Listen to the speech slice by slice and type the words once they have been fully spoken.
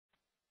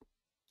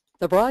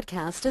The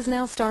broadcast is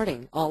now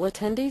starting. All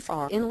attendees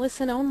are in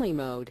listen-only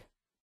mode.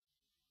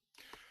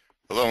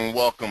 Hello and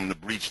welcome to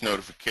Breach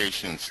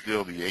Notification,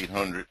 still the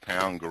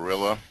 800-pound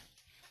gorilla.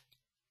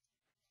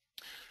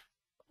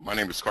 My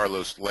name is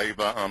Carlos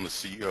Leyva. I'm the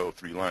CEO of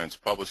Three Lions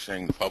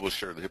Publishing, the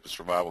publisher of the HIPAA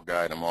Survival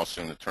Guide. I'm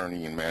also an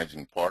attorney and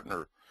managing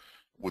partner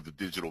with the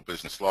Digital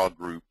Business Law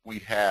Group. We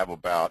have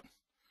about,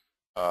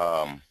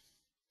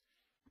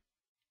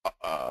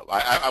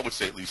 I would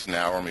say at least an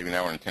hour, maybe an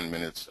hour and 10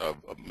 minutes of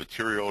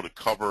material to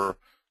cover.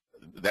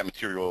 That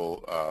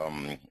material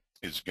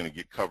is going to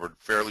get covered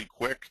fairly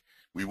quick.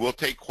 We will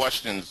take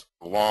questions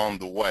along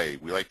the way.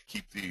 We like to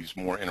keep these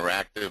more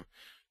interactive.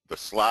 The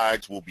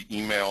slides will be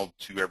emailed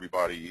to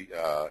everybody,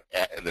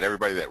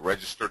 everybody that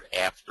registered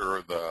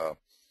after the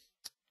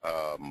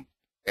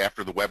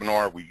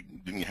webinar. We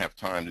didn't have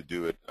time to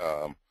do it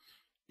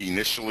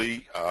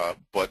initially,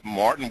 but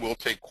Martin will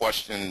take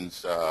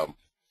questions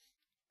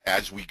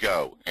as we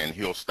go, and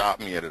he'll stop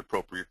me at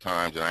appropriate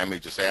times, and I may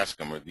just ask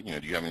him, do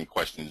you have any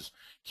questions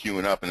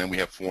queuing up, and then we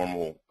have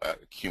formal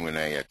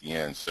Q&A at the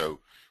end. So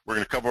we're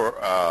going to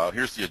cover,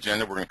 here's the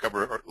agenda. We're going to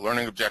cover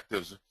learning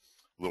objectives, a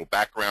little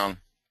background.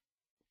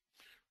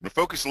 I'm going to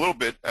focus a little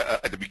bit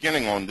at the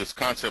beginning on this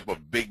concept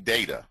of big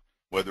data,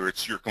 whether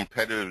it's your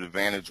competitive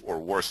advantage or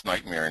worst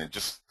nightmare, and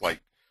just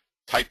like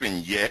type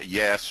in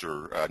yes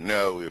or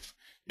no if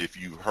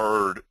you've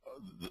heard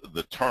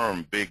the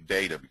term big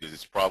data, because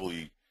it's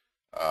probably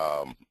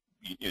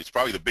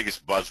the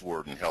biggest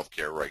buzzword in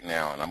healthcare right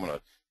now, and I'm going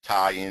to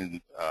tie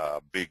in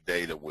big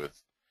data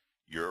with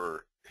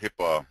your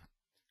HIPAA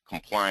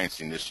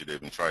compliance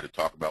initiative and try to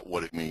talk about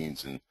what it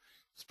means and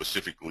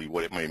specifically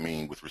what it may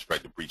mean with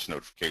respect to breach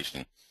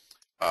notification.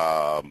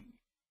 And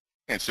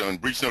so in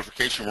breach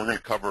notification, we're going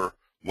to cover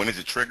when is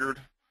it triggered,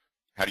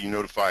 how do you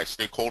notify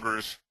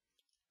stakeholders,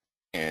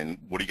 and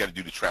what do you got to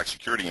do to track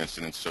security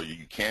incidents so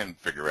you can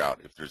figure out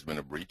if there's been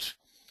a breach.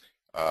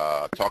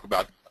 Talk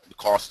about the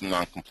cost of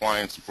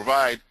non-compliance, and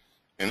provide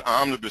an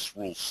omnibus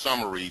rule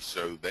summary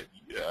so that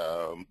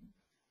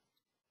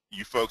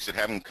you folks that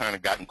haven't kind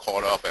of gotten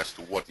caught up as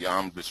to what the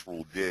omnibus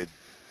rule did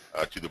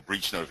to the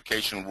breach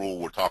notification rule,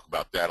 we'll talk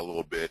about that a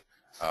little bit,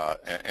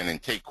 and then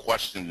take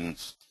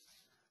questions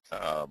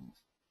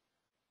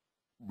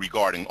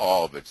regarding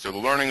all of it. So the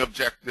learning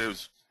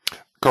objectives.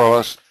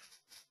 Carlos,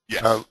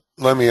 yes.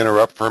 Let me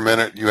interrupt for a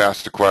minute. You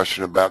asked a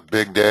question about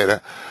big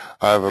data.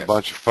 I have a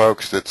bunch of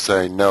folks that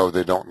say no,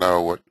 they don't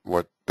know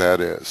what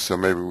that is. So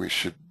maybe we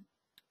should.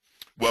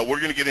 Well, we're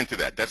going to get into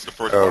that. That's the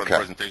first part of the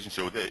presentation.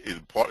 So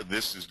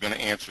this is going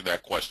to answer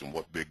that question,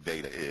 what big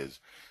data is.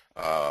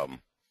 What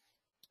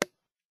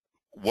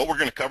we're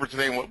going to cover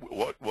today and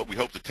what we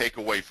hope to take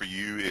away for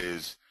you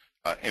is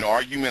an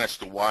argument as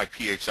to why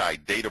PHI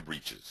data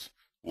breaches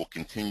will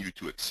continue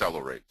to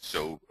accelerate.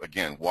 So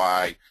again,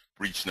 why the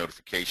breach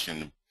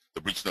notification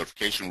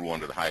rule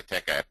under the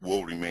High-Tech Act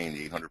will remain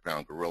the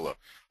 800-pound gorilla.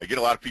 I get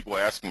a lot of people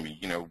asking me,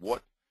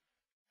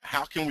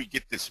 how can we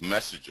get this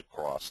message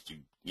across to,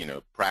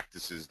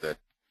 practices that,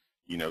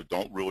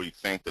 don't really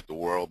think that the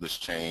world has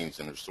changed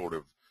and are sort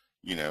of,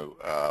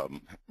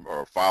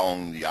 are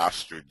following the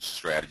ostrich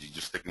strategy,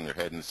 just sticking their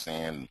head in the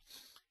sand.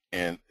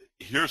 And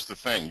here's the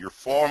thing, you're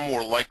far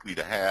more likely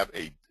to have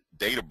a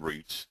data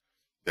breach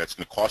that's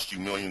going to cost you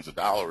millions of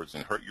dollars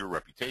and hurt your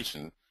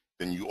reputation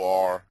than you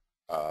are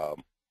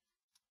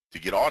to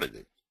get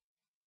audited.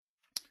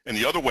 And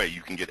the other way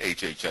you can get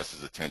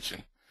HHS's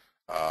attention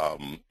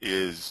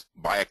is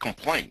by a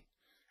complaint.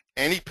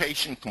 Any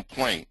patient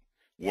complaint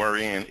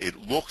wherein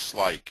it looks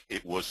like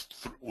it looks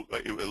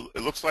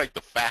like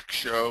the facts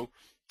show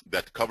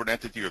that the covered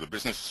entity or the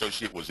business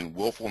associate was in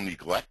willful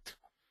neglect.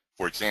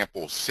 For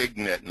example,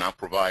 Signet not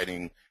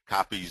providing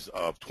copies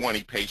of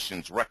 20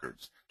 patients'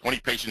 records. 20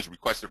 patients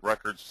requested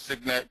records.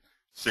 Signet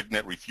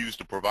refused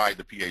to provide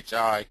the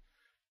PHI,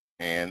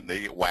 and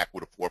they get whacked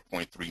with a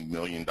 $4.3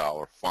 million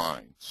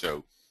fine.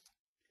 So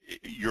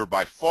you're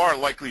by far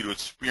likely to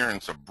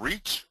experience a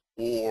breach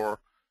or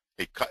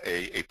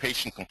a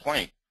patient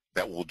complaint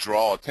that will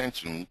draw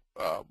attention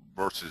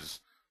versus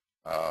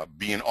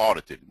being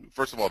audited.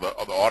 First of all, the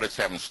audits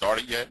haven't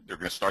started yet. They're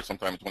going to start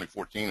sometime in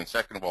 2014. And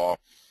second of all,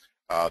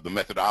 the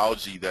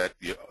methodology that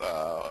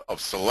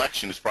of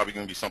selection is probably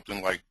going to be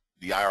something like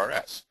the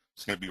IRS.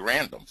 It's going to be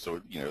random.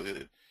 So,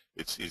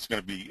 it's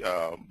going to be,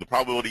 the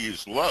probability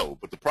is low,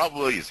 but the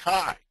probability is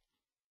high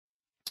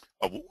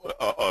of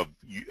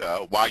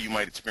why you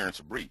might experience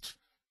a breach.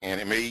 And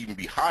it may even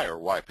be higher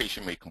why a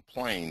patient may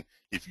complain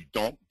if you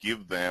don't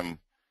give them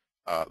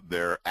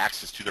their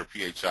access to their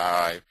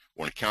PHI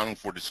or an accounting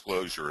for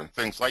disclosure and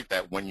things like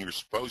that when you're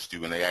supposed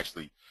to, and they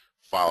actually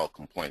file a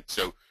complaint.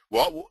 So,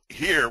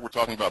 here we're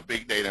talking about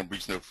big data and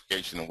breach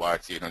notification and why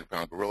it's the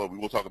 800-pound gorilla. We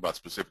will talk about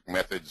specific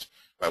methods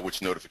by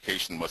which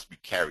notification must be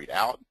carried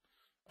out,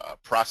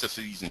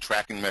 processes and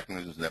tracking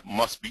mechanisms that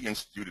must be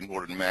instituted in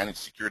order to manage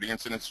security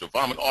incidents. So if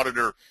I'm an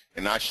auditor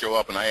and I show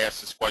up and I ask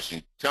this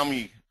question, tell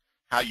me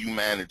how you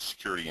manage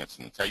security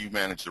incidents, how you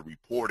manage the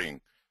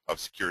reporting of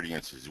security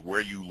incidents,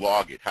 where you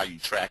log it, how you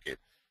track it,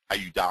 how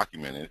you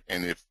document it,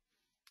 and if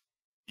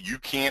you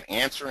can't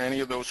answer any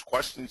of those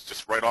questions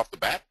just right off the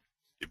bat.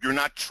 If you're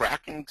not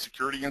tracking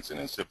security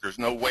incidents, if there's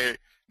no way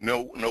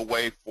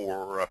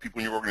for people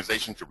in your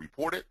organization to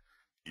report it,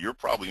 you're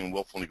probably in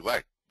willful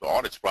neglect. The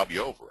audit's probably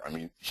over. I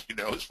mean,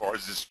 as far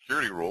as the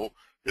security rule,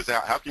 is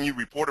how can you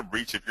report a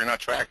breach if you're not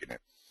tracking it?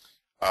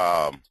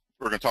 We're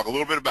going to talk a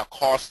little bit about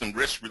cost and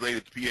risk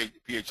related to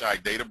PHI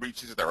data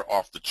breaches that are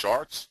off the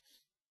charts.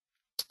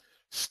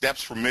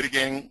 Steps for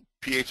mitigating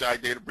PHI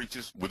data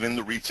breaches within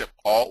the reach of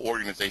all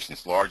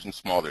organizations, large and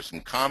small. There's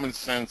some common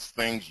sense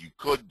things you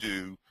could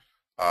do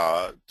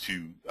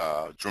to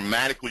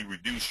dramatically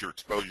reduce your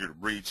exposure to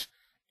breach,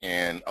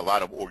 and a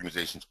lot of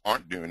organizations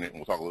aren't doing it, and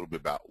we'll talk a little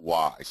bit about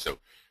why. So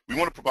we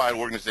want to provide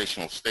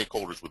organizational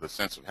stakeholders with a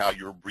sense of how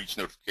your breach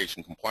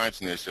notification compliance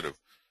initiative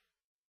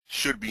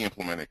should be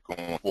implemented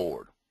going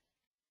forward.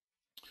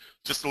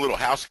 Just a little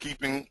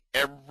housekeeping.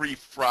 Every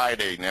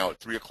Friday now at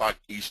 3 o'clock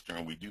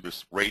Eastern, we do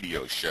this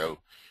radio show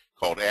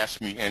called Ask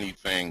Me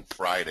Anything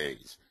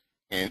Fridays.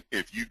 And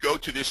if you go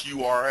to this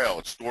URL,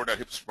 it's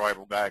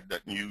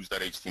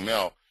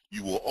store.hipaasurvivalguide.news.html,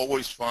 you will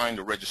always find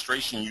the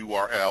registration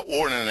URL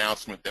or an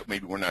announcement that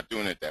maybe we're not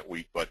doing it that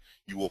week, but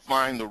you will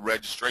find the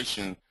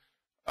registration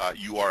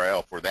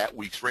URL for that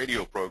week's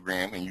radio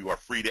program, and you are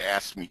free to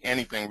ask me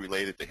anything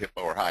related to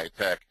HIPAA or high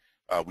tech.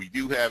 We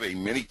do have a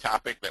mini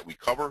topic that we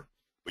cover,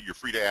 but you're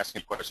free to ask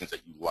any questions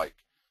that you like.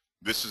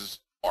 This is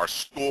our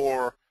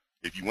store.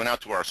 If you went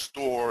out to our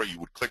store, you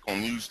would click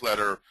on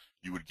newsletter,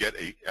 you would get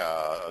a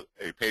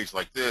page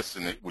like this,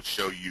 and it would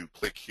show you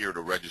click here to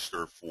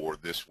register for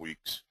this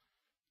week's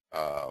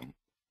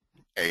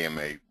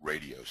AMA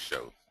radio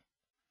show.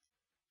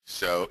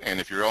 So, and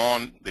if you're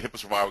on the HIPAA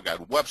Survival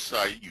Guide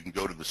website, you can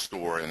go to the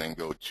store and then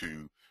go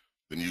to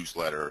the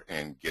newsletter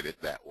and get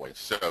it that way.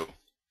 So,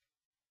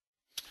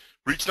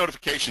 breach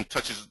notification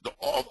touches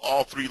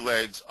all three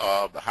legs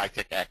of the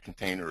HITECH Act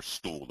container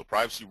stool: the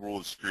privacy rule,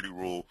 the security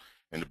rule,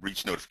 and the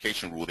breach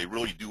notification rule. They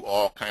really do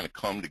all kind of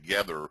come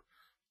together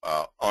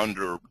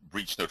under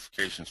breach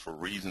notifications for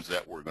reasons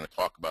that we're going to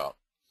talk about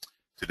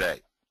today.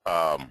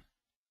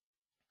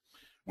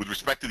 With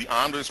respect to the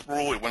omnibus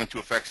rule, it went into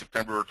effect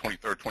September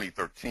 23rd,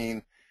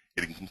 2013.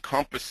 It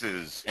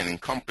encompasses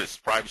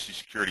privacy,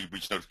 security,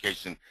 breach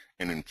notification,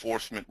 and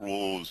enforcement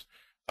rules.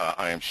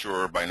 I am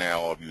sure by now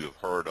all of you have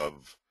heard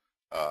of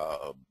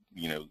the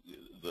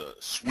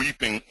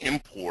sweeping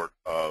import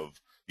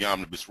of the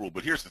omnibus rule.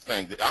 But here's the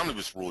thing: the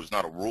omnibus rule is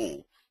not a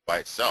rule by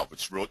itself.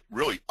 It's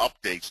really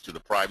updates to the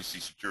privacy,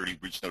 security,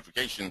 breach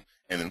notification,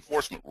 and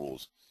enforcement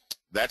rules.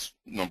 That's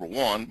number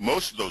one.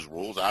 Most of those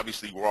rules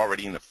obviously were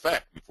already in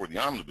effect before the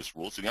omnibus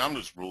rule. So the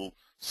omnibus rule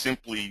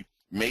simply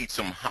made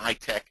some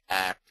HITECH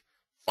Act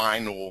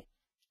final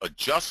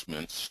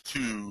adjustments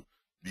to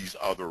these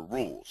other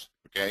rules.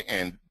 Okay,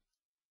 and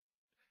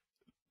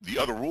the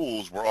other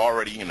rules were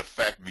already in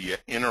effect via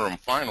interim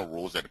final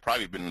rules that had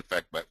probably been in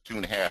effect about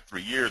 2.5,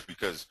 3 years,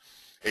 because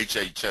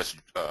HHS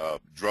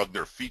drugged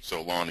their feet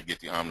so long to get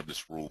the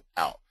omnibus rule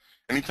out.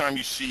 Anytime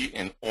you see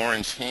an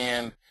orange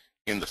hand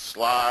in the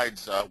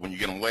slides, when you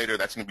get them later,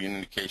 that's going to be an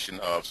indication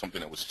of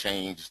something that was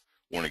changed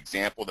or an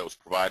example that was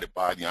provided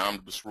by the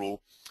omnibus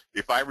rule.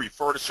 If I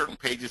refer to certain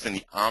pages in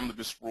the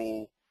omnibus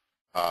rule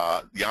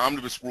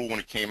when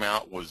it came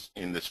out was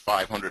in this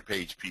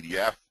 500-page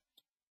PDF.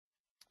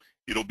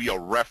 It'll be a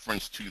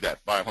reference to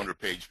that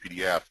 500-page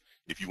PDF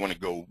if you want to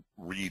go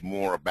read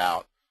more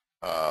about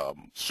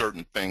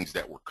certain things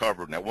that were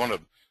covered. Now,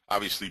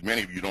 obviously,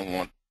 many of you don't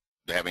want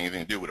to have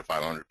anything to do with a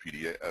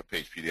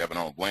 500-page PDF, and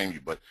I don't blame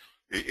you, but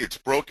it's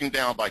broken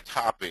down by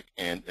topic,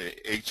 and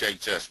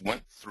HHS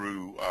went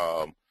through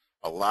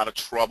a lot of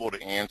trouble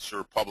to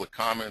answer public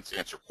comments,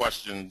 answer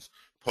questions,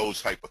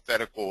 pose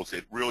hypotheticals.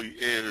 It really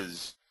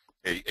is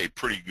a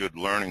pretty good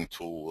learning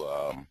tool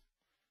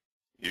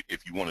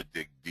if you want to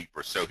dig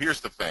deeper. So here's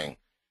the thing.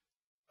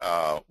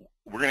 We're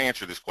going to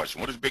answer this question: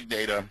 what is big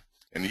data?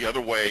 And the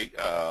other way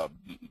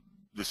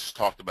this is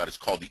talked about is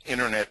called the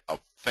Internet of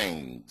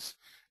Things.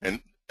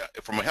 And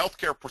from a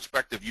healthcare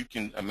perspective, you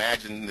can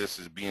imagine this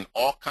as being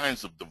all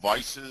kinds of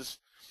devices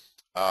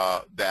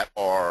that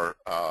are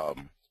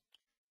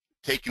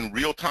taking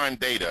real-time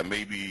data,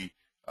 maybe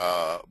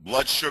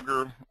blood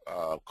sugar,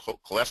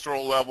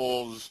 cholesterol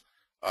levels,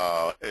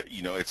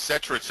 et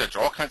cetera,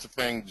 all kinds of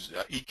things,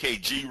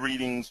 EKG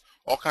readings,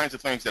 all kinds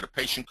of things that a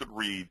patient could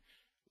read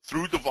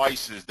through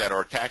devices that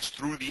are attached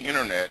through the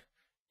internet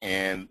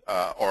and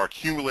are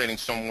accumulating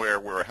somewhere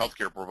where a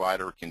healthcare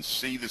provider can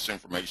see this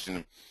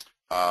information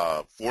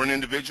for an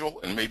individual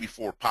and maybe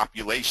for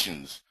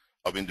populations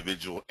of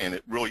individuals. And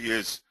it really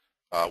is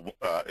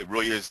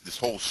this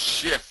whole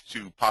shift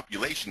to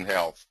population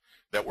health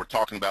that we're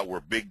talking about, where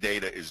big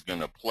data is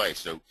going to play.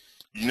 So,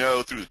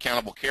 through the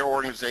accountable care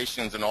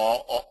organizations and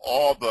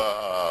all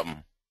the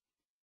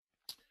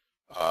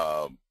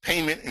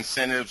payment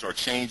incentives are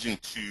changing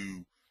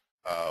to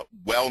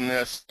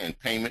wellness and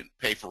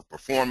pay for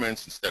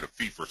performance instead of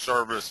fee for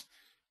service.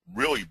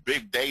 Really,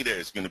 big data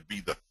is going to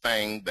be the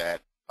thing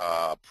that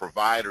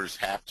providers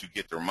have to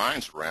get their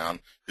minds around,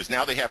 because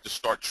now they have to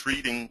start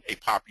treating a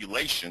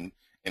population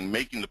and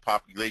making the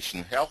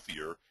population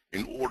healthier,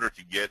 in order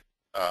to get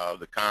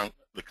the kind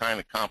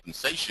of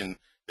compensation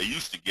they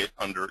used to get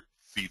under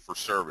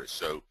fee-for-service.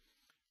 So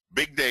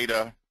big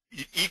data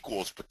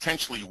equals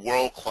potentially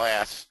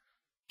world-class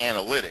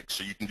analytics.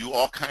 So you can do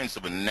all kinds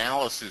of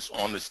analysis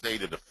on this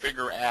data to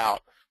figure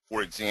out,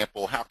 for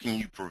example, how can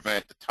you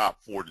prevent the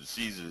top 4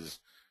 diseases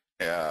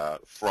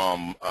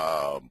from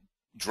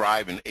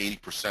driving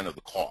 80% of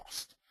the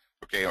cost,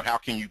 okay? Or how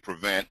can you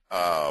prevent,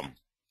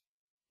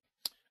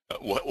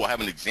 we'll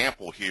have an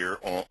example here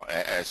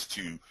as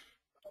to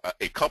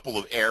a couple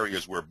of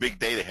areas where big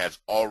data has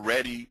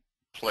already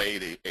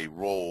played a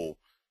role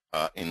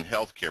in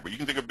healthcare. But you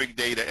can think of big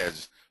data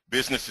as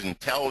business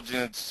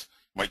intelligence.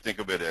 You might think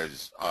of it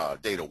as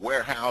data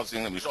warehousing.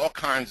 I mean, there's all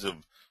kinds of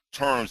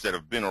terms that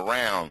have been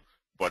around,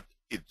 but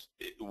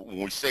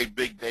when we say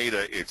big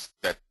data, it's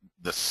that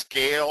the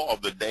scale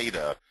of the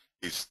data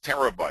is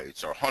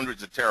terabytes or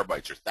hundreds of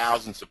terabytes or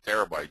thousands of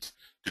terabytes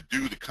to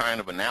do the kind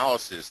of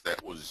analysis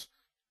that was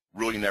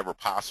really never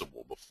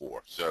possible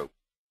before. So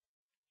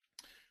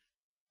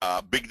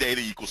big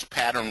data equals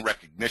pattern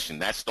recognition.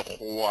 That's the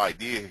whole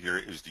idea here,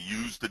 is to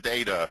use the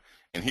data.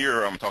 And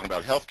here I'm talking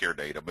about healthcare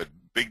data, but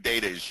big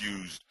data is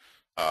used,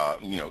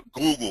 you know,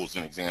 Google's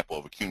an example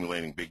of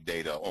accumulating big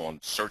data on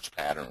search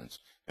patterns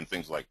and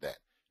things like that.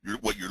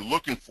 What you're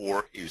looking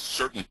for is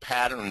certain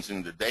patterns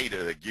in the data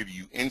that give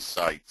you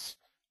insights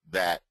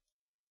that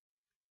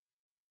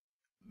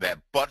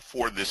but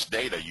for this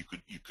data you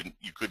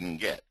couldn't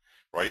get,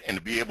 right? And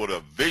to be able to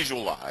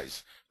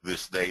visualize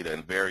this data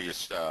in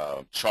various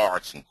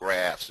charts and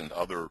graphs and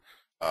other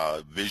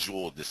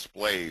visual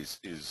displays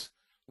is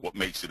what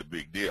makes it a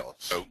big deal.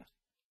 So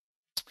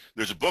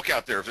there's a book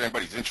out there, if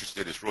anybody's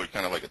interested. It's really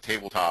kind of like a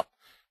tabletop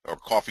or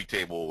coffee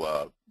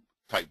table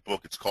type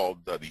book. It's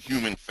called The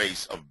Human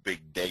Face of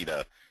Big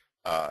Data,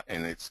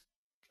 and it's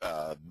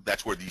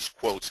that's where these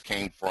quotes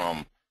came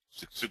from.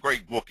 It's a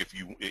great book if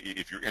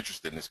you're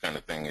interested in this kind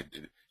of thing. It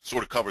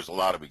sort of covers a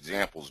lot of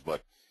examples,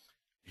 but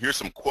here's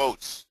some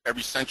quotes.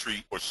 Every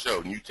century or so,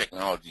 new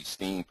technology,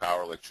 steam,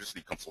 power,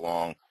 electricity comes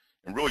along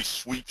and really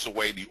sweeps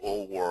away the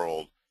old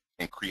world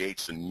and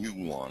creates a new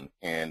one.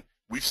 And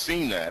we've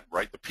seen that,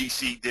 right? The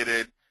PC did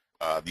it,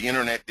 the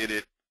internet did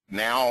it.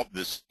 Now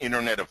this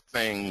Internet of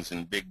Things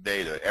and big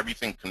data,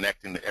 everything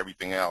connecting to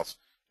everything else,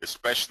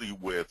 especially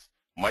with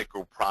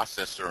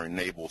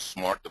microprocessor-enabled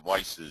smart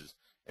devices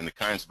and the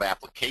kinds of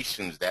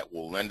applications that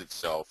will lend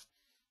itself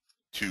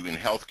to in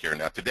healthcare.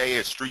 Now today,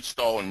 a street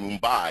stall in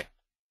Mumbai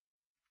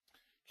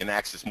can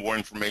access more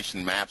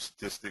information, maps,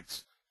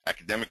 statistics,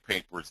 academic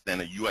papers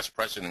than a U.S.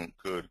 president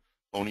could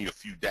only a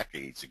few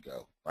decades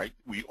ago, right?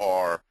 We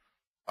are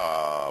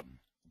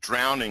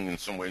drowning in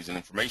some ways in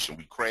information.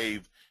 We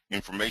crave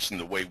information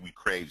the way we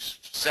crave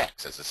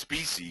sex. As a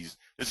species,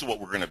 this is what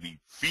we're going to be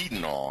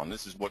feeding on.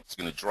 This is what's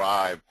going to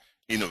drive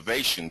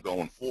innovation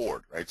going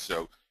forward, right?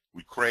 So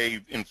we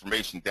crave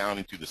information down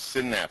into the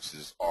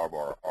synapses of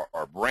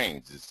our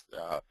brains.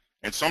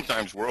 And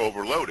sometimes we're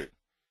overloaded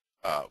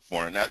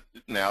for it.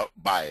 Now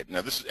by it.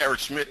 Now this is Eric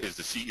Schmidt is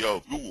the CEO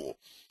of Google,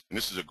 and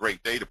this is a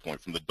great data point.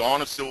 From the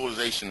dawn of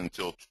civilization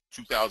until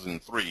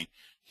 2003,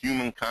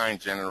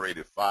 humankind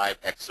generated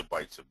 5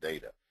 exabytes of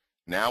data.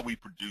 Now we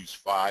produce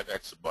 5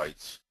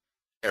 exabytes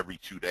every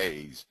 2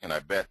 days, and I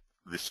bet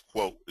this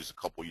quote is a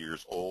couple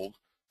years old.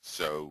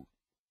 So,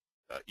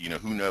 you know,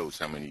 who knows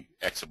how many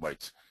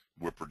exabytes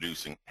we're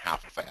producing, how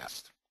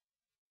fast.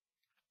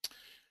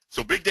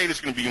 So big data is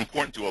going to be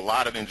important to a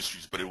lot of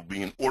industries, but it will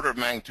be an order of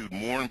magnitude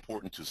more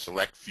important to a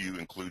select few,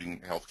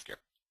 including healthcare.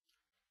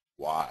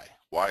 Why?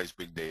 Why is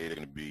big data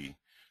going to be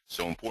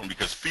so important?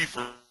 Because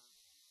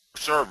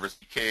fee-for-service,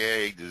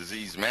 aka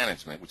disease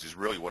management, which is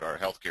really what our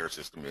healthcare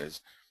system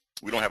is.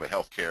 We don't have a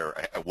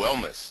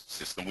wellness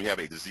system. We have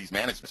a disease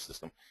management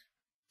system.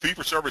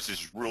 Fee-for-service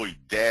is really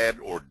dead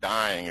or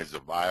dying as a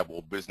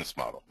viable business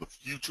model. The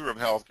future of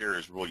healthcare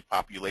is really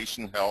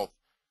population health,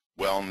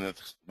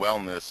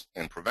 wellness,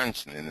 and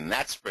prevention. And in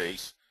that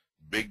space,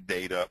 big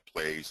data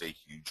plays a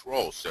huge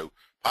role. So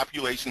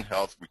population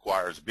health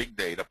requires big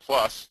data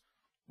plus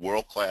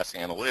world-class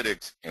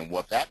analytics, and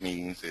what that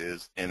means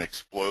is an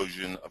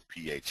explosion of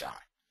PHI.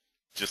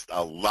 Just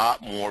a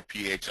lot more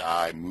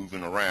PHI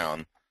moving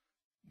around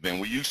than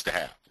we used to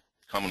have,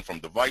 coming from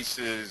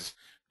devices,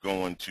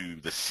 going to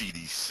the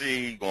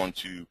CDC, going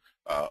to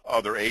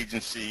other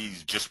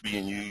agencies, just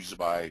being used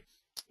by,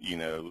 you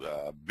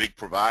know, big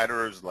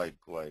providers like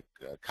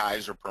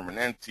Kaiser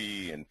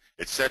Permanente and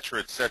et cetera,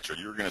 et cetera.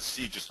 You're going to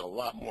see just a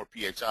lot more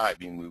PHI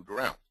being moved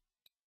around.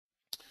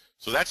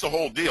 So that's the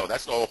whole deal.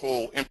 That's the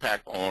whole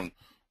impact on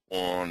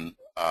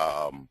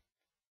HIPAA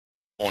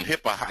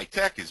high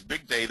tech is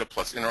big data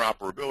plus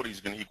interoperability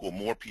is going to equal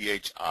more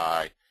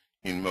PHI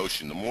in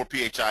motion. The more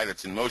PHI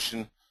that's in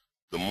motion,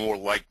 the more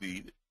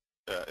likely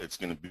it's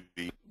going to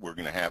be we're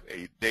going to have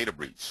a data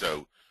breach.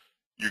 So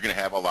you're going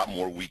to have a lot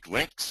more weak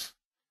links,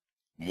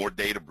 more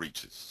data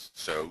breaches.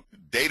 So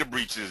data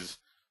breaches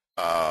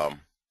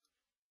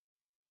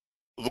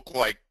look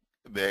like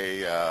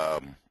they,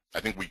 I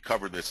think we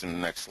covered this in the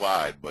next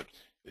slide, but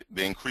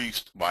They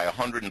increased by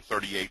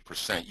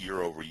 138%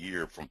 year over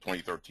year from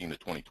 2013 to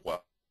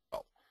 2012.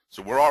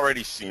 So we're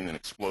already seeing an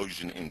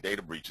explosion in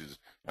data breaches,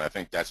 and I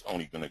think that's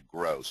only going to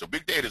grow. So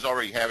big data is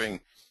already having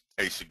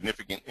a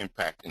significant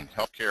impact in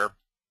healthcare.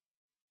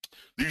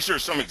 These are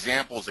some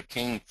examples that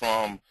came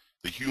from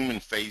the human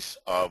face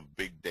of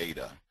big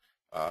data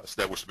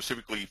that were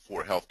specifically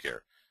for healthcare.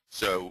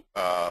 So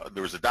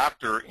there was a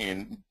doctor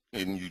in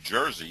New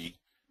Jersey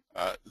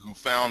who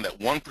found that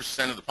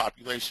 1% of the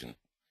population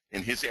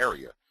in his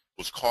area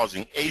was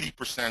causing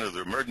 80% of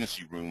the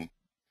emergency room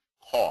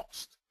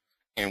cost.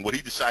 And what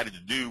he decided to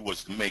do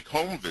was to make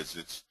home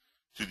visits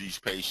to these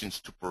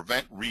patients to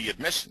prevent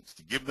readmissions,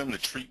 to give them the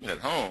treatment at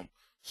home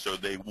so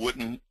they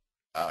wouldn't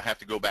have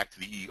to go back to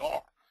the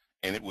ER.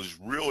 And it was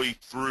really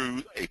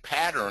through a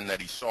pattern that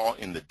he saw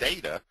in the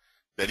data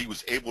that he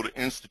was able to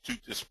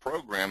institute this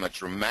program that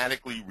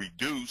dramatically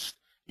reduced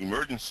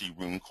emergency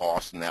room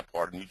costs in that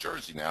part of New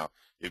Jersey. Now,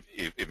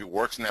 if it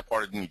works in that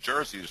part of New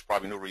Jersey, there's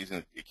probably no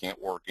reason it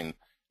can't work in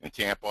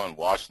Tampa and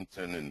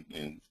Washington and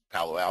in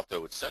Palo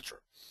Alto, etc.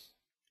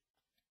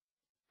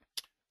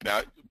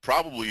 Now,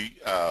 probably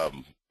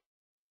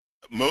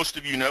most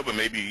of you know, but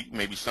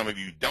maybe some of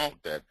you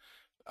don't, that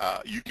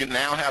you can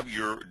now have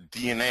your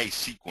DNA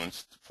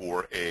sequenced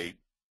for a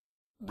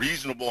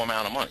reasonable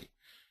amount of money.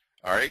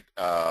 All right,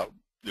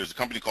 there's a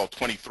company called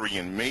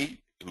 23andMe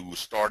who was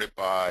started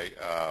by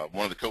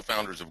one of the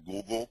co-founders of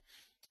Google,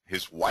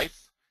 his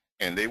wife,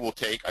 and they will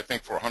take, I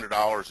think, for $100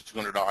 or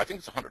 $200. I think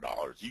it's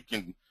 $100. You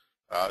can,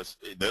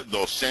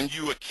 they'll send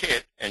you a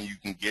kit, and you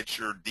can get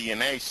your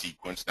DNA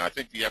sequenced. Now, I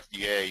think the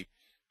FDA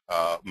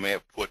may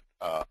have put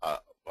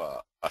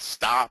a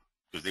stop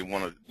because they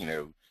wanted, you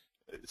know,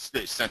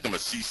 they sent them a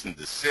cease and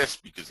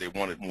desist because they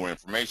wanted more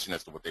information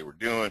as to what they were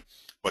doing.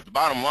 But the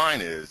bottom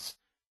line is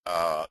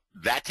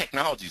that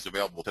technology is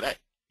available today.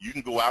 You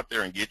can go out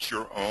there and get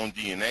your own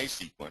DNA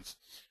sequence.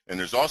 And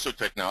there's also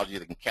technology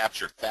that can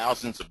capture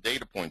thousands of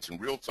data points in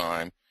real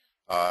time.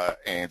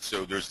 And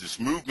so there's this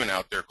movement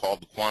out there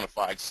called the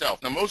quantified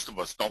self. Now, most of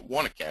us don't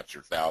want to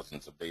capture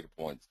thousands of data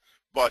points,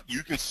 but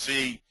you can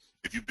see,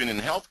 if you've been in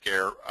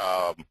healthcare,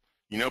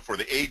 you know, for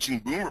the aging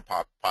boomer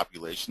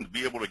population, to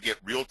be able to get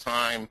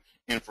real-time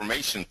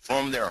information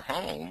from their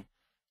home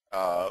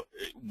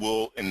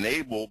will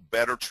enable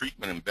better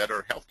treatment and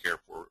better healthcare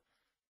for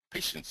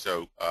patients.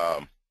 So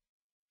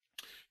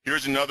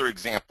here's another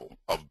example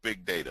of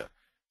big data.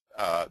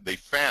 They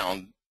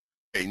found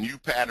a new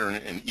pattern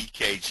in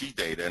EKG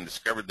data and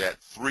discovered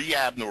that 3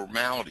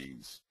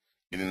 abnormalities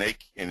in an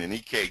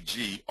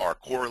EKG are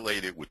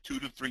correlated with 2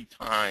 to 3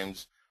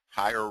 times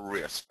higher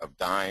risk of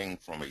dying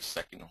from a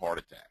second heart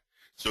attack.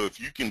 So if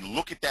you can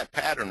look at that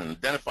pattern and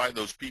identify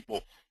those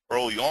people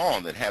early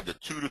on that have the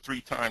 2 to 3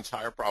 times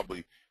higher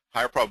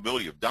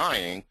probability of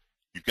dying,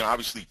 you can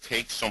obviously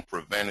take some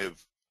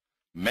preventive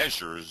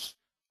measures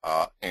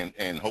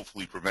and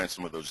hopefully prevent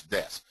some of those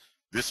deaths.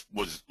 This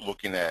was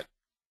looking at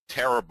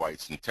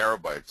terabytes and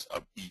terabytes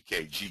of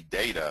EKG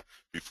data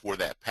before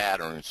that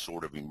pattern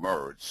sort of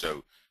emerged.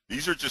 So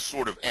these are just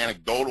sort of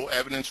anecdotal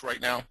evidence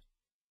right now,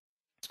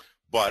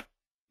 but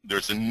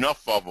there's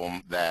enough of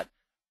them that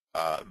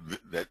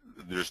that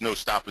there's no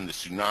stopping the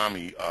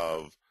tsunami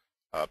of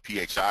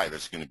PHI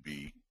that's going to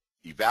be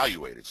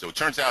evaluated. So it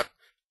turns out,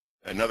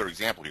 another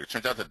example here, it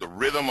turns out that the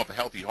rhythm of a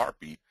healthy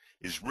heartbeat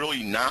is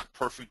really not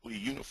perfectly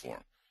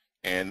uniform.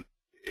 And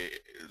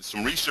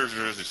some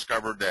researchers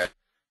discovered that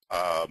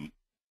a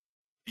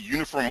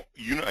uniform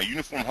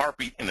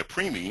heartbeat in a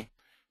preemie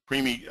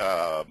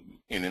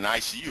in an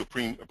ICU,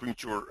 a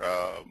premature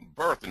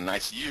birth in an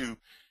ICU,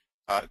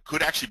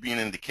 could actually be an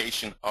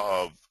indication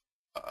of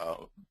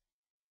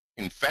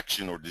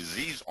infection or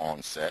disease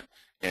onset,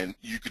 and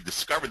you could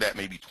discover that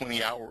maybe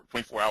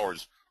 24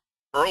 hours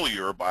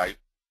earlier by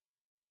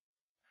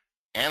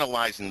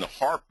analyzing the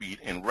heartbeat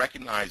and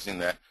recognizing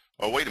that,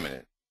 oh, wait a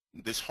minute,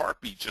 this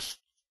heartbeat just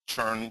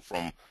turned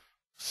from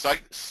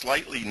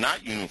slightly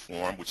not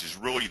uniform, which is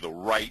really the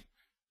right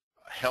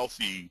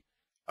healthy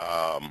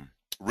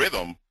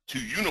rhythm, to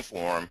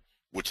uniform,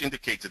 which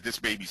indicates that this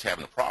baby's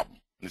having a problem.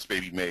 This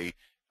baby may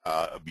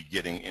be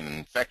getting an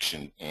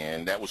infection,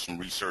 and that was some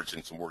research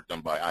and some work done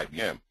by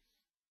IBM.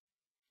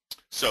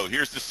 So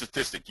here's the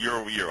statistic: year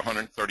over year,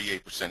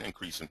 138%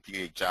 increase in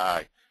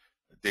PHI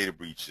data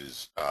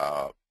breaches,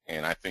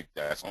 and I think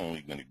that's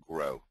only going to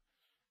grow.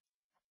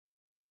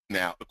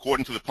 Now,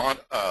 according to the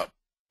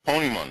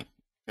Ponemon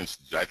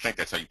Institute, I think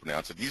that's how you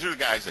pronounce it, these are the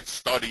guys that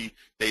study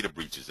data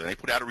breaches, and they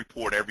put out a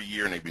report every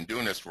year, and they've been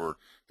doing this for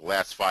the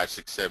last 5,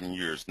 6, 7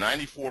 years.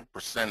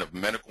 94% of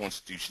medical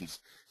institutions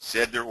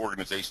said their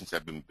organizations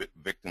have been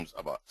victims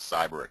of a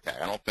cyber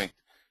attack. I don't think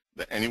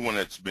that anyone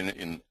that's been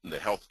in the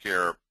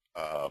healthcare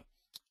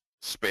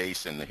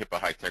space and the HIPAA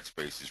high-tech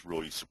space is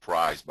really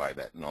surprised by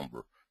that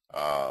number,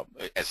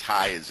 as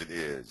high as it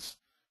is.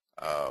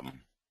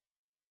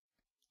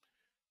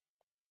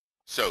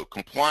 So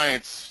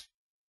compliance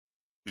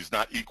is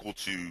not equal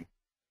to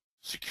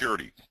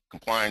security.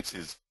 Compliance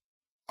is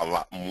a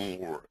lot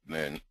more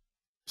than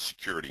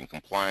security, and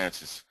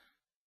compliance is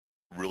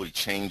really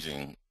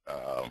changing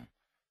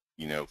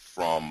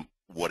from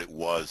what it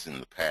was in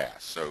the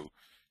past. So,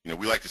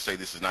 we like to say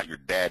this is not your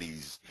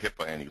daddy's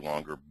HIPAA any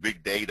longer.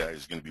 Big data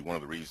is going to be one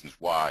of the reasons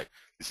why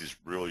this is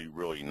really,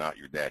 really not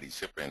your daddy's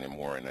HIPAA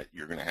anymore, and that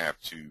you're going to have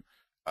to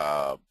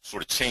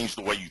sort of change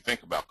the way you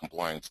think about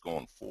compliance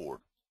going forward.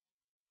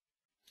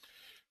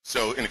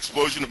 So an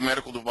explosion of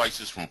medical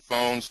devices from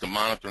phones to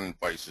monitoring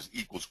devices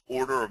equals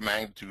order of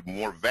magnitude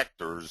more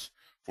vectors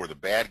for the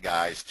bad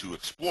guys to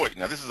exploit.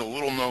 Now, this is a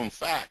little known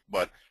fact,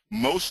 but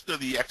most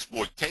of the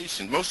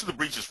exploitation, most of the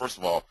breaches, first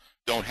of all,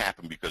 don't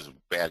happen because of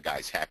bad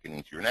guys hacking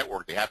into your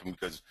network. They happen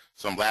because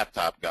some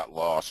laptop got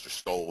lost or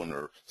stolen,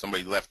 or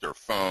somebody left their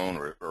phone,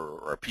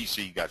 or a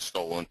PC got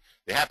stolen.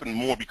 They happen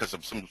more because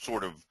of some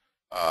sort of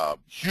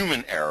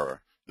human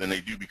error than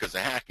they do because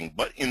of hacking.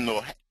 But in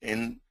the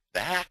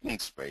hacking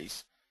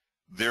space,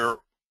 they're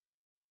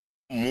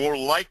more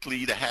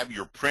likely to have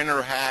your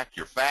printer hacked,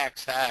 your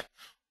fax hacked,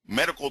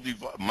 medical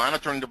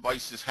monitoring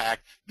devices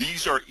hacked.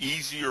 These are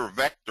easier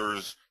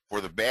vectors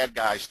for the bad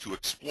guys to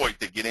exploit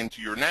to get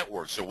into your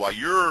network. So while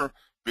you're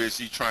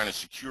busy trying to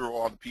secure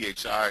all the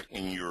PHI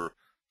in your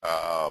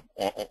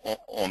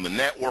on the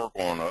network,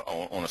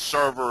 on a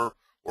server,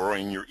 or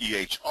in your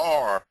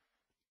EHR,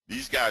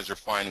 these guys are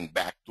finding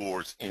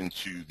backdoors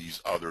into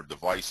these other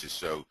devices.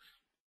 So,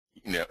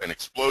 an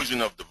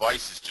explosion of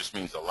devices just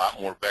means a lot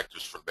more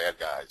vectors for the bad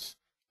guys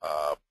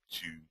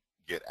to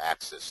get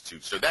access to.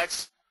 So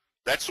that's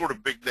sort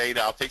of big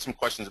data. I'll take some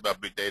questions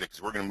about big data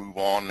because we're going to move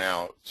on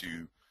now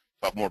to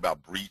talk more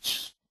about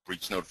breach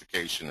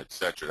notification,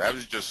 etc. That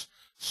was just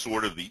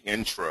sort of the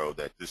intro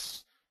that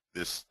this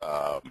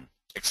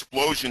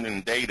explosion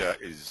in data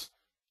is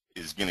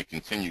going to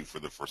continue for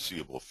the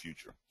foreseeable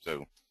future.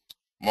 So,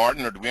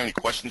 Martin, or do we have any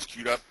questions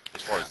queued up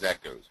as far as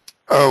that goes?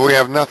 We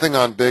have nothing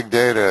on big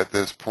data at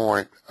this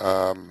point.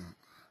 I'm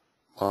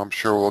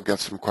sure we'll get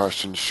some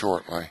questions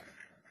shortly.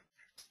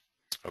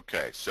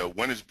 Okay, so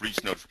when is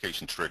breach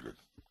notification triggered?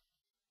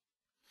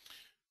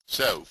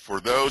 So for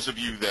those of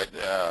you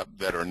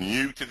that are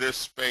new to this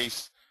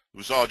space, it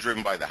was all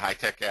driven by the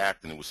HITECH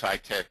Act, and it was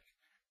HITECH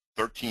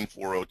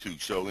 13402.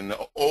 So in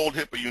the old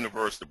HIPAA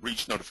universe, the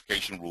breach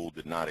notification rule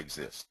did not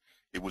exist.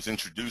 It was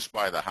introduced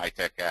by the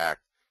HITECH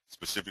Act,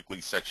 specifically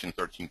Section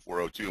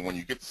 13402. And when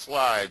you get the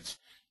slides,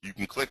 you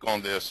can click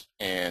on this,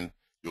 and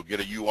you'll get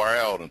a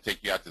URL and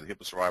take you out to the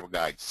HIPAA Survival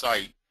Guide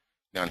site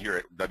down here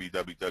at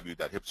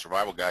www.HIPAA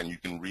Survival Guide, and you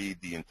can read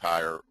the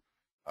entire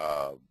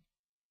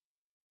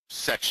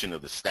section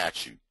of the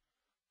statute.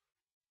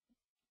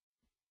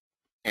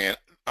 And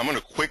I'm going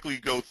to quickly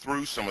go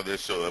through some of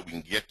this so that we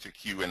can get to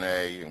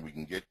Q&A and we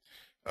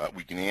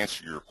can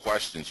answer your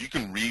questions. You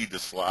can read the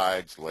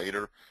slides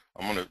later.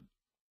 I'm going to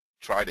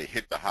try to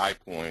hit the high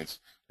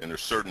points, and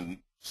there's certain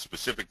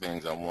specific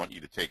things I want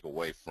you to take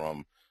away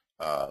from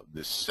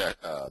this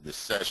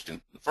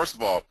session. First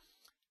of all,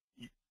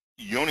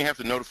 you only have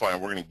to notify,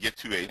 and we're going to get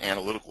to an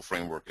analytical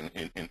framework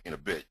in a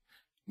bit.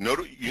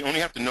 You only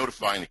have to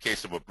notify in the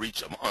case of a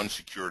breach of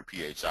unsecured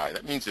PHI.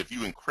 That means if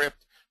you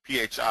encrypt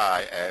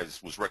PHI,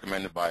 as was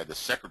recommended by the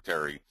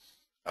Secretary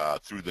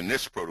through the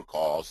NIST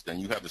protocols, then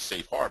you have the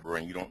safe harbor,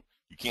 and you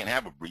can't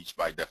have a breach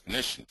by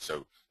definition.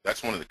 So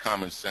that's one of the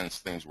common sense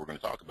things we're going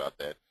to talk about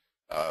that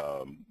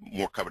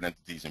more covered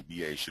entities and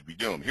BA should be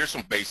doing. Here's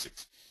some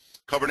basics.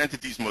 Covered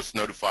entities must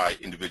notify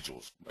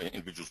individuals. By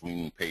individuals, we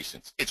mean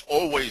patients. It's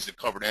always the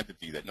covered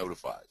entity that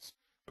notifies.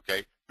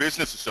 Okay?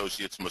 Business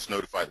associates must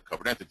notify the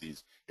covered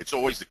entities. It's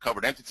always the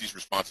covered entity's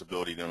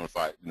responsibility to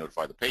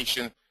notify the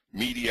patient,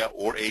 media,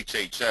 or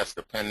HHS,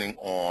 depending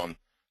on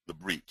the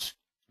breach.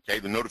 Okay?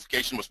 The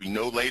notification must be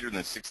no later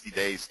than 60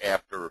 days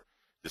after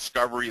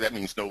discovery. That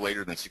means no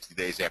later than 60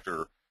 days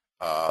after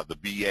the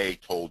BA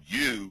told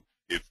you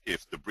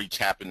if the breach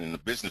happened in the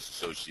business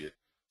associate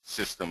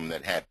system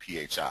that had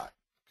PHI.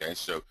 Okay,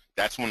 so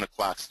that's when the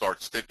clock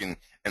starts ticking,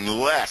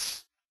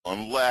 unless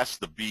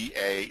the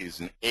BA is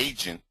an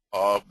agent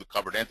of the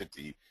covered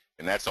entity,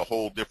 and that's a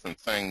whole different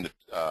thing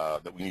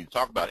that we need to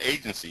talk about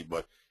agency.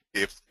 But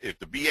if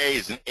the BA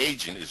is an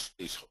agent,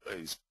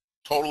 is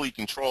totally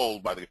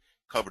controlled by the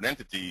covered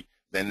entity,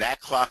 then that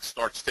clock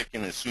starts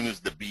ticking as soon as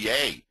the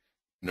BA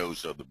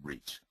knows of the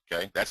breach.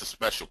 Okay, that's a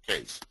special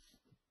case.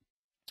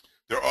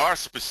 There are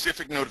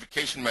specific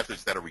notification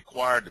methods that are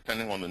required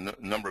depending on the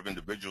number of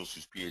individuals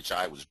whose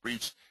PHI was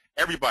breached.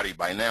 Everybody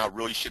by now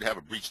really should have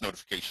a breach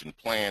notification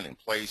plan in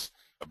place,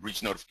 a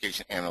breach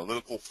notification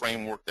analytical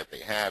framework that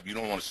they have. You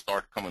don't want to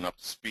start coming up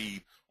to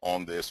speed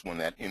on this when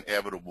that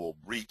inevitable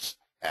breach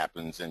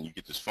happens and you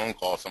get this phone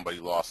call, somebody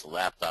lost a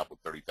laptop with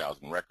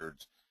 30,000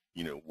 records.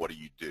 What do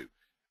you do?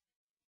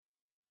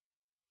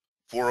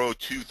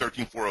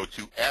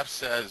 13402F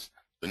says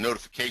the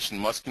notification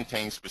must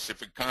contain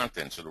specific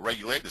content. So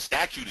the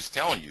statute is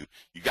telling you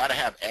got to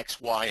have X,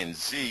 Y, and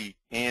Z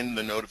in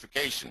the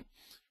notification.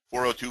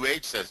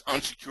 402H says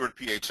unsecured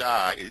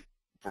PHI. It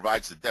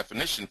provides the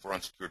definition for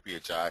unsecured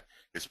PHI.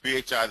 It's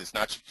PHI that's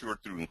not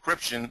secured through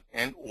encryption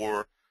and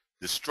or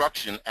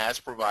destruction as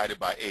provided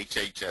by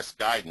HHS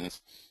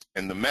guidance,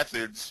 and the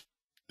methods,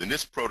 the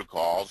NIST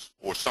protocols,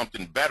 or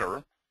something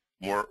better,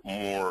 more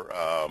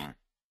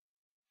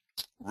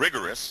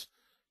rigorous,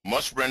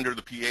 must render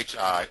the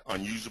PHI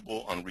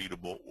unusable,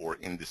 unreadable, or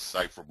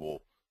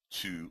indecipherable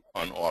to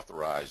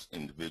unauthorized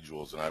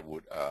individuals. And I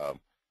would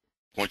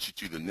point you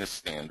to the NIST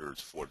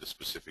standards for the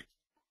specific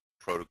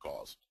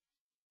protocols.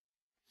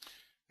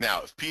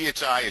 Now, if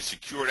PHI is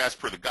secured as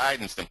per the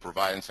guidance, then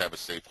providers have a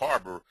safe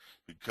harbor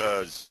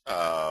because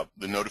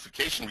the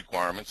notification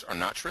requirements are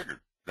not triggered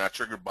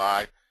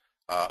by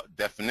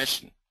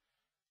definition.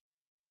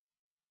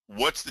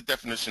 What's the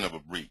definition of a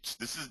breach?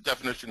 This is the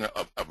definition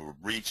of a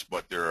breach,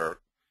 but there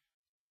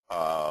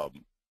are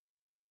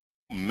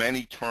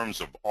many terms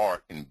of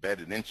art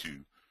embedded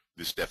into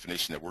this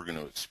definition that we're going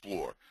to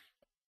explore.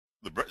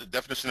 The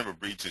definition of a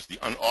breach is the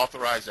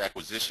unauthorized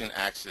acquisition,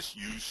 access,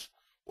 use,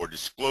 or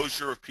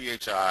disclosure of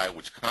PHI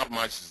which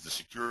compromises the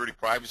security,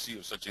 privacy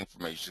of such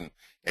information,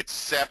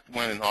 except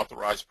when an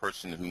authorized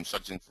person to whom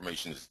such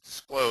information is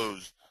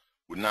disclosed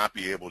would not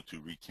be able to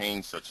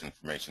retain such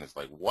information. It's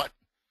like, what?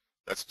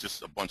 That's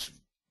just a bunch of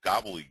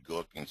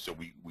gobbledygook, and so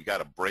we got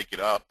to break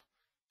it up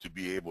to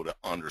be able to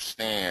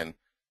understand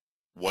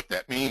what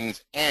that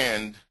means.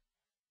 And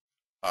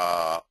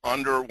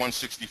under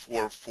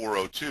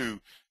 164.402,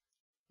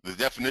 the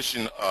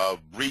definition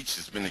of breach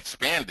has been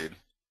expanded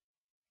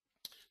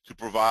to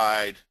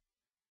provide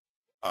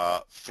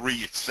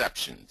 3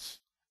 exceptions,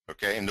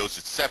 okay? And those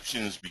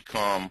exceptions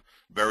become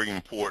very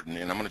important.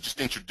 And I'm going to just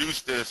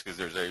introduce this because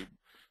there's a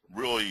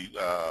really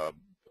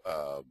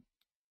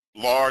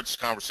large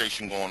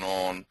conversation going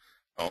on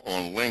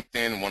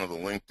LinkedIn, one of the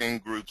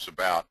LinkedIn groups,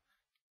 about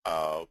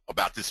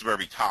this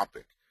very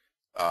topic.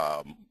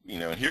 You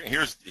know,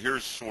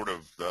 here's sort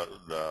of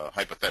the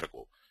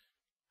hypothetical.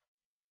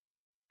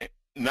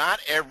 Not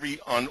every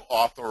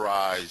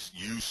unauthorized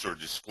use or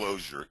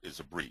disclosure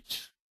is a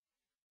breach,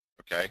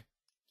 okay?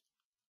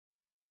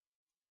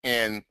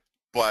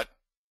 But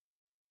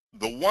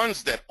the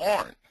ones that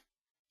aren't,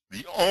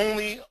 the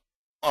only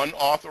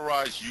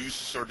unauthorized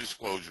uses or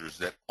disclosures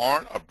that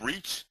aren't a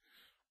breach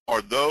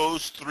are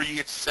those 3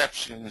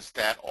 exceptions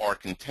that are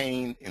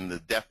contained in the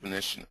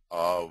definition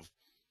of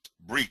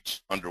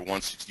breach under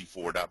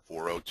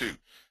 164.402.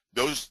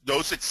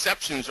 Those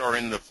exceptions are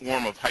in the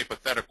form of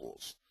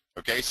hypotheticals.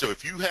 Okay, so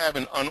if you have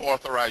an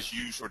unauthorized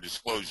use or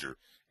disclosure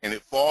and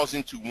it falls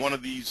into one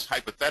of these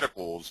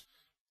hypotheticals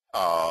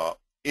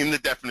in the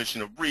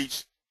definition of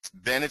breach,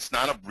 then it's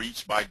not a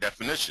breach by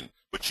definition.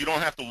 But you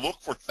don't have to look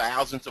for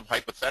thousands of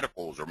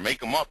hypotheticals or make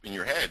them up in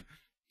your head.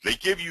 They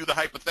give you the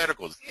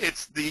hypotheticals.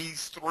 It's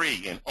these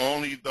 3 and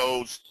only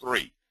those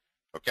 3.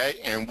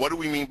 Okay, and what do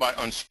we mean by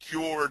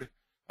unsecured?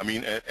 I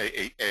mean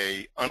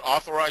a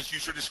unauthorized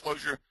use or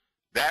disclosure.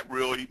 That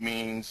really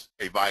means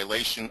a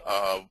violation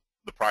of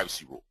the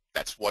privacy rule.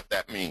 That's what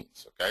that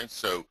means, okay?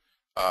 So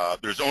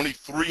there's only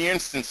 3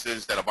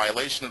 instances that a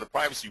violation of the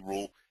privacy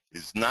rule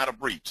is not a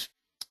breach.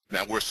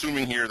 Now, we're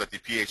assuming here that the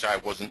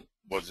PHI was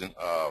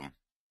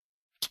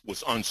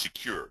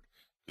unsecured,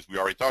 because we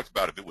already talked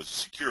about if it was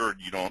secured,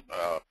 you don't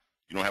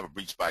have a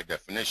breach by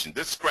definition.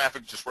 This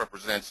graphic just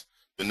represents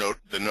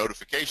the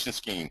notification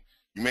scheme.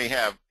 You may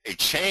have a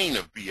chain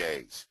of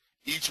BAs.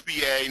 Each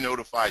BA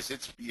notifies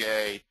its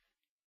BA,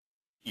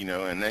 you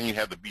know, and then you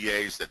have the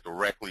BAs that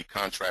directly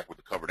contract with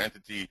the covered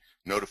entity,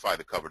 notify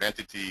the covered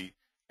entity,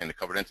 and the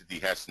covered entity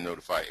has to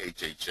notify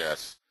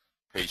HHS,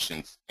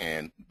 patients,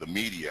 and the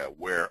media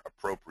where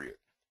appropriate.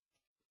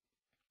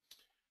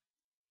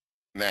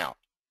 Now,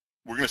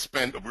 we're going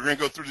to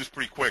go through this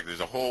pretty quick. There's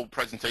a whole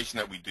presentation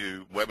that we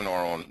do,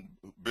 webinar on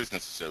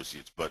business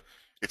associates, but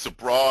it's a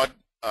broad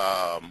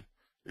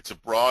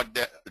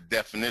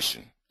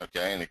definition,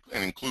 okay, and it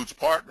includes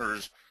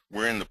partners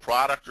wherein the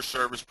product or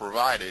service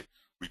provided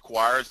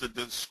requires the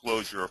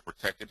disclosure of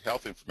protected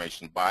health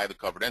information by the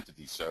covered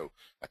entity. So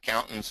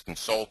accountants,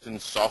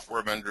 consultants,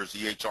 software vendors,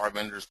 EHR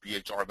vendors,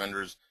 PHR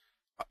vendors,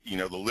 you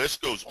know, the list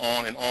goes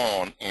on,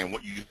 and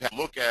what you have to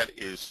look at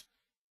is,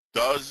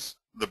 does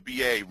the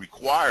BA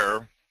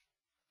require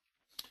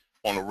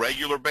on a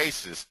regular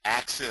basis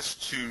access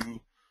to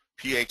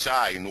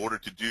PHI in order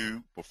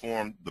to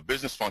perform the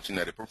business function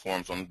that it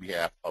performs on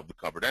behalf of the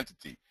covered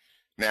entity?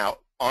 Now,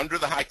 under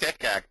the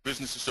HITECH Act,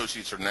 business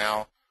associates are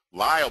now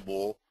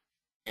liable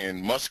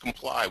and must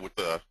comply with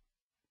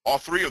all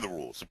 3 of the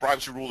rules: the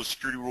privacy rule, the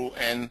security rule,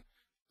 and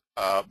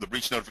the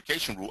breach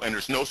notification rule. And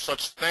there's no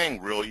such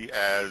thing really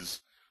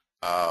as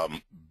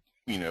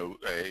you know,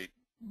 a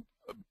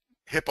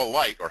HIPAA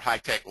light or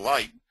HITECH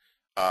light.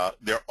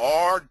 There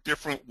are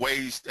different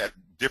ways that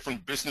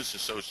different business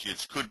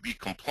associates could be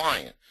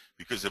compliant,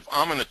 because if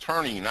I'm an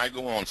attorney and I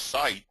go on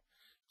site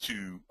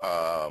to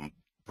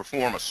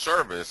perform a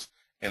service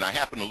and I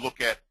happen to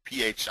look at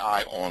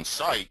PHI on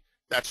site,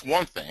 that's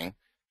one thing,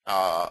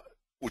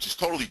 which is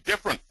totally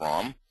different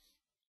from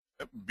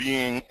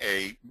being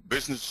a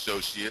business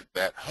associate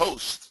that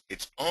hosts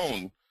its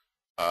own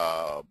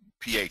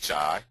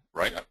PHI,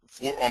 right,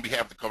 on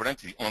behalf of the covered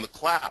entity on the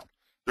cloud.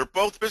 They're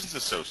both business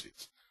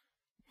associates.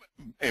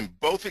 And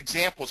both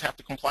examples have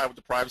to comply with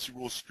the privacy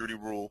rule, security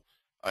rule,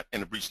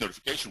 and the breach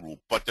notification rule,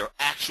 but their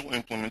actual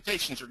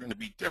implementations are going to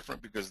be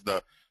different, because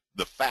the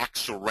the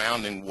facts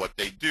surrounding what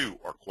they do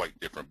are quite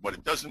different. But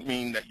it doesn't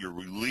mean that you're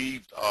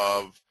relieved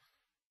of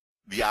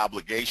the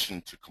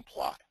obligation to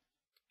comply.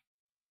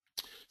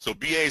 So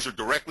BAs are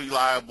directly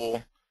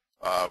liable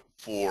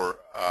for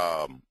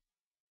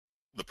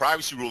the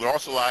privacy rule. They're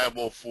also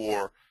liable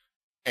for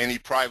any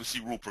privacy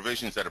rule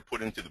provisions that are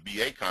put into the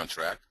BA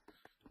contract.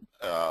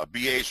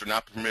 BAs are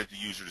not permitted to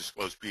use or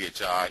disclose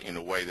PHI in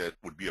a way that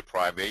would be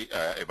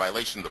a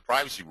violation of the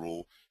privacy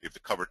rule if the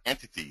covered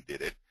entity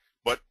did it.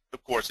 But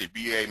of course, a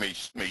BA may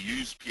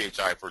use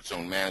PHI for its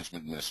own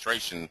management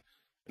administration,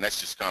 and that's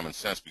just common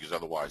sense, because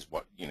otherwise,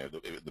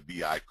 the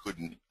BI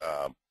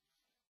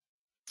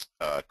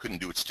couldn't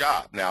do its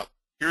job. Now,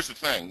 here's the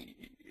thing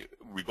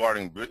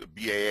regarding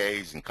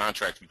BAAs and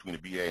contracts between a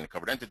BA and a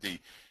covered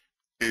entity.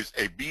 Is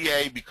a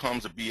BA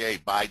becomes a BA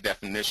by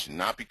definition,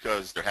 not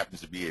because there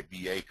happens to be a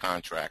BA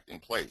contract in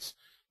place.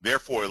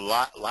 Therefore,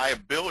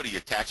 liability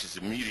attaches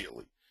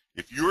immediately.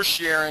 If you're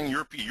sharing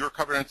your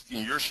covered entity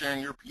and you're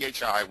sharing your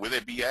PHI with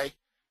a BA,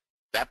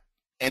 that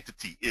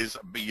entity is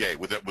a BA.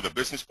 With a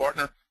business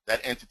partner, that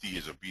entity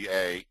is a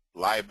BA.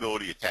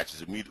 Liability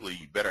attaches immediately.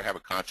 You better have a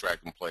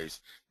contract in place.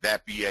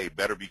 That BA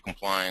better be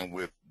complying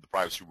with the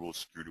privacy rule,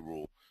 security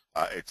rule,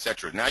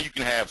 etc. Now you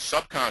can have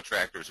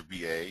subcontractors of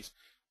BAs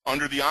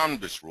under the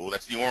omnibus rule.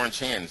 That's the orange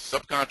hand.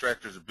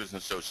 Subcontractors of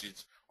business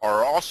associates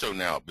are also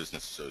now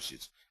business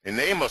associates, and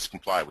they must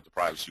comply with the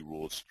privacy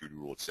rule, security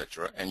rule,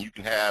 etc. And you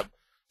can have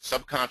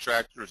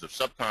subcontractors of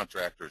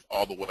subcontractors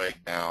all the way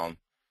down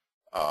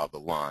the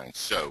line.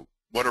 So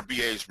what are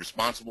BAs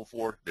responsible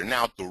for? They're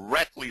now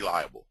directly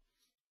liable,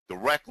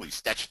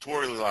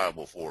 statutorily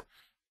liable for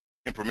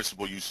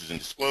impermissible uses and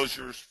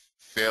disclosures,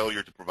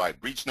 failure to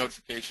provide breach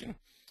notification,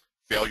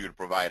 failure to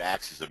provide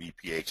access of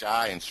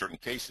ePHI in certain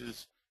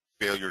cases,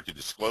 failure to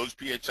disclose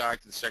PHI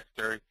to the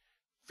Secretary,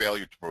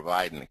 failure to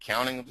provide an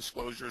accounting of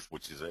disclosures,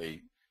 which is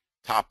a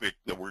topic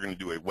that we're going to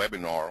do a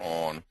webinar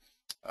on.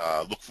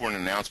 Look for an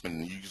announcement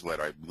in the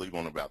newsletter, I believe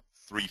on about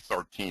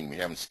 3/13. We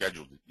haven't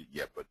scheduled it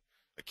yet, but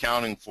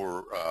accounting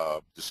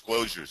for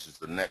disclosures is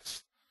the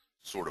next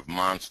sort of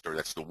monster.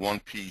 That's the one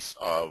piece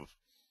of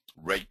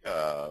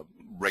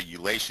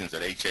regulations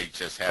that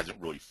HHS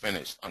hasn't really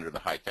finished under the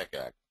High-Tech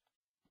Act.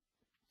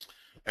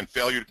 And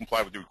failure to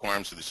comply with the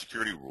requirements of the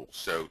security rules.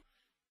 So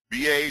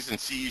BAs and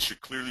CEs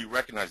should clearly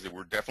recognize that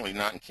we're definitely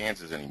not in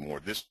Kansas anymore.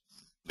 The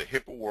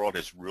HIPAA world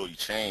has really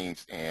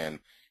changed, and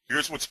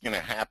here's what's going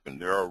to happen.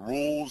 There are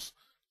rules,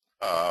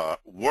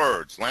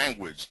 words,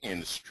 language in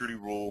the security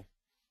rule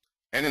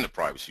and in the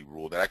privacy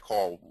rule that I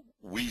call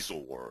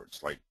weasel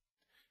words. Like,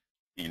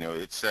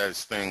 it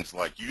says things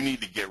like, you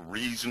need to get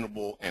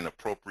reasonable and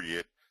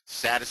appropriate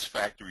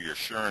satisfactory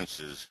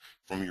assurances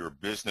from your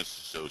business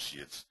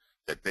associates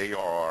that they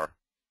are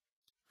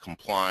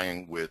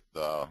complying with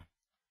the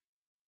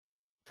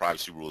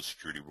privacy rule,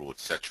 security rule,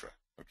 etc.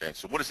 Okay,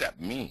 so what does that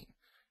mean,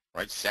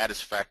 right?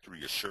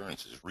 Satisfactory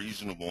assurances,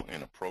 reasonable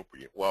and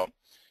appropriate. Well,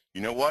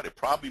 you know what? It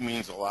probably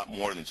means a lot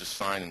more than just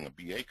signing a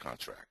BA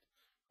contract.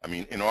 I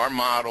mean, in our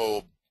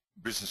model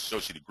business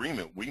associate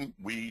agreement, we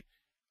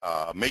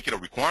make it a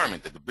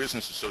requirement that the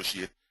business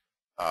associate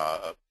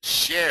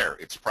share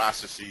its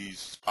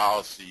processes,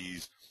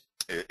 policies,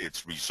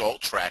 its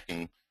result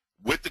tracking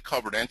with the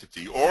covered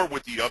entity or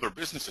with the other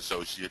business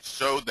associates,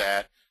 so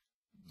that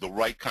the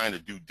right kind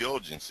of due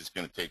diligence is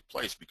going to take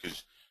place.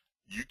 Because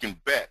you can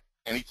bet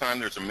anytime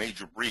there's a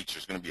major breach,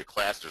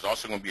 there's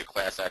also going to be a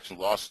class action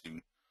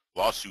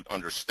lawsuit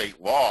under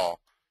state law,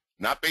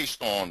 not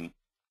based on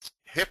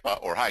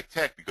HIPAA or high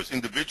tech, because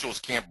individuals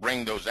can't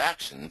bring those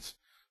actions,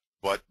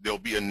 but there'll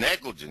be a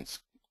negligence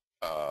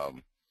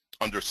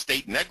under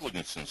state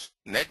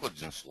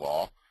negligence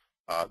law,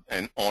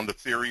 and on the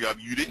theory of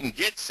you didn't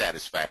get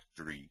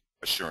satisfactory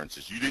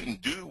assurances, you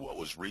didn't do what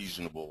was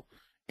reasonable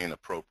and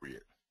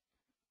appropriate.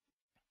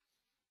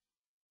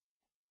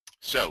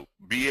 So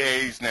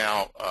BAs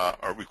now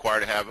are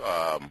required to have,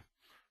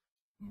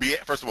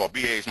 first of all,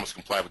 BAs must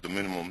comply with the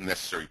minimum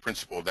necessary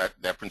principle.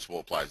 That principle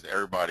applies to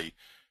everybody.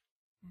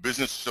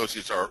 Business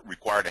associates are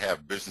required to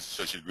have business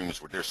associate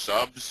agreements with their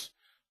subs.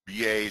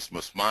 BAs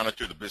must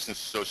monitor the business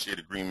associate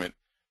agreement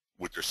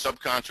with their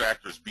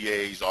subcontractors.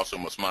 BAs also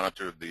must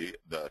monitor the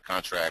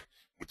contract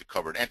with the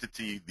covered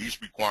entity.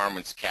 These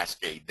requirements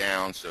cascade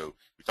down. So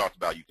we talked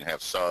about you can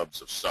have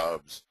subs of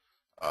subs,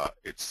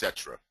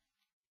 etc.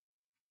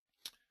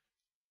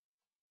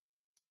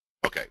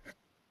 Okay,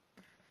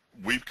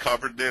 we've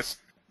covered this.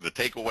 The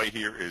takeaway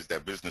here is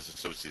that business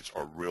associates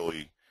are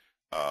really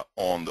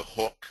on the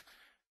hook.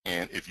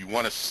 And if you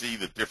want to see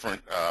the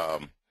different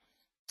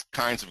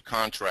kinds of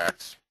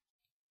contracts,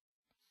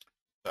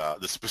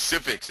 the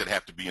specifics that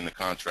have to be in the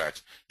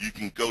contracts, you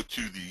can go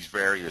to these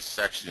various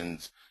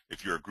sections.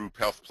 If you're a group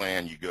health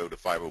plan, you go to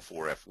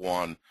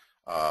 504F1.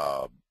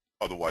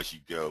 Otherwise,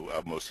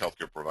 most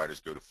healthcare providers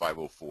go to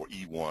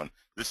 504E1.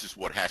 This is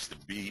what has to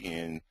be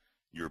in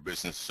your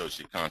business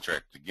associate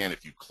contract. Again,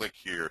 if you click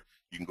here,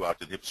 you can go out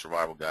to the HIPAA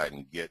Survival Guide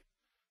and get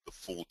the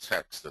full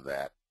text of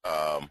that.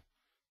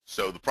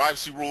 So the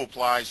privacy rule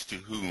applies to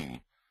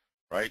whom,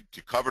 right?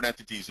 To covered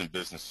entities and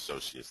business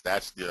associates.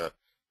 That's the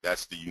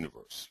That's the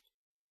universe.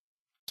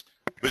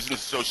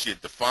 Business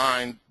associate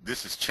defined,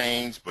 this has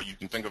changed, but you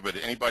can think of it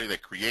as anybody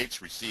that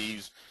creates,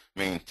 receives,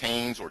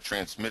 maintains, or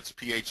transmits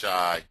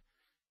PHI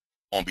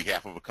on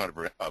behalf of a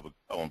covered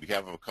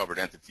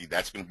entity.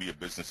 That's going to be a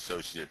business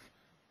associate.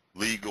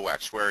 Legal,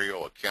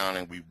 actuarial,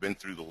 accounting, we've been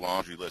through the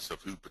laundry list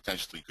of who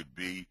potentially could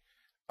be.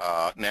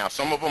 Now,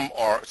 some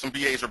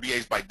BAs are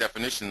BAs by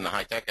definition in the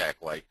HITECH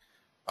Act, like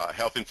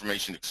health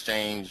information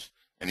exchange,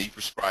 an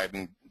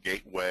e-prescribing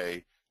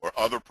gateway, or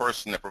other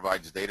person that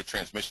provides data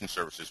transmission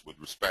services with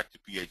respect to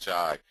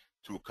PHI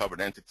to a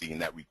covered entity,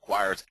 and that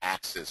requires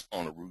access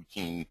on a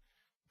routine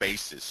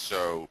basis.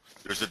 So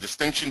there's a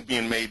distinction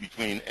being made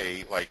between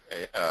a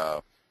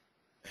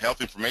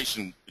health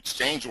information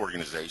exchange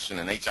organization,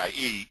 an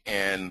HIE,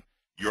 and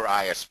your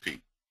ISP,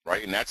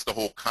 right? And that's the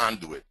whole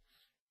conduit.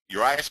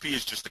 Your ISP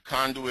is just a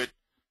conduit.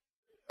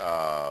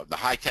 The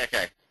HITECH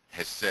Act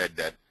has said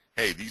that,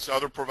 hey, these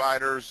other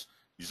providers,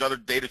 these other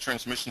data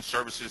transmission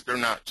services, they're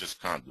not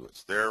just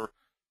conduits. They're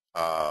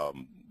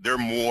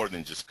more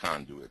than just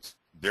conduits.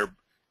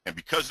 And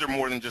because they're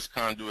more than just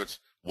conduits,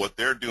 what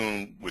they're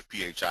doing with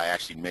PHI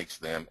actually makes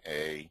them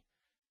a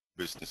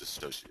business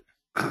associate.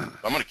 I'm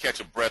going to catch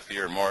a breath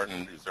here.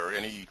 Martin, is there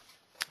any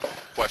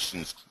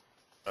questions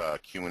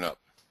queuing up?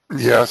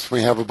 Yes,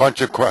 we have a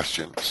bunch of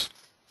questions.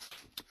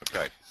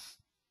 Okay.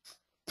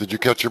 Did you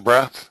catch your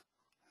breath?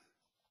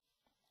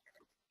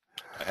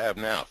 I have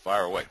now.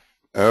 Fire away.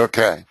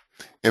 Okay.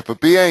 If a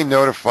BA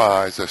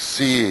notifies a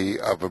CE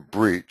of a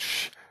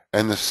breach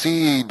and the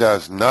CE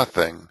does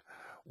nothing,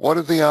 what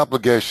are the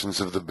obligations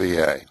of the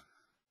BA?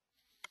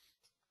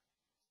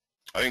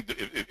 I think that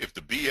if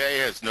the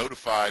BA has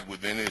notified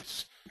within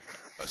its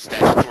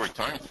statutory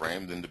time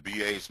frame, then the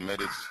BA has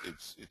met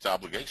its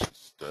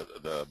obligations.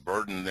 The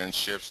burden then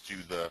shifts to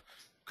the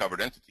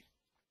covered entity.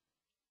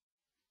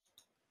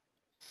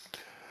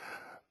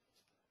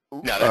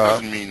 Now that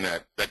doesn't mean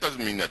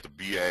that the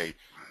BA,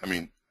 I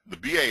mean, the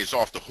BA is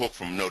off the hook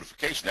from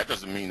notification. That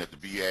doesn't mean that the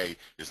BA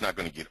is not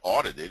going to get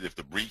audited. If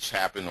the breach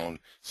happened on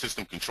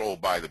system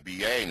controlled by the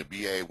BA and the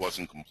BA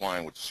wasn't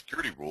complying with the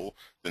security rule,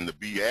 then the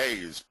BA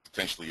is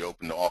potentially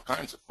open to all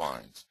kinds of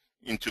fines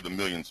into the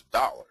millions of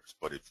dollars.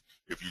 But if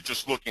you're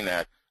just looking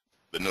at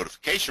the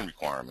notification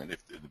requirement,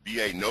 if the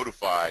BA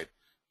notified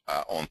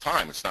on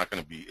time, it's not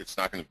going to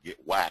get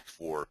whacked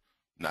for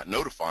not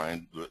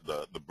notifying.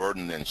 The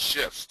burden then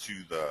shifts to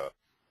the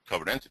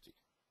covered entity.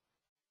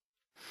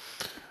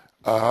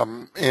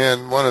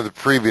 In one of the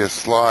previous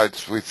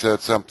slides, we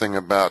said something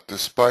about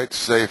despite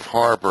safe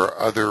harbor,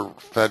 other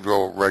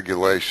federal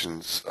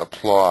regulations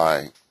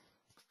apply.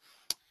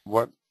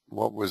 What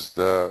was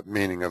the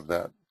meaning of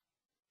that?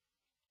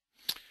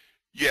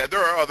 Yeah, there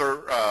are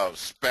other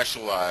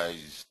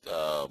specialized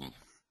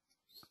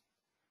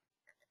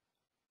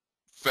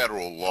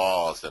federal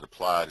laws that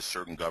apply to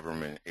certain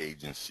government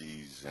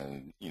agencies,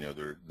 and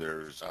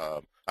there's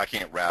I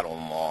can't rattle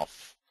them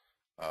off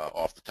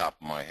the top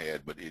of my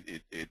head, but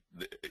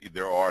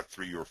there are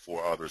 3 or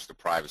 4 others. The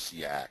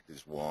Privacy Act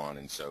is one,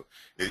 and so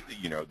the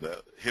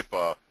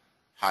HIPAA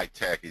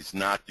HITECH is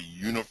not the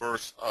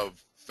universe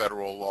of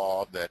federal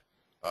law that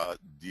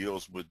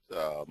deals with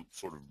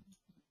sort of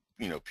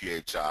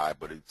PHI,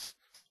 but it's,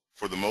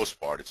 for the most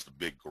part, it's the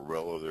big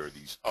gorilla. There are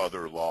these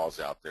other laws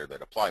out there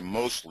that apply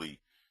mostly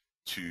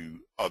to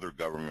other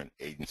government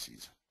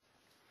agencies.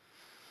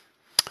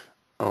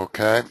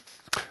 Okay.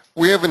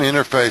 We have an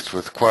interface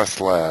with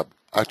QuestLab.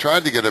 I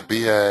tried to get a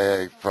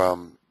BAA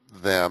from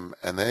them,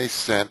 and they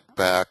sent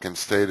back and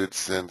stated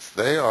since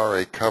they are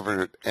a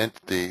covered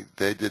entity,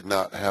 they did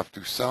not have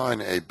to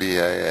sign a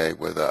BAA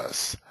with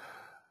us.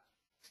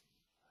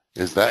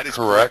 Is that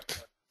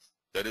correct?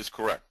 That is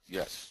correct,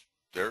 yes.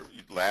 Their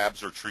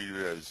labs are treated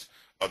as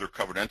other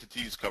covered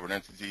entities. Covered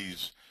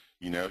entities,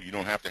 you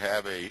don't have to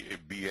have a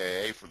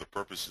BAA for the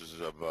purposes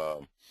of,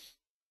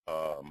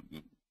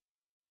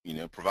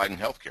 providing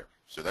health care.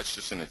 So that's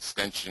just an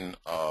extension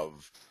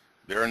of,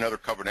 they're another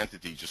covered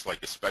entity, just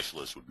like a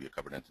specialist would be a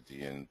covered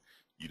entity, and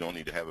you don't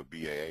need to have a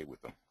BAA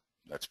with them.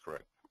 That's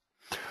correct.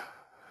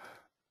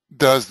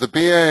 Does the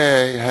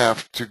BAA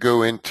have to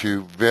go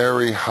into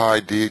very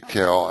high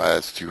detail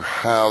as to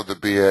how the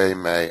BA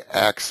may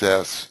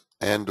access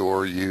and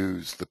or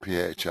use the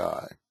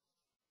PHI?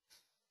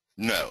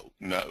 No.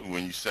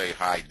 When you say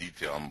high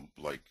detail, I'm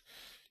like,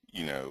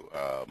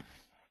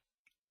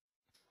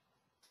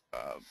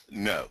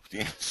 no. The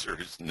answer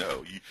is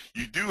no.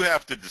 You do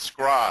have to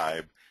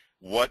describe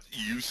what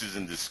uses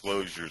and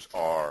disclosures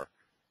are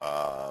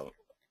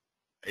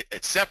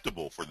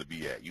acceptable for the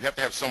BA. You have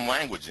to have some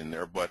language in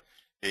there, but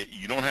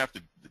you don't have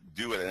to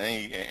do it at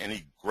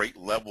any great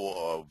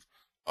level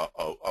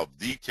of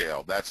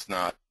detail. That's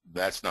not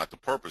the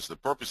purpose. The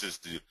purpose is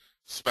to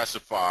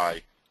specify,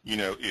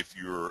 if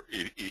you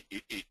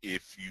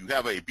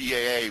have a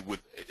BAA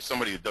with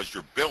somebody that does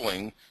your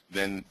billing,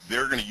 then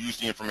they're going to use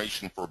the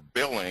information for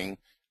billing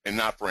and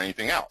not for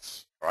anything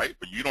else, right?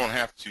 But you don't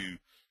have to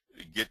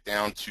get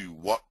down to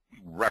what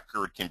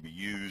record can be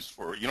used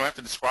for. You don't have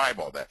to describe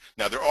all that.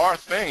 Now, there are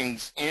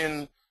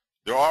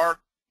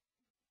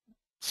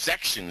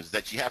sections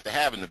that you have to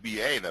have in the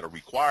BA that are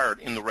required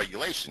in the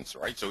regulations,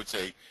 right? So it's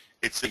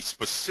a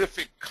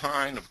specific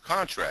kind of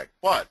contract.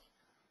 But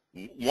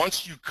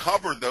once you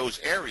cover those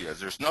areas,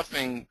 there's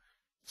nothing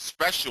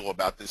special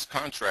about this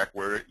contract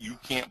where you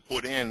can't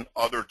put in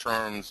other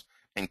terms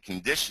and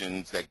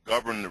conditions that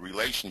govern the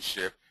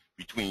relationship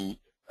between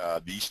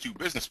these two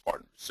business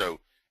partners. So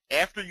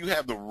after you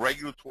have the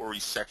regulatory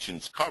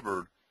sections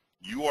covered,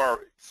 you are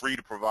free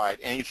to provide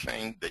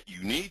anything that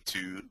you need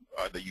to,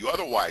 that you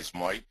otherwise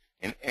might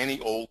in any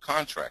old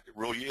contract. It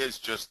really is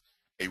just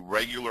a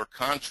regular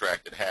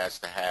contract that has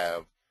to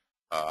have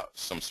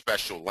some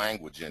special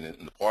language in it,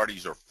 and the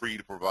parties are free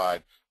to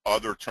provide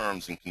other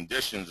terms and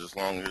conditions as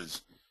long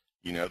as,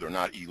 you know, they're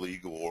not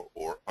illegal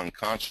or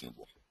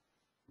unconscionable.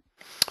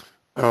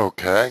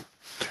 Okay.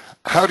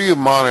 How do you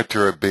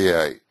monitor a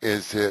BA?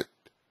 Is it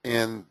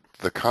in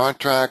the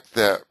contract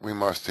that we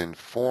must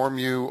inform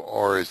you,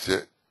 or is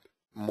it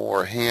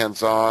more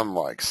hands-on,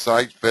 like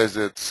site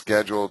visits,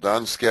 scheduled,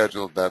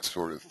 unscheduled, that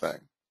sort of thing?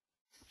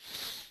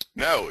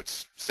 No,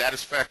 it's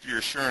satisfactory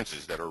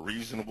assurances that are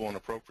reasonable and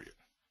appropriate.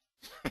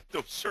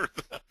 Those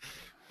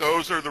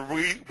are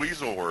the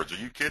weasel words. Are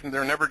you kidding?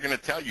 They're never going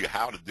to tell you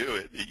how to do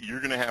it. You're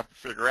going to have to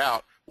figure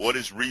out what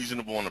is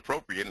reasonable and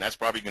appropriate, and that's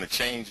probably going to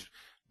change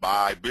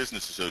by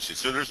business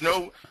associates. So there's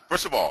no,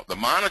 first of all, the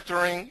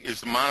monitoring is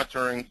the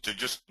monitoring, to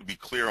just be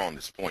clear on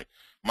this point.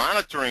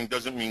 Monitoring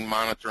doesn't mean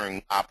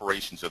monitoring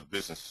operations of the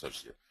business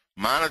associate.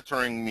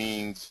 Monitoring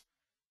means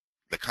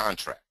the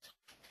contract,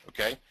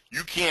 okay?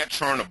 You can't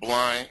turn a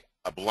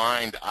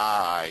blind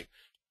eye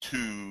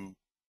to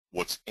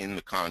what's in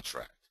the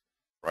contract,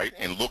 right?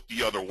 And look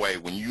the other way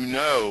when you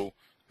know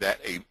that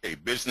a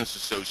business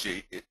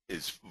associate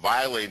is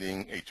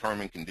violating a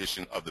term and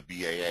condition of the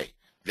BAA.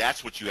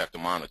 That's what you have to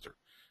monitor,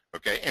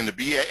 okay? And the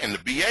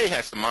BA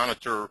has to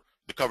monitor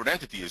the covered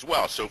entity as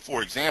well. So,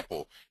 for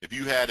example, if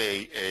you had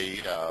a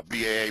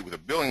BAA with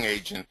a billing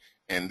agent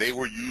and they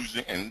were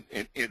using, and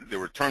there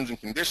were terms and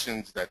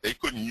conditions that they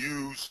couldn't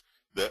use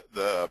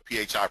the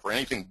PHI for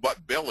anything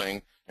but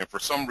billing, and for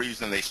some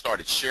reason they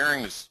started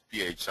sharing this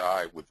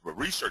PHI with a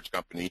research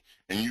company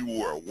and you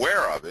were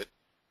aware of it,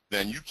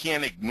 then you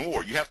can't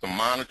ignore. You have to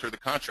monitor the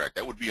contract.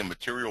 That would be a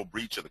material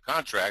breach of the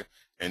contract,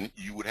 and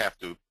you would have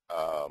to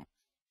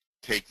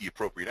take the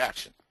appropriate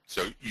action.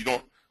 So you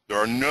don't, there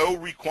are no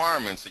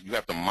requirements that you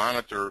have to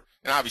monitor,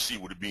 and obviously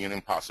it would be an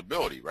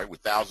impossibility, right?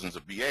 With thousands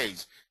of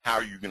BAs, how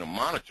are you going to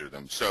monitor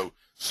them? So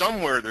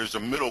somewhere there's a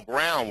middle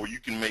ground where you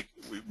can make,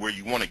 where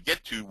you want to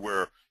get to,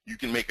 where you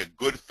can make a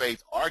good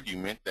faith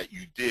argument that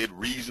you did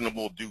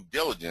reasonable due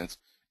diligence,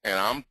 and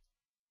I'm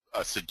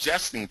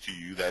suggesting to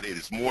you that it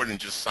is more than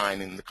just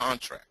signing the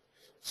contract.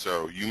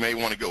 So you may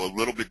want to go a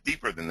little bit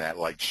deeper than that,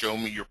 like show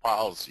me your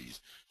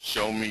policies,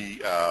 show me,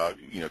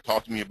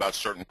 talk to me about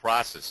certain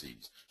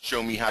processes,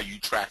 show me how you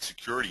track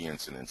security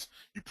incidents.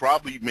 You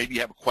probably maybe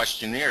have a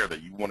questionnaire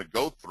that you want to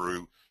go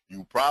through.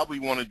 You probably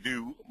want to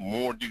do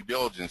more due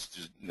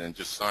diligence than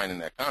just signing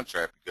that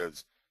contract,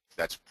 because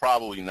that's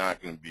probably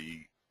not going to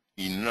be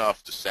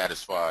enough to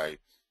satisfy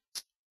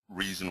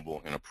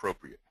reasonable and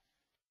appropriate.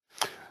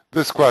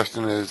 This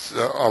question is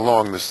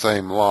along the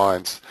same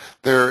lines.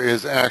 There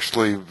is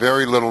actually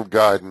very little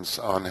guidance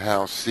on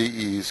how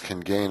CEs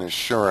can gain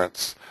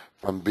assurance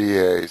from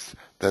BAs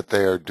that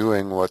they are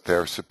doing what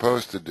they're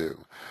supposed to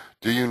do.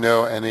 Do you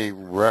know any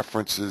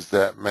references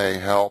that may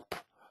help?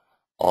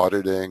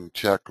 Auditing,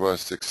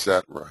 checklists,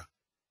 etc.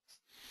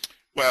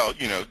 Well,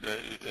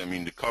 I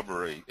mean, to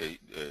cover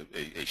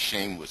a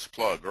shameless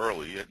plug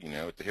early, at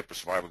the HIPAA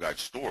Survival Guide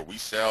store, we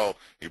sell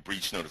a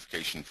breach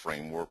notification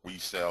framework. We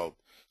sell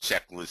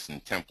checklists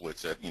and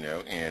templates,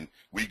 and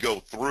we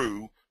go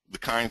through the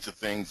kinds of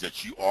things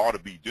that you ought to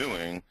be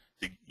doing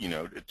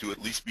to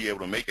at least be able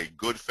to make a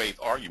good faith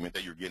argument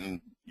that you're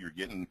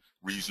getting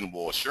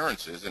reasonable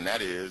assurances, and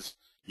that is,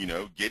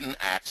 getting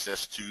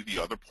access to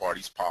the other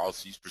party's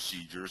policies,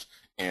 procedures.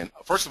 And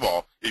first of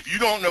all, if you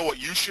don't know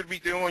what you should be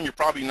doing, you're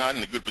probably not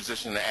in a good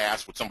position to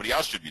ask what somebody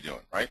else should be doing,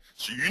 right?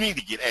 So you need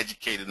to get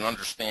educated and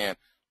understand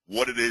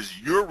what it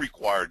is you're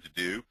required to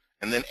do,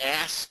 and then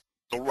ask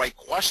the right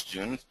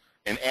questions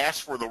and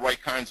ask for the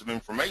right kinds of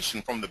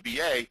information from the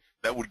BA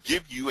that would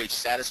give you a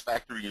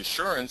satisfactory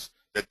assurance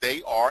that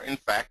they are, in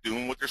fact,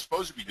 doing what they're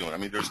supposed to be doing. I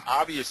mean, there's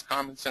obvious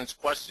common sense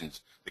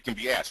questions that can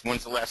be asked.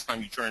 When's the last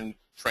time you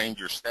trained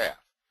your staff?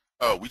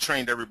 Oh, we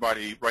trained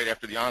everybody right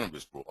after the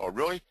omnibus rule. Oh,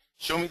 really?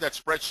 Show me that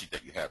spreadsheet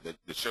that you have that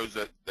shows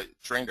that you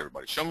trained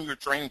everybody. Show me your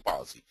training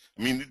policy.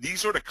 I mean,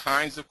 these are the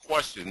kinds of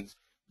questions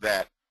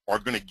that are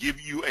going to give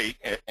you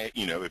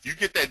if you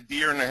get that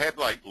deer in the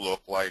headlight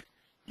look, like,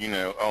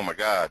 oh my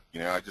God,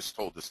 I just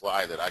told this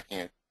lie that I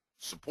can't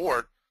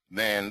support,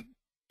 then,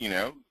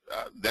 then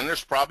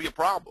there's probably a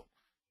problem.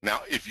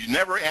 Now, if you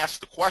never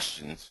ask the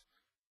questions,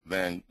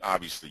 then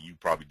obviously you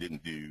probably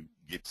didn't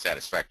get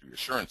satisfactory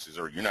assurances,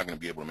 or you're not going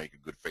to be able to make a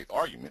good faith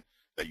argument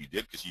that you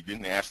did because you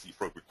didn't ask the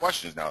appropriate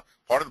questions. Now,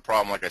 part of the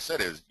problem, like I said,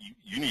 is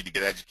you need to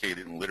get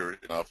educated and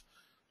literate enough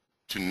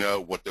to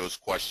know what those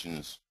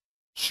questions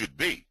should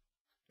be.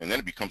 And then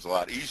it becomes a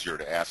lot easier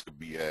to ask a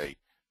BA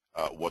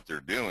what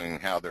they're doing,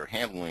 how they're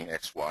handling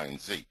X, Y, and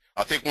Z.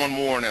 I'll take one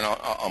more and then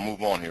I'll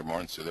move on here,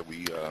 Martin, so that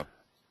we can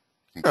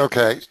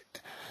Okay.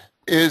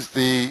 Is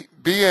the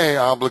BA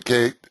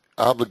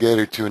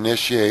obligated to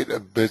initiate a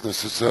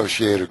business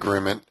associate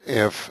agreement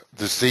if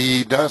the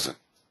CE doesn't?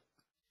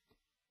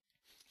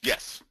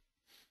 Yes,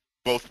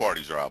 both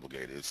parties are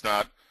obligated. It's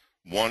not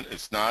one.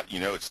 It's not.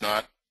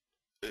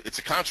 It's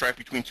a contract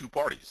between two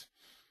parties,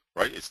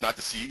 right? It's not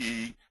the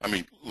CE. I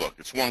mean, look,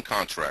 it's one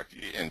contract,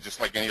 and just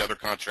like any other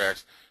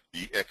contracts,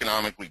 the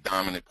economically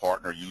dominant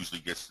partner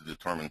usually gets to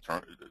determine,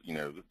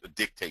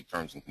 dictate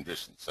terms and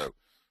conditions. So,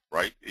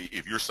 right,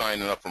 if you're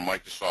signing up for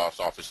Microsoft's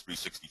Office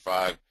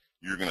 365,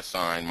 you're going to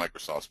sign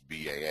Microsoft's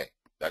BAA.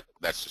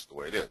 That's just the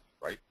way it is,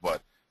 right?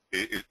 But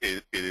it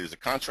is a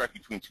contract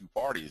between two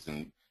parties,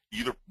 and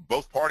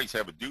both parties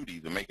have a duty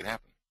to make it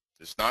happen.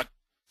 It's not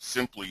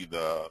simply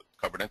the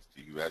covered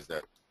entity who has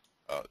that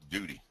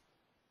duty.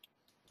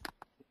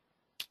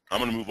 I'm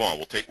going to move on.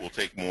 We'll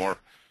take more,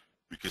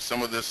 because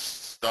some of this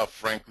stuff,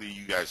 frankly,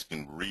 you guys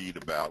can read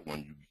about when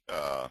you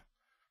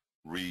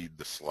read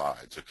the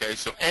slides. Okay,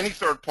 so any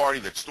third party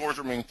that stores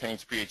or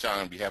maintains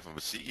PHI on behalf of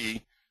a CE,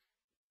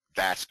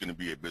 that's going to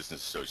be a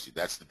business associate.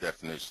 That's the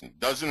definition. It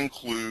doesn't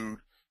include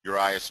your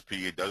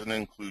ISP. It doesn't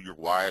include your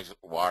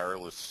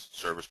wireless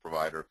service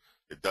provider.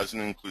 It doesn't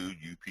include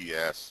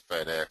UPS,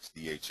 FedEx,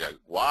 DHL.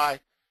 Why?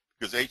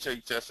 Because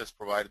HHS has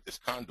provided this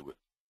conduit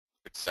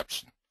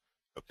exception.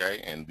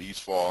 Okay, and these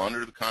fall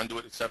under the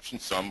conduit exception.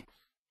 Some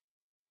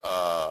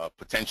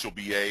potential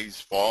BAs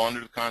fall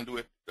under the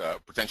conduit.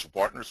 Potential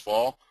partners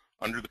fall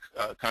under the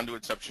conduit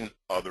exception.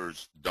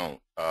 Others don't.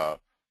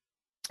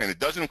 And it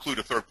doesn't include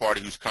a third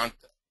party whose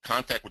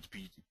contact with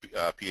the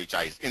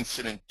PHI is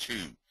incident to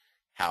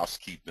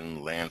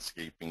housekeeping,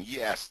 landscaping.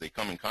 Yes, they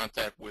come in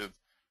contact with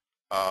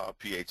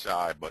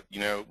PHI, but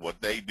what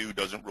they do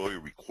doesn't really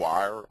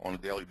require on a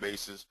daily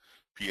basis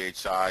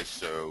PHI.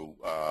 So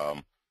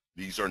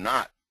these are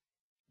not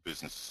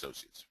business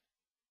associates.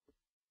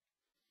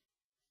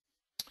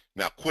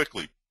 Now,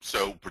 quickly,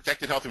 so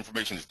protected health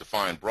information is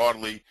defined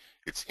broadly.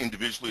 It's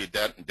individually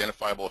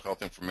identifiable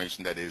health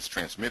information that is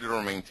transmitted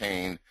or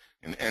maintained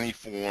in any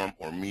form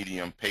or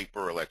medium,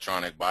 paper,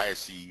 electronic, by a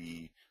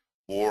CE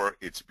or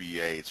its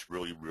BA. It's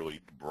really, really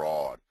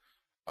broad.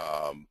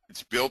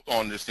 It's built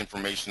on this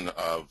information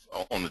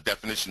on the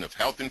definition of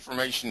health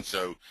information.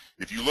 So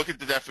if you look at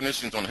the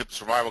definitions on the HIPAA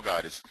Survival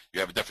Guide,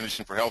 you have a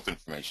definition for health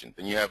information.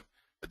 Then you have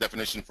a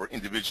definition for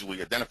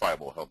individually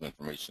identifiable health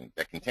information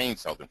that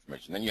contains health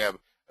information. Then you have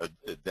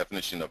a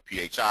definition of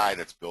PHI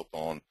that's built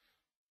on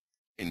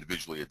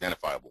individually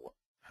identifiable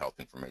health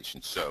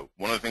information. So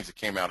one of the things that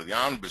came out of the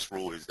omnibus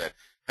rule is that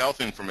health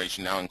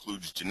information now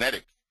includes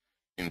genetic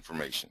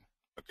information,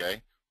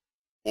 okay?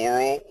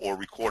 Oral or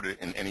recorded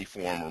in any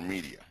form or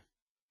media,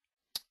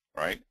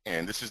 right?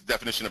 And this is the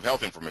definition of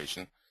health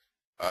information,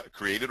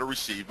 created or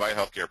received by a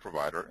healthcare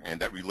provider, and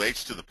that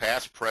relates to the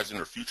past, present,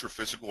 or future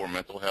physical or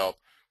mental health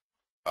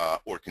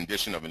or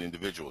condition of an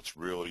individual. It's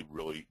really,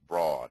 really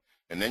broad.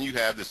 And then you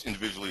have this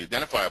individually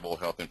identifiable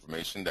health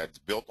information that's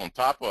built on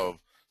top of,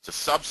 it's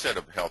a subset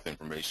of health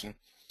information,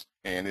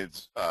 and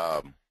it's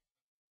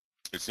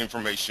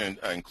information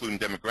including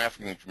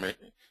demographic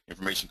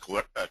information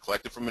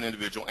collected from an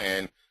individual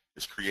and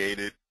is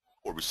created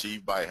or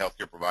received by a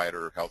healthcare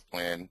provider, health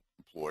plan,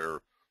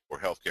 employer, or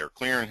healthcare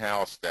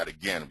clearinghouse that,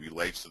 again,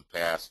 relates to the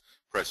past,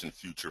 present,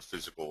 future,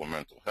 physical or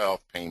mental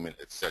health, payment,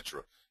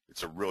 etc.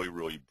 It's a really,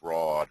 really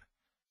broad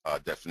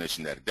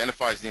definition that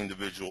identifies the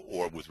individual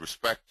or with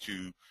respect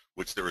to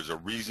which there is a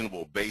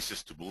reasonable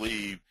basis to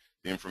believe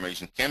the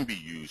information can be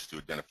used to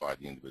identify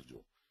the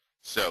individual.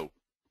 So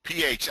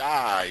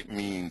PHI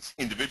means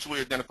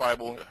individually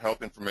identifiable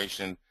health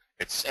information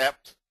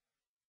except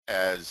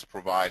as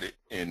provided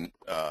in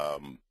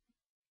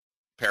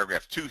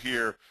paragraph 2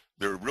 here.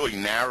 There are really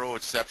narrow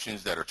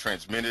exceptions that are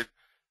transmitted.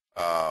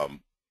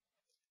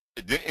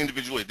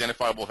 Individually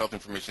identifiable health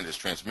information is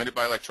transmitted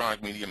by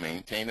electronic media,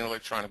 maintained in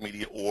electronic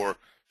media, or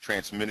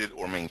transmitted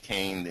or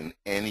maintained in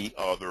any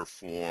other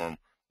form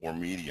or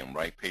medium,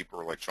 right?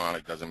 Paper,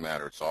 electronic, doesn't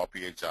matter. It's all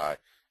PHI.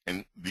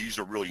 And these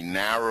are really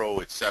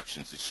narrow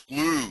exceptions.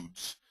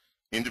 Excludes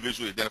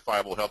individually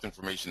identifiable health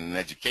information in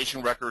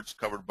education records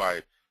covered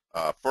by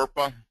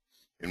FERPA,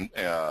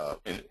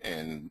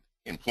 and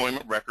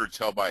employment records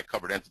held by a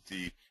covered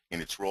entity in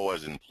its role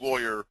as an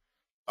employer,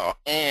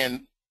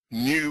 and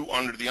new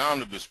under the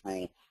omnibus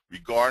rule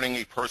regarding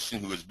a person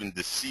who has been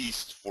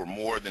deceased for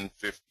more than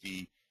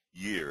 50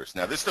 years.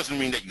 Now, this doesn't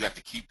mean that you have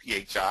to keep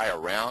PHI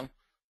around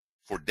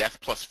for death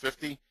plus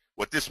 50.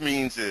 What this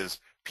means is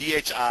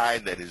PHI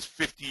that is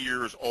 50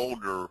 years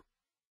older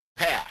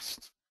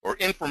past, or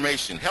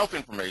information, health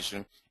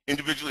information,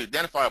 individually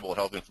identifiable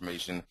health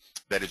information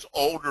that is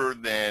older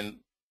than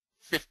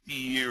 50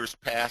 years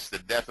past the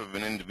death of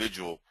an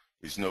individual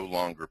is no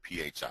longer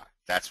PHI.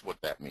 That's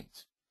what that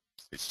means.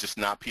 It's just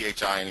not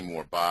PHI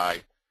anymore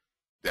by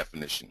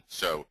definition.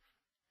 So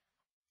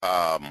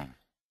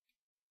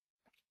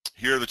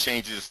here are the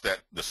changes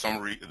that the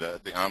summary,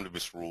 the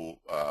omnibus rule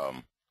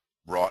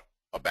brought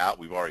about.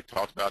 We've already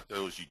talked about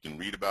those. You can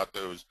read about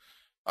those.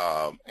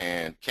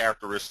 And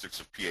characteristics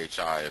of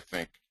PHI, I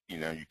think,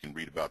 you can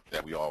read about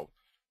that. We all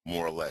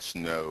more or less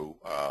know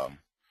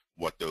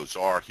what those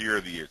are. Here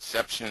are the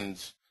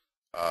exceptions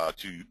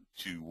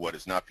to what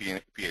is not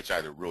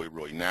PHI. They're really,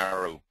 really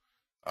narrow.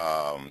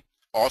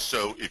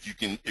 Also, if you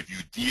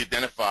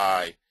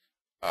de-identify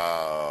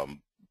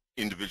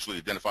individually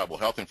identifiable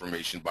health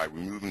information by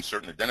removing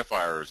certain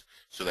identifiers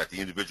so that the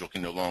individual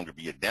can no longer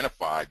be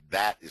identified,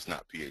 that is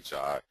not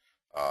PHI.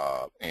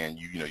 And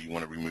you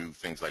want to remove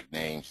things like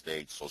names,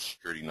 dates, social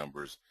security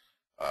numbers,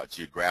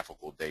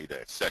 geographical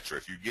data, etc.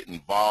 If you get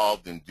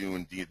involved in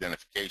doing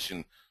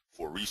de-identification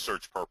for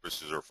research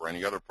purposes or for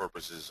any other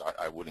purposes,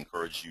 I would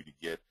encourage you to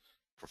get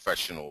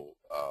professional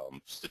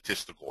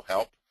statistical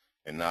help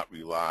and not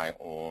rely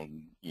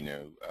on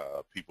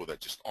people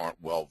that just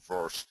aren't well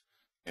versed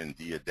in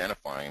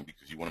de-identifying,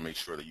 because you want to make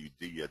sure that you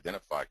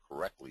de-identify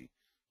correctly,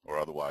 or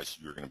otherwise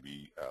you're going to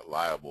be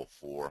liable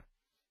for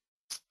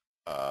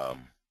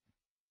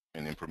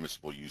an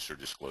impermissible use or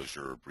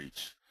disclosure or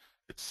breach,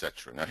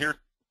 etc. Now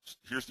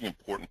here's the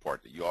important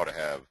part that you ought to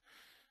have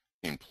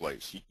in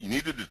place. You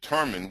need to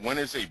determine when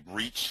is a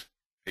breach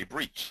a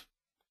breach.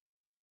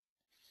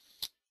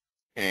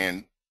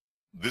 And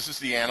this is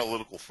the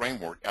analytical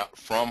framework out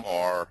from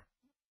our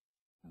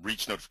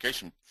breach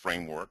notification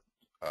framework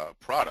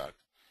product.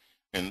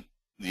 And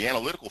the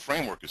analytical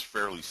framework is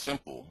fairly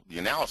simple. The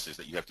analysis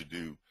that you have to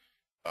do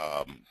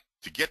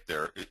to get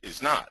there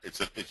is not.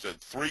 It's a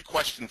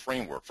 3-question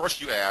framework.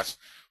 First you ask,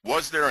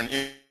 was there an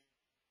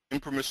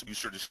impermissible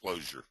use or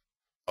disclosure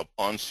of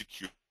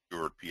unsecured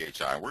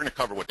PHI? And we're going to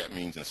cover what that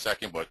means in a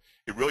second, but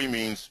it really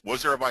means,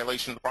 was there a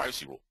violation of the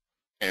privacy rule?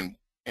 And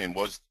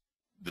was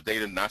the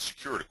data not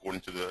secured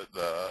according to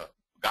the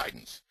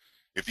guidance?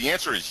 If the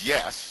answer is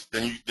yes,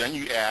 then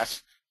you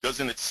ask, does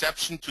an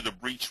exception to the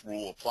breach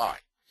rule apply?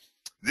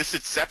 This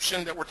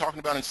exception that we're talking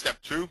about in step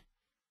 2,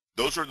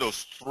 those are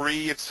those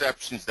 3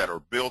 exceptions that are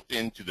built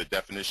into the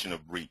definition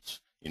of breach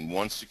in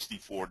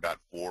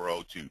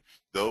 164.402.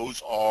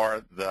 Those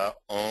are the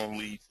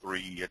only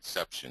 3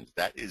 exceptions.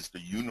 That is the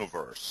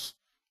universe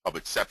of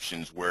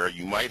exceptions where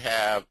you might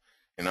have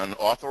an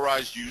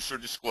unauthorized use or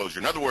disclosure.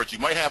 In other words, you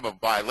might have a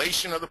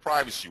violation of the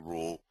privacy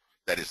rule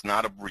that is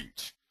not a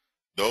breach.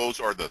 Those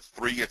are the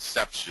 3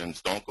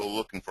 exceptions. Don't go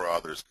looking for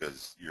others,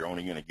 because you're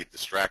only going to get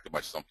distracted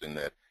by something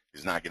that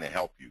is not going to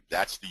help you.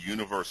 That's the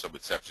universe of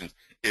exceptions.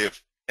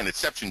 If an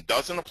exception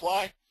doesn't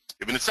apply,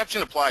 if an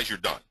exception applies, you're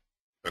done.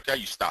 Okay,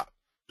 you stop.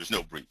 There's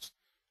no breach.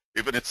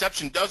 If an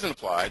exception doesn't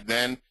apply,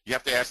 then you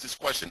have to ask this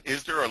question: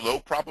 is there a low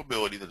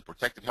probability that the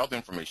protected health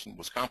information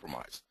was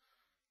compromised?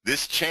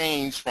 This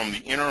changed from the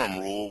interim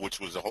rule, which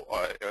was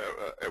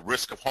a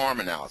risk of harm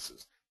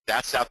analysis.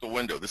 That's out the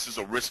window. This is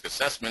a risk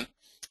assessment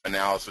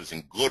analysis,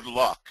 and good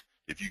luck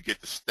if you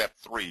get to step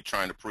 3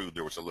 trying to prove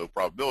there was a low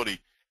probability.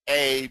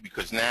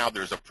 Because now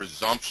there's a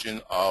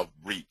presumption of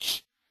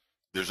breach.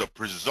 There's a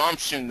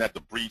presumption that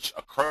the breach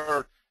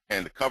occurred,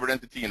 and the covered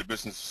entity and the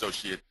business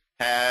associate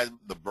had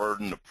the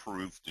burden of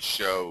proof to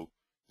show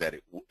that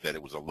it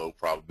was a low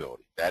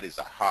probability. That is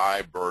a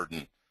high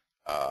burden,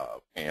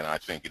 and I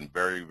think in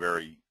very,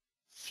 very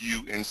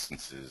few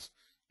instances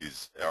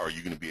are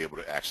you going to be able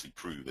to actually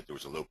prove that there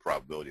was a low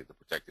probability that the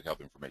protected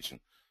health information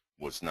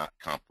was not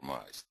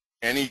compromised.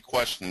 Any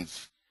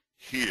questions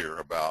here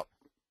about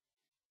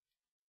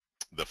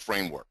the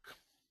framework?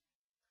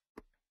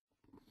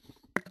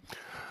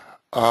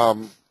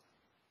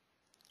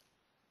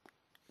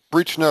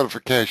 Breach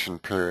notification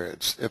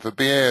periods. If a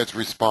BA is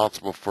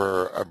responsible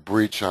for a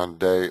breach on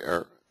day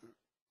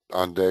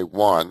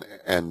 1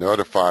 and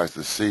notifies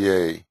the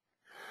CE,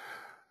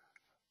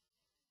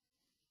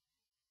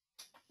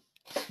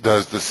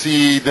 does the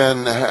CE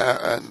then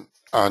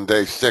on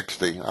day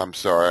 60, I'm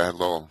sorry, I had a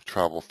little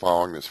trouble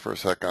following this for a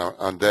second,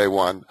 on day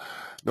 1,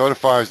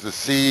 notifies the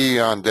CE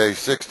on day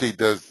 60,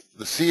 does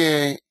the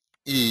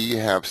CAE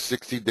have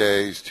 60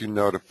 days to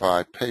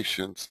notify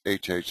patients,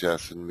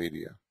 HHS, and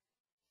media?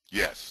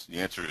 Yes, the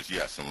answer is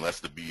yes, unless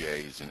the BA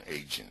is an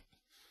agent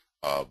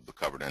of the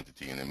covered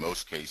entity. And in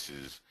most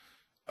cases,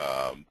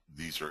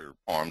 these are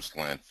arm's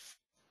length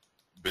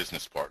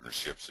business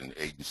partnerships, and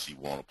agency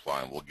won't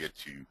apply, and we'll get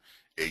to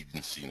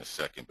agency in a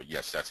second. But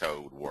yes, that's how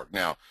it would work.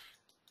 Now,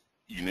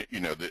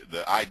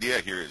 the idea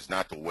here is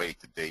not to wait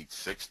to day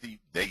 60.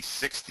 Day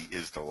 60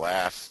 is the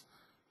last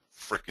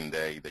frickin'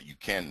 day that you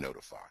can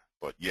notify.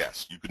 But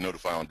yes, you could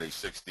notify on day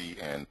 60,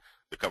 and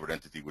the covered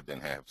entity would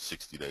then have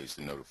 60 days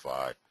to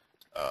notify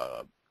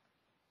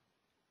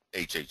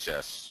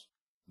HHS,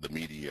 the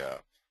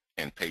media,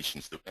 and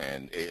patients.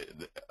 And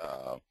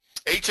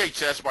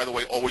HHS, by the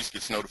way, always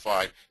gets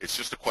notified. It's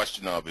just a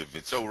question of, if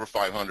it's over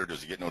 500,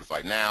 does it get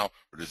notified now,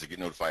 or does it get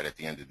notified at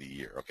the end of the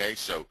year? Okay,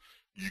 so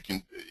you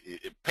can,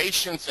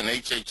 patients and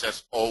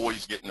HHS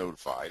always get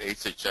notified.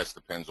 HHS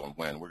depends on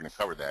when. We're going to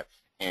cover that.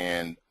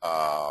 And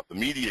the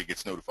media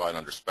gets notified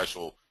under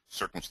special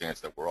circumstance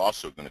that we're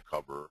also going to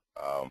cover.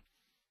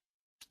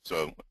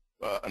 So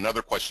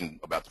another question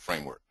about the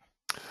framework.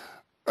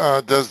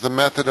 Does the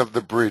method of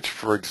the breach,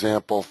 for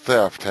example,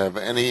 theft, have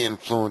any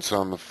influence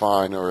on the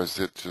fine, or is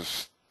it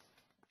just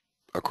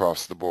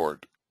across the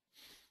board?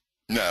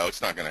 No,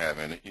 it's not going to have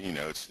any.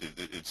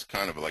 It's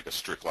kind of like a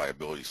strict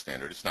liability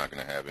standard. It's not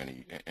going to have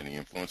any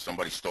influence.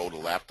 Somebody stole a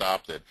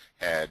laptop that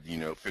had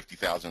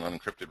 50,000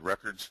 unencrypted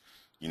records.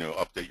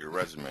 Update your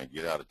resume,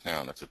 get out of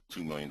town. That's a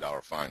 $2 million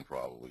fine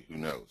probably. Who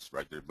knows,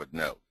 right there? But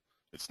no,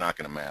 it's not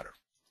going to matter.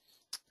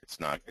 It's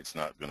not. It's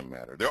not going to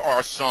matter. There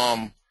are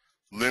some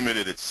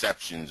limited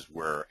exceptions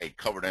where a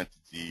covered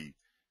entity,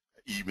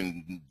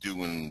 even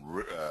doing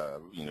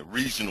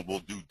reasonable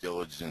due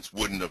diligence,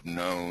 wouldn't have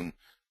known,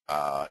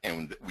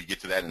 and we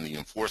get to that in the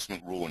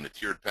enforcement rule and the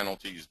tiered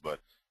penalties. But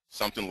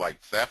something like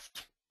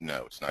theft,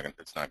 no, it's not going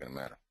to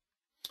matter.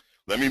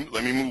 Let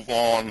me move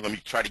on. Let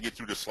me try to get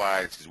through the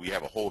slides because we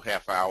have a whole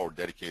half hour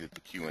dedicated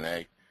to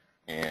Q&A.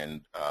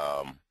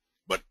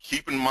 But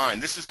keep in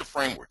mind, this is the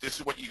framework. This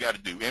is what you got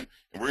to do, and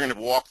we're going to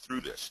walk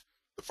through this.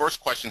 The first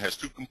question has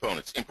two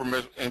components: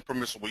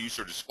 impermissible use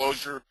or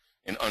disclosure,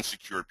 and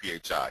unsecured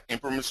PHI.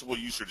 Impermissible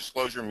use or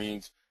disclosure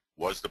means,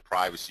 was the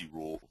privacy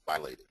rule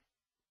violated?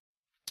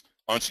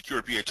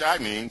 Unsecured PHI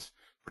means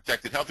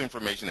protected health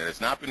information that has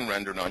not been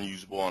rendered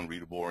unusable,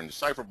 unreadable, or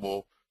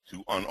indecipherable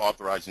to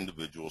unauthorized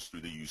individuals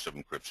through the use of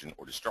encryption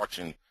or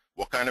destruction.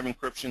 What kind of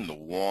encryption? The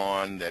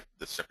one that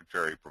the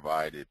Secretary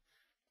provided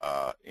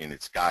in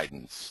its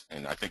guidance,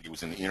 and I think it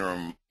was in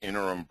the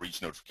interim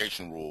breach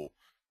notification rule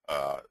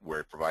where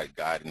it provided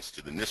guidance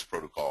to the NIST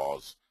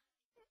protocols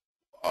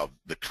of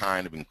the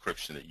kind of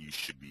encryption that you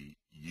should be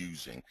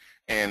using.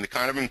 And the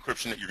kind of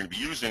encryption that you're going to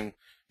be using,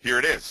 here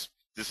it is.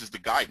 This is the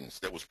guidance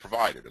that was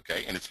provided,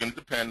 okay? And it's going to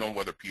depend on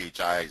whether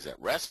PHI is at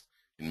rest,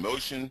 in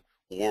motion,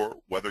 or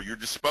whether you're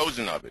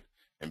disposing of it.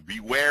 And be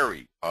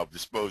wary of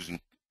disposing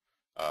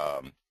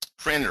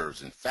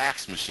printers and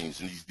fax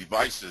machines and these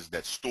devices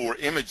that store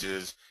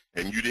images,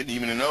 and you didn't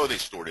even know they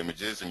stored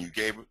images, and you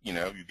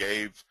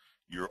gave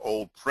your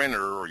old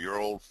printer or your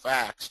old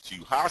fax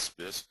to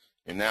hospice,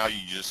 and now you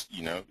just,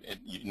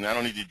 not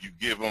only did you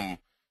give them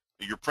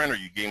your printer,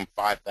 you gave them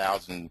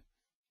 5,000,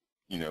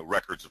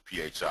 records of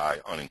PHI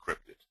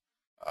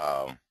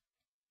unencrypted.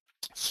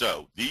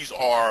 So these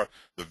are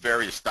the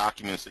various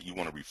documents that you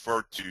want to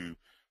refer to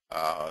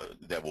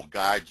that will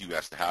guide you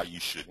as to how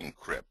you should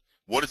encrypt.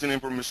 What is an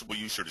impermissible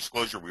use or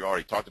disclosure? We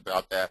already talked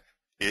about that.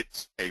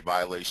 It's a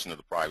violation of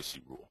the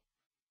privacy rule.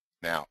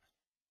 Now,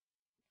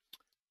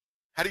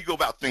 how do you go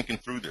about thinking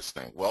through this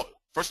thing? Well,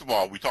 first of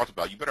all, we talked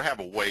about you better have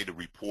a way to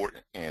report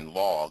and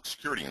log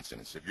security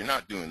incidents. If you're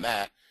not doing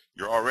that,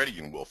 you're already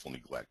in willful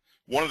neglect.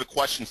 One of the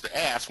questions to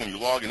ask when you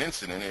log an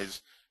incident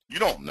is, you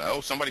don't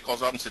know. Somebody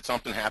calls up and said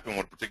something happened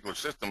with a particular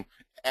system.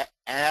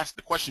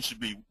 The question should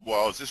be,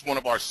 well, is this one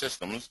of our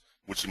systems,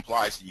 which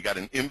implies that you got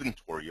an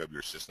inventory of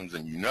your systems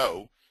and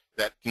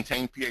that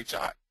contain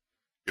PHI.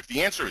 If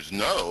the answer is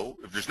no,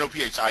 if there's no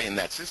PHI in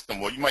that system,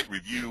 well, you might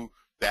review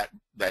that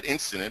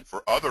incident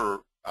for other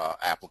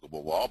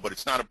applicable law, but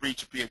it's not a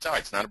breach of PHI.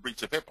 It's not a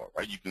breach of HIPAA,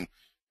 right?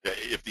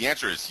 If the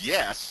answer is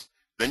yes,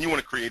 then you want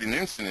to create an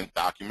incident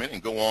document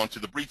and go on to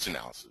the breach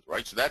analysis,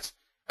 right? So that's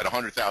at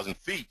 100,000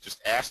 feet.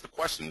 Just ask the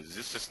question: does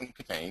this system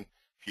contain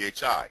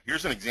PHI?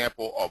 Here's an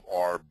example of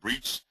our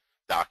breach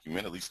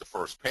document, at least the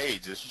first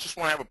page. Is you just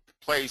want to have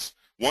a place,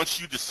 once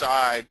you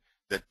decide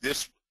that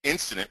this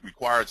incident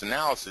requires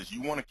analysis,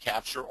 you want to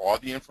capture all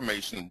the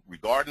information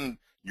regarding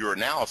your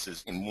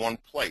analysis in one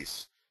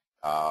place.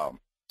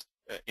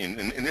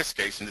 In this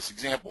case, in this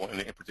example, in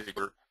a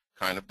particular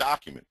kind of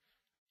document.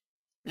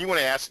 You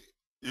want to ask,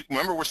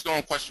 remember we're still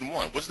on question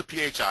one, was the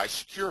PHI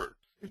secured?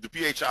 If the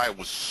PHI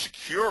was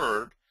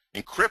secured,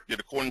 encrypted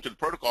according to the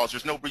protocols,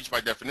 there's no breach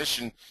by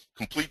definition.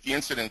 Complete the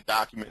incident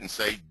document and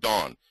say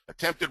done.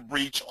 Attempted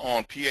breach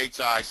on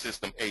PHI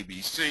system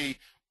ABC,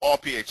 all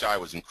PHI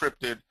was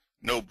encrypted,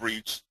 no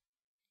breach.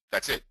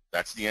 That's it.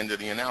 That's the end of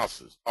the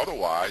analysis.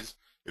 Otherwise,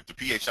 if the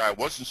PHI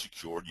wasn't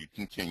secured, you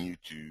continue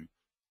to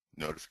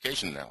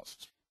notification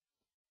analysis.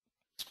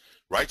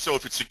 Right? So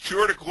if it's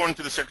secured according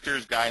to the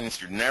Secretary's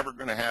guidance, you're never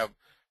going to have,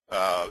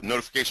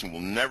 notification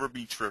will never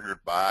be triggered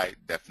by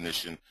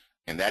definition,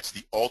 and that's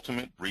the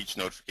ultimate breach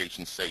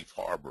notification safe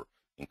harbor.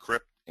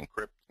 Encrypt,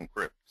 encrypt,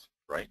 encrypt,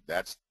 right?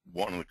 That's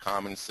one of the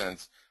common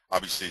sense.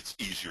 Obviously, it's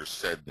easier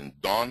said than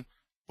done,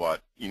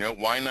 but,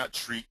 why not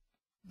treat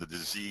the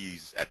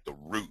disease at the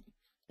root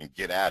and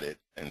get at it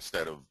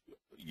instead of,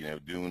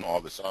 doing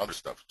all this other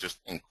stuff? Just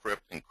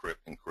encrypt, encrypt,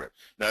 encrypt.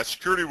 Now, the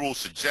security rule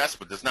suggests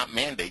but does not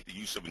mandate the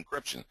use of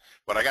encryption.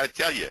 But I got to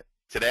tell you,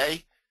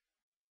 today,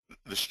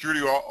 the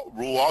security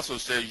rule also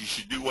says you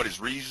should do what is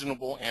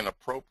reasonable and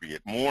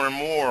appropriate. More and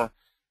more,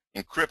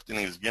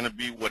 encrypting is going to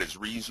be what is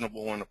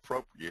reasonable and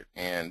appropriate.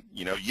 And,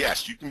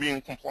 yes, you can be in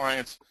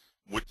compliance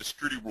with the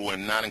security rule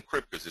and not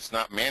encrypt because it's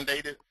not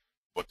mandated.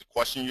 But the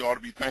question you ought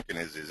to be thinking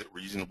is it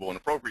reasonable and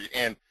appropriate?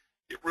 And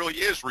it really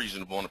is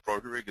reasonable and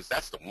appropriate because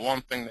that's the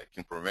one thing that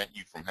can prevent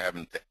you from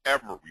having to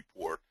ever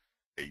report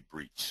a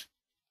breach.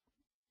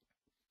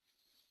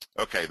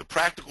 Okay, the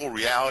practical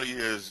reality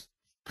is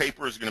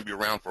paper is going to be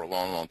around for a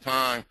long, long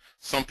time.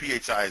 Some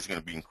PHI is going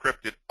to be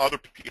encrypted. Other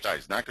PHI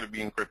is not going to be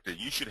encrypted.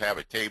 You should have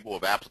a table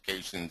of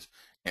applications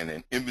and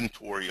an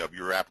inventory of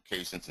your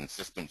applications and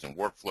systems and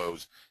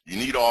workflows. You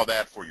need all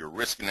that for your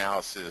risk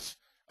analysis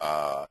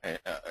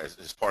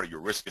as part of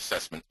your risk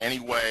assessment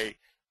anyway,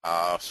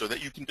 so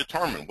that you can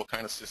determine what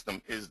kind of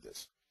system is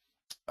this.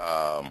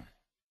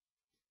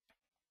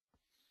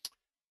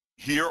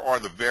 Here are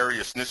the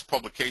various NIST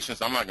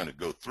publications. I'm not going to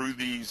go through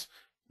these.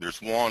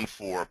 There's one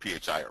for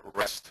PHI at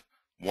rest,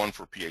 one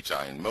for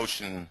PHI in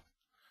motion,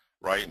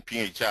 right? And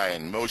PHI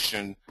in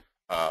motion,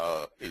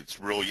 it's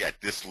really at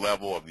this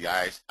level of the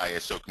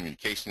ISO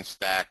communication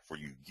stack for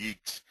you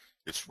geeks.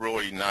 It's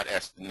really not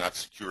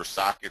secure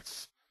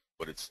sockets,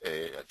 but it's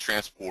a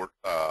transport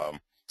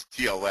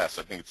TLS.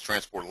 I think it's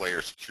transport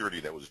layer security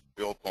that was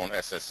built on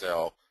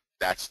SSL.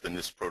 That's the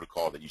NIST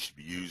protocol that you should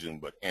be using,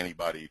 but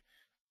anybody,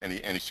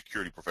 any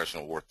security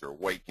professional worth their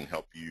weight can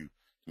help you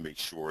to make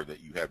sure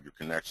that you have your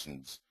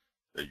connections,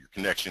 that your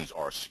connections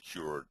are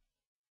secured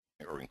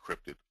or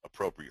encrypted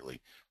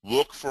appropriately.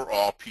 Look for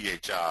all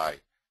PHI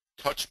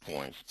touch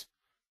points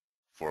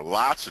for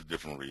lots of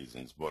different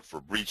reasons, but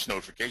for breach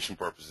notification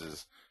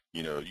purposes,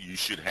 you know, you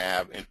should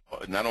have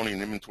not only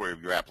an inventory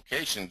of your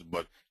applications,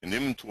 but an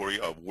inventory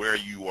of where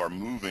you are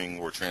moving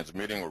or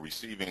transmitting or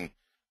receiving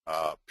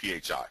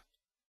PHI.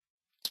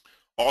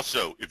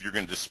 Also, if you're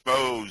going to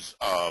dispose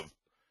of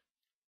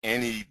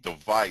any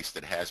device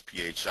that has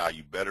PHI,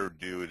 you better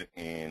do it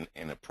in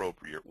an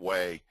appropriate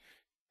way.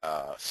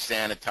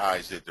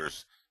 Sanitize it.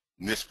 There's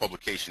NIST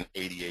publication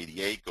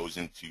 8088 goes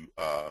into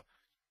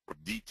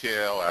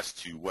detail as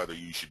to whether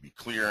you should be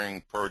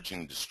clearing,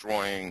 purging,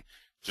 destroying.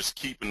 Just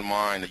keep in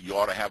mind that you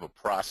ought to have a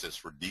process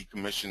for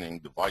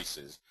decommissioning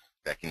devices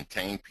that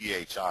contain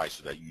PHI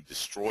so that you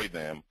destroy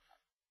them,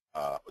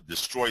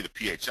 destroy the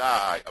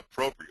PHI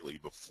appropriately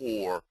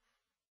before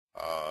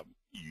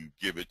you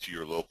give it to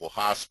your local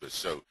hospice.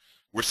 So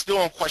we're still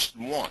on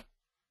question 1,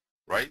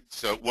 right?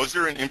 So was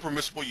there an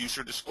impermissible use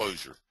or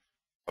disclosure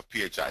of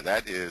PHI?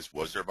 That is,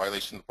 was there a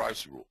violation of the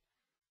privacy rule?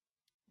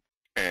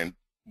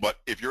 But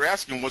if you're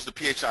asking, was the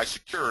PHI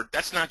secured,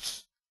 that's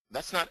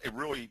not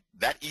really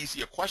that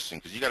easy a question,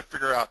 because you got to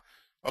figure out,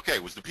 okay,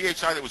 was the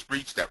PHI that was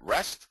breached at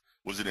rest?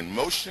 Was it in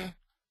motion?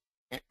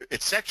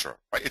 Etc.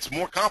 Right? It's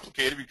more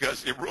complicated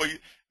because it really,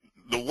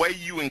 the way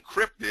you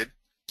encrypt it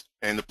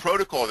and the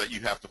protocol that you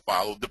have to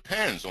follow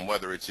depends on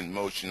whether it's in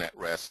motion, at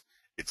rest,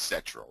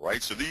 etc.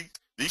 Right? So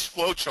these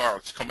flow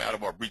charts come out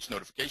of our breach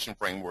notification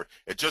framework.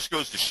 It just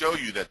goes to show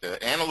you that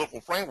the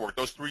analytical framework,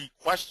 those 3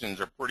 questions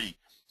are pretty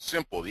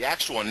simple. The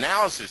actual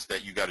analysis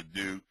that you got to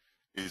do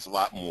is a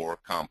lot more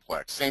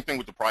complex. Same thing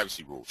with the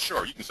privacy rule.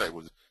 Sure, you can say,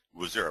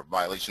 was there a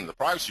violation of the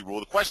privacy rule?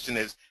 The question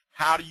is,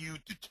 how do you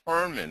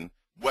determine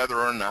whether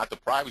or not the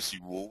privacy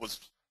rule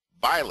was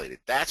violated?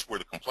 That's where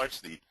the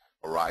complexity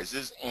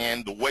arises,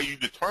 and the way you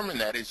determine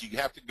that is you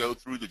have to go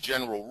through the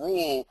general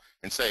rule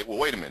and say, well,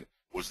 wait a minute,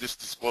 was this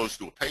disclosed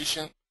to a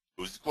patient? If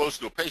it was disclosed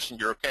to a patient,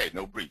 you're okay,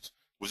 no breach.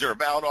 Was there a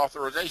valid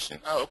authorization?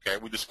 Oh, okay,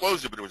 we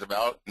disclosed it, but it was a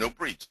valid, no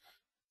breach.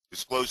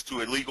 Disclosed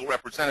to a legal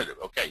representative.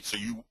 Okay, so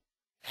you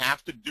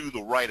have to do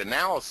the right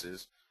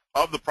analysis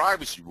of the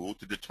privacy rule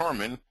to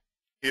determine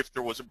if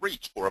there was a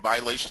breach or a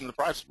violation of the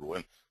privacy rule.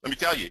 And let me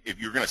tell you, if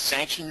you're going to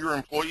sanction your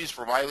employees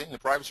for violating the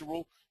privacy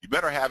rule, you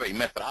better have a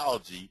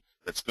methodology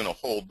that's going to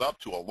hold up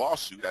to a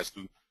lawsuit as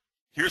to,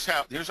 here's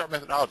our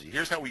methodology.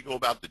 Here's how we go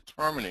about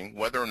determining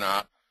whether or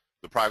not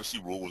the privacy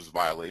rule was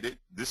violated.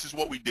 This is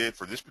what we did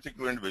for this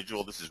particular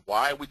individual. This is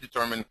why we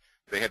determined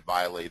they had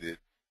violated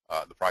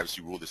the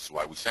privacy rule. This is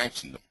why we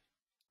sanctioned them.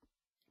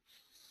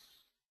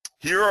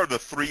 Here are the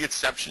 3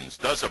 exceptions.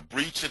 Does a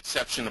breach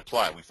exception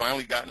apply? We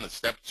finally gotten to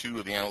step 2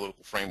 of the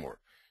analytical framework.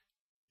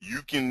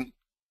 You can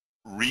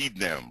read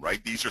them,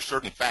 right? These are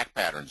certain fact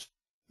patterns.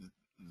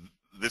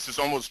 This is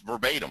almost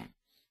verbatim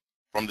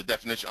from the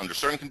definition. Under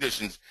certain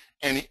conditions,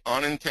 any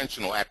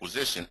unintentional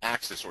acquisition,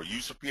 access, or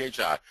use of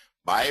PHI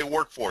by a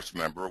workforce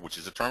member, which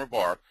is a term of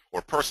art,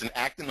 or person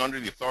acting under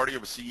the authority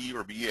of a CE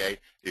or BA,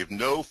 if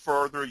no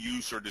further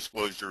use or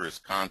disclosure is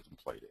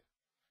contemplated.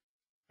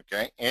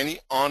 Okay? Any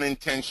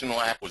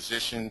unintentional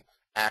acquisition,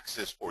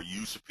 access, or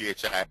use of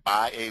PHI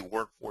by a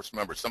workforce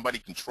member, somebody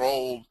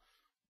controlled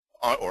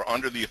or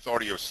under the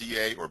authority of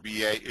CA or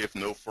BA, if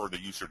no further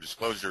use or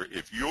disclosure.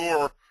 If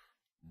your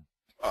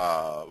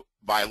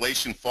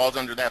violation falls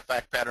under that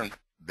fact pattern,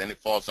 then it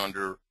falls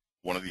under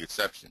one of the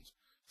exceptions.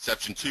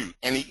 Exception 2,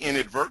 any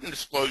inadvertent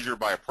disclosure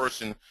by a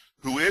person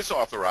who is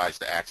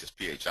authorized to access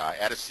PHI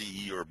at a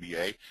CE or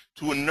BA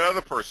to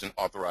another person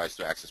authorized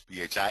to access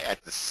PHI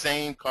at the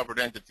same covered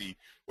entity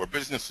or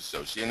business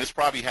associate. And this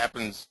probably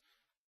happens,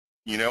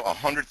 you know,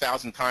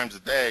 100,000 times a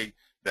day,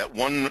 that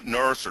one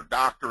nurse or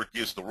doctor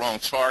gives the wrong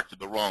chart to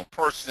the wrong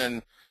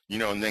person, you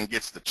know, and then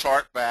gets the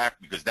chart back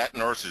because that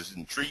nurse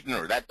isn't treating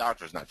or that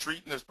doctor is not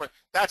treating this.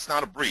 That's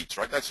not a breach,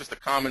 right? That's just a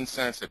common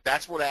sense. If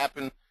that's what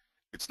happened,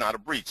 it's not a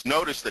breach.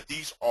 Notice that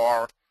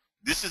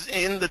this is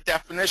in the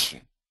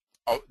definition.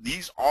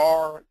 These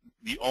are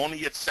the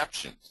only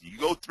exceptions. You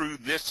go through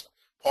this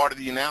part of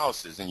the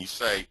analysis and you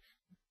say,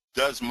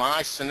 does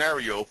my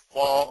scenario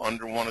fall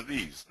under one of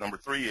these? Number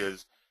 3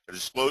 is a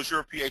disclosure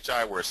of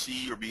PHI where a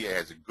CE or BA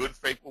has a good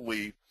faith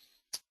belief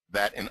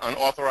that an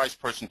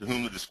unauthorized person to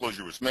whom the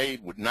disclosure was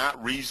made would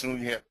not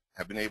reasonably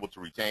have been able to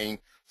retain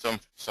some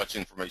such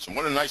information.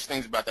 One of the nice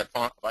things about that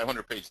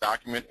 500-page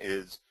document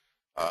is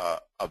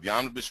of the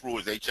omnibus rule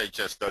is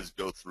HHS does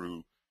go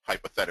through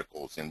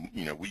hypotheticals, and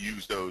we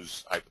use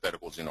those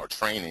hypotheticals in our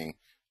training,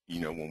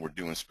 when we're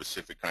doing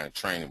specific kind of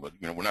training. But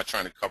we're not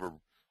trying to cover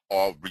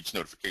all breach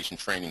notification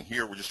training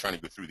here. We're just trying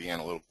to go through the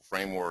analytical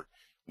framework.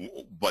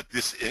 But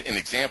an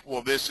example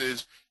of this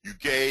is you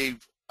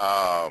gave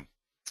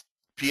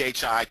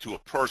PHI to a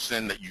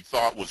person that you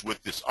thought was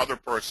with this other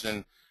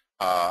person,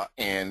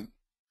 and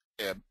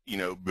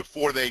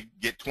before they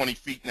get 20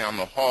 feet down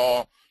the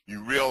hall,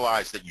 you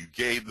realize that you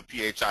gave the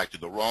PHI to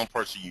the wrong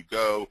person. You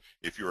go,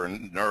 if you're a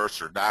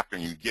nurse or doctor,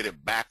 and you get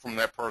it back from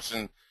that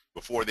person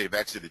before they've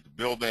exited the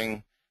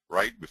building,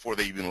 right, before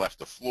they even left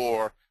the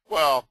floor.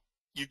 Well,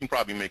 you can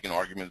probably make an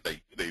argument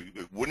that they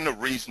wouldn't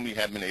have reasonably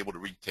have been able to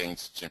retain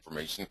such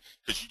information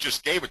because you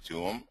just gave it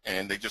to them,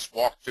 and they just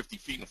walked 50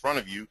 feet in front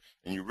of you,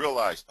 and you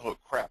realized, oh,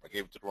 crap, I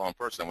gave it to the wrong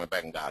person. I went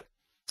back and got it,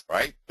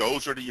 right?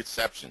 Those are the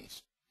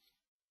exceptions.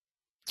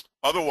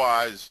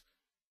 Otherwise,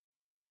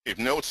 if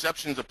no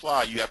exceptions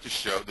apply, you have to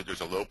show that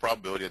there's a low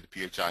probability that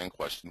the PHI in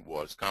question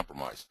was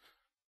compromised.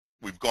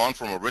 We've gone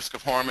from a risk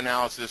of harm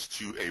analysis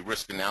to a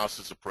risk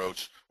analysis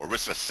approach or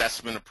risk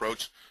assessment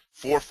approach.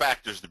 4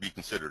 factors to be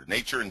considered: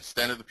 nature and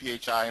extent of the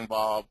PHI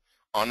involved,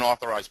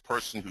 unauthorized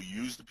person who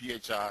used the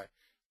PHI,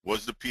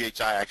 was the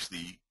PHI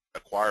actually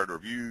acquired or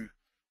viewed,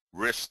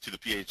 risk to the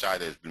PHI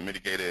that has been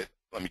mitigated.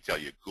 Let me tell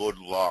you, good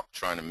luck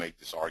trying to make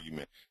this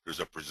argument. There's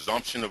a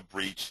presumption of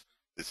breach.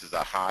 This is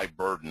a high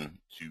burden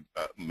to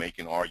make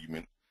an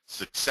argument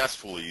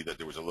successfully that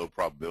there was a low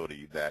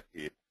probability that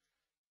it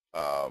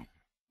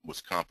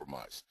was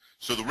compromised.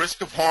 So the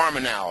risk of harm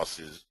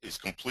analysis is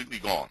completely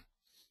gone.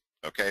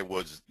 Okay,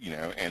 the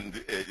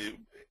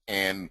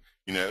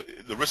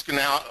risk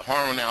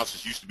harm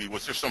analysis used to be,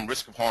 was there some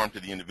risk of harm to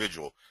the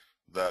individual?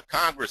 The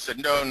Congress said,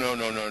 no,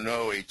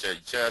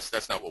 HHS,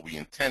 that's not what we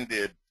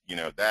intended.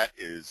 That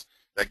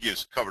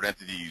gives covered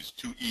entities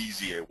too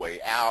easy a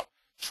way out.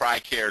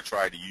 TRICARE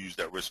tried to use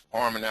that risk of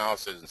harm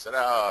analysis and said,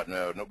 oh,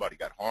 no, nobody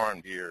got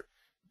harmed here.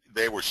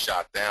 They were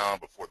shot down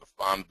before the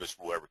omnibus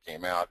rule ever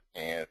came out,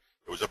 and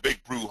it was a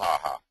big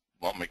brouhaha.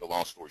 Won't make a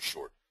long story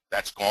short.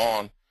 That's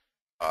gone.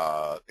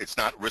 It's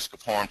not risk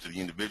of harm to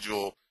the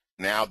individual.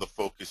 Now the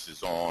focus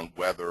is on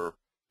whether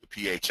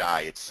the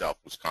PHI itself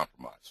was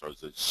compromised. So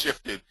it's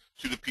shifted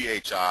to the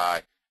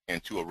PHI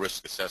and to a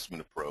risk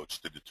assessment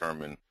approach to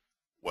determine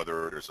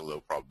whether there's a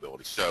low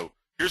probability. So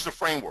here's the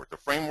framework. The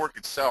framework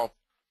itself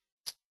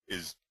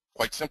is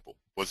quite simple.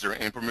 Was there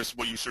an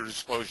impermissible use or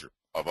disclosure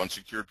of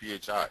unsecured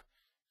PHI?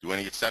 Do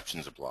any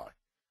exceptions apply?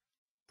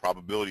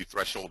 Probability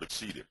threshold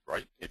exceeded,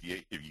 right? If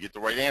you get the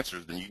right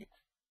answers, then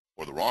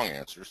or the wrong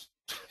answers,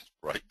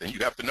 right, then you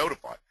have to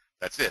notify.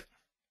 That's it.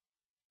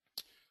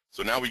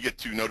 So now we get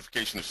to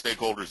notification of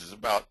stakeholders.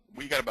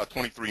 We got about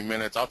 23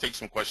 minutes. I'll take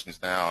some questions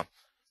now,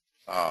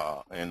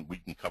 and we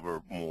can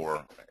cover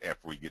more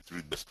after we get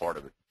through this part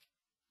of it.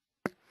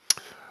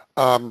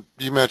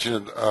 You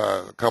mentioned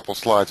a couple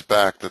slides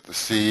back that the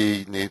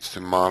CE needs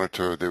to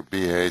monitor their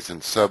BAs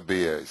and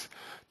sub-BAs.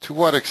 To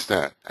what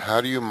extent?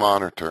 How do you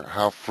monitor?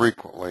 How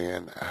frequently?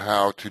 And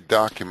how to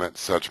document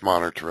such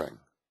monitoring?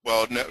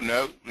 Well,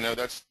 no.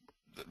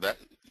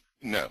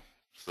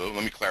 So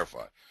let me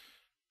clarify.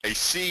 A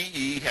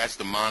CE has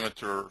to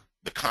monitor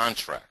the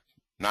contract,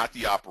 not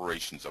the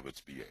operations of its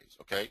BAs.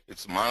 Okay,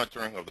 it's the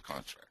monitoring of the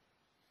contract.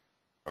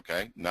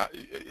 Okay,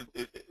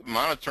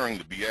 monitoring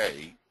the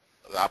BA.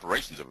 The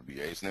operations of a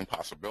BA is an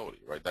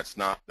impossibility, right? That's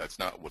not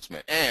what's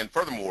meant. And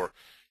furthermore,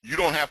 you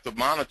don't have to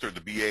monitor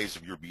the BAs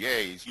of your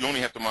BAs. You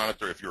only have to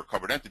monitor, if you're a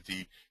covered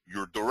entity,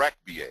 your direct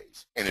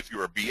BAs. And if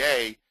you're a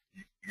BA,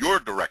 your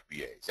direct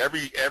BAs.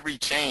 Every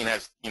chain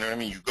has,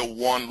 you go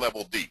one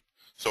level deep.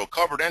 So a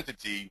covered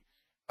entity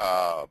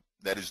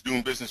that is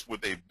doing business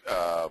with a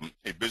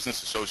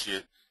business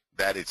associate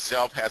that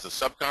itself has a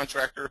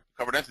subcontractor,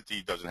 covered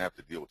entity doesn't have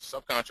to deal with the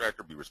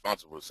subcontractor, be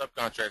responsible for the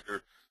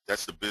subcontractor.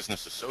 That's the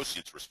business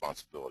associate's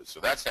responsibility. So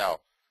that's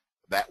how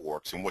that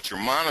works. And what you're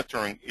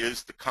monitoring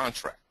is the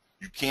contract.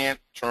 You can't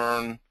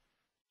turn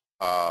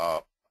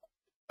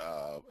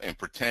and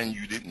pretend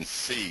you didn't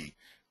see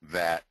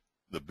that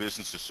the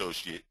business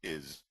associate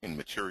is in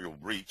material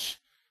breach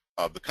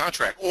of the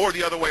contract, or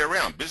the other way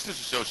around. Business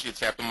associates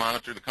have to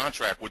monitor the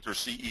contract with their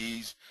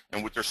CEs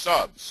and with their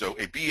subs. So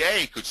a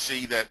BA could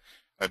see that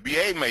a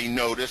BA may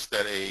notice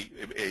that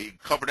a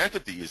covered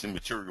entity is in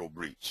material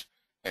breach,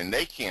 and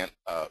they can't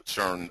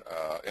turn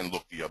and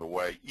look the other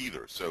way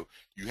either. So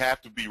you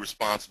have to be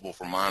responsible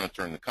for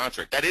monitoring the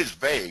contract. That is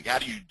vague. How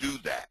do you do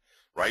that,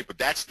 right? But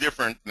that's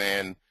different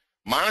than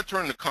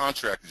monitoring the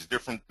contract is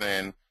different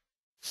than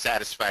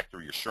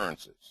satisfactory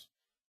assurances.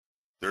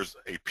 There's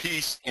a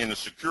piece in the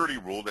security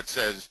rule that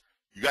says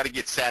you got to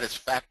get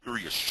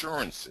satisfactory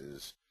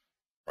assurances,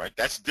 right?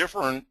 That's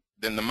different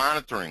than the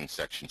monitoring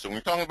section. So when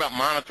we're talking about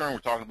monitoring, we're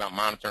talking about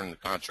monitoring the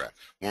contract.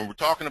 When we're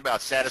talking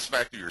about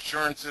satisfactory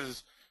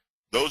assurances,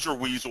 those are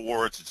weasel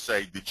words that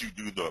say, did you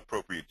do the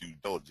appropriate due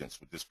diligence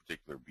with this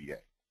particular BA?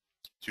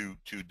 Two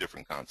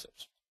different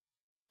concepts.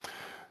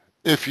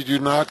 If you do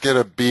not get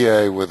a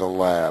BA with a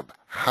lab,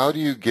 how do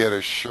you get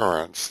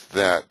assurance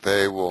that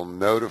they will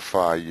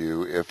notify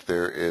you if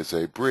there is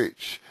a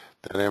breach?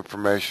 That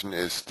information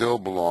is still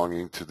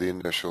belonging to the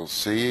initial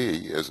CE,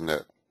 isn't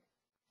it?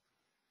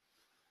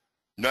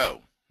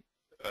 No,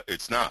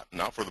 it's not.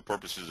 Not for the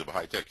purposes of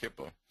high-tech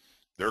HIPAA.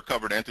 They're a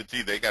covered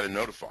entity. They got to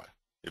notify.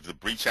 If the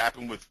breach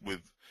happened with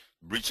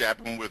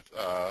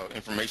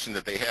information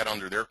that they had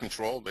under their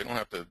control, they don't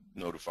have to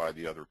notify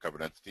the other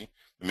covered entity.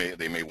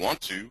 They may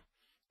want to,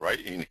 right?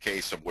 In the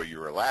case of where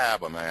you're a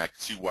lab, I mean, I can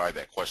see why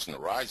that question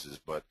arises,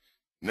 but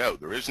no,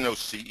 there is no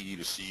CE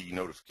to CE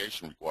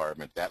notification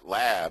requirement. That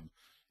lab,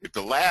 if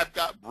the lab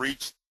got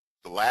breached,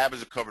 the lab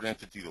is a covered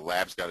entity. The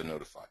lab's got to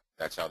notify.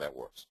 That's how that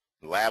works.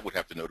 The lab would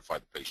have to notify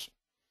the patient,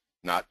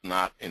 not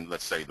in,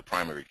 let's say, the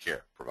primary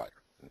care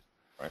provider,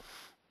 right?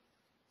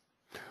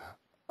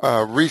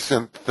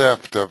 Recent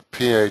theft of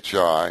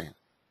PHI,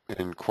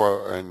 in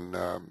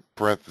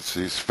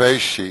parentheses,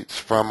 face sheets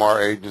from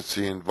our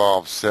agency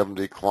involves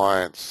 70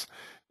 clients.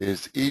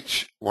 Is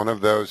each one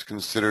of those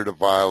considered a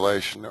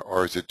violation,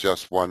 or is it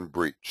just one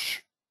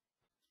breach?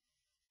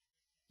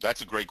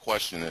 That's a great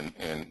question,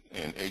 and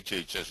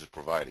HHS has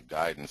provided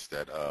guidance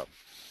that,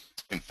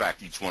 in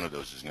fact, each one of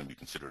those is going to be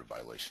considered a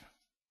violation.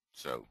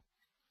 So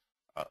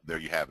there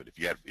you have it.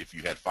 If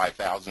you had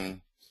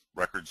 5,000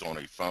 records on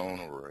a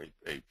phone or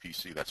a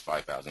PC, that's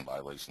 5,000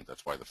 violations.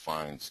 That's why the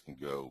fines can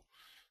go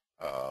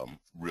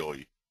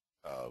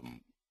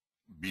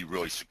be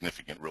really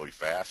significant really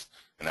fast,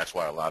 and that's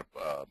why a lot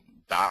of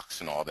docs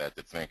and all that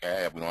think,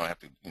 hey, we don't have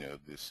to,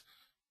 this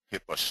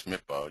HIPAA,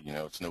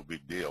 SMIPA, it's no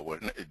big deal. Well,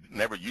 it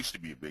never used to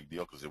be a big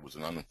deal because it was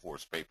an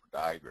unenforced paper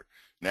guide.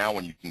 Now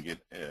when you can get,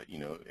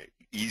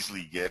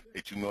 easily get a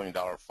 $2 million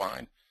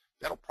fine,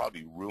 that'll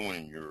probably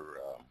ruin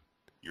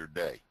your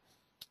day,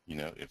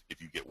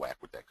 if you get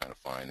whacked with that kind of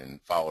fine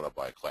and followed up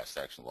by a class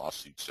action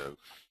lawsuit. So,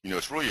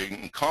 it's really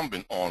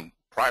incumbent on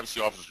privacy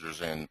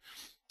officers and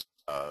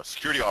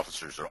security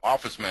officers or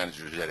office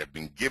managers that have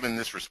been given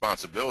this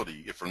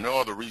responsibility, if for no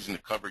other reason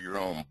to cover your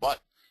own butt,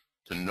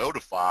 to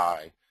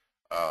notify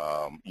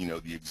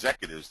the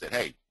executives that,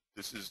 hey,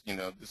 this is,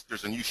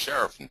 there's a new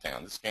sheriff in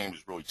town. This game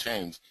has really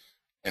changed.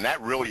 And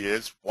that really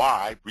is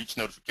why breach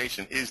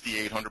notification is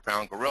the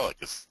 800-pound gorilla,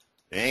 because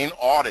it ain't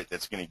audit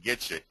that's going to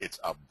get you. It's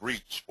a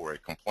breach or a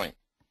complaint.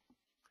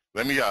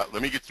 Let me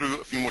get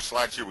through a few more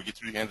slides here. We'll get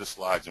through the end of the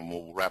slides, and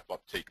we'll wrap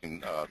up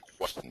taking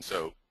questions.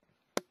 So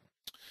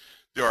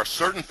there are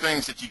certain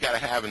things that you got to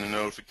have in the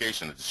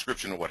notification: a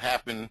description of what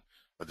happened,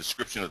 a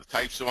description of the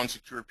types of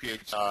unsecured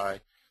PHI,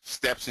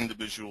 steps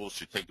individuals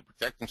should take to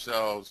protect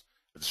themselves,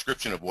 a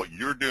description of what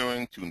you're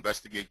doing to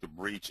investigate the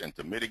breach and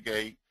to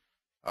mitigate.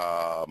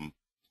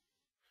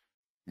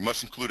 You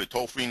must include a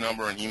toll-free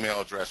number, an email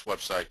address,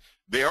 website.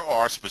 There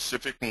are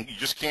specific, you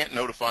just can't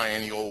notify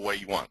any old way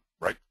you want,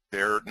 right?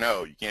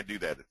 No, you can't do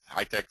that.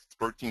 High-Tech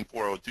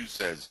 13402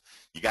 says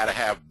you got to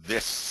have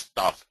this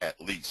stuff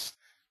at least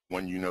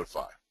when you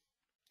notify.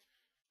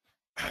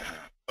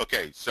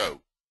 Okay,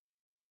 so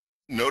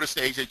notice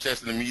to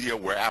HHS and the media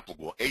where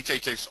applicable.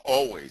 HHS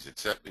always,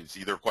 except it's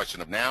either a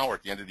question of now or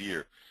at the end of the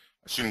year,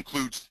 should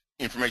include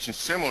information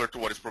similar to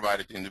what is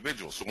provided to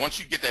individuals. So once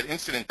you get that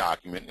incident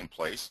document in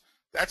place,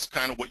 that's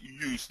kind of what you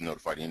use to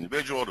notify the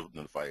individual, to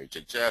notify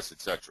HHS,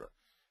 etc.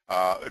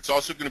 It's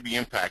also going to be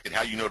impacted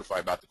how you notify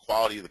about the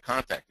quality of the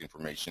contact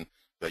information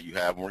that you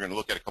have, and we're going to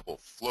look at a couple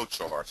of flow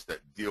charts that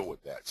deal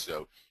with that.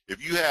 So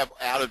if you have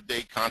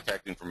out-of-date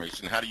contact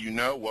information, how do you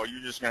know? Well,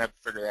 you're just going to have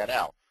to figure that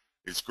out.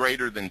 If it's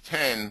greater than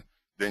 10,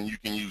 then you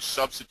can use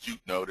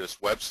substitute notice,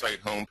 website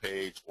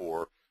homepage,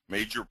 or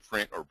major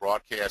print or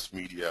broadcast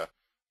media,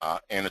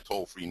 and a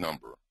toll-free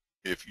number.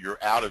 If your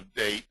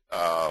out-of-date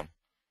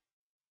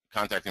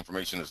contact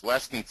information is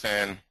less than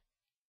 10,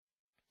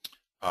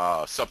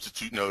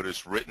 substitute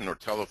notice, written or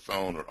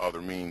telephone or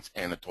other means,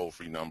 and a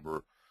toll-free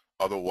number.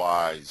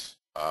 Otherwise,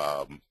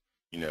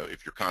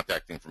 if your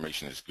contact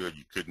information is good,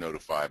 you could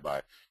notify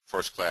by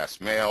first-class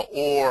mail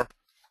or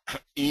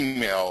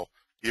email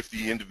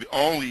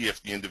only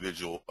if the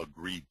individual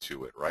agreed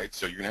to it, right?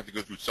 So you're going to have to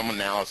go through some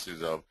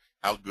analysis of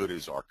how good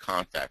is our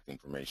contact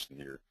information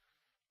here.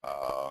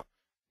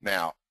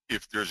 Now,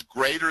 if there's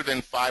greater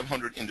than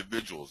 500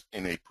 individuals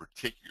in a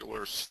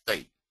particular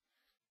state,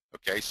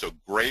 okay, so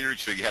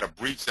you had a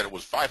breach that it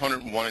was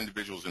 501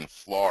 individuals in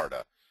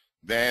Florida,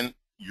 then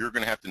you're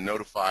going to have to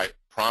notify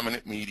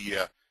prominent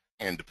media,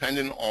 and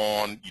depending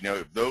on,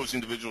 if those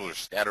individuals are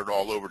scattered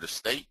all over the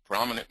state,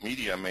 prominent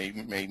media may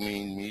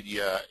mean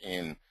media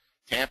in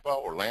Tampa,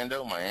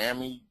 Orlando,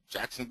 Miami,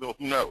 Jacksonville,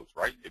 who knows,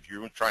 right? If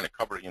you're trying to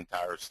cover the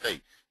entire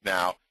state.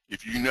 Now,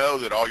 if you know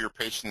that all your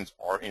patients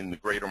are in the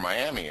greater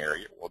Miami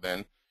area, well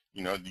then,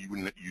 you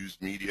wouldn't use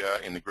media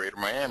in the greater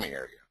Miami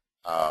area.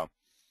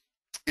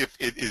 If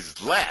it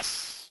is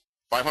less,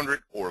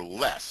 500 or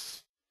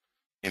less,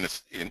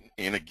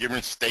 in a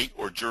given state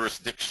or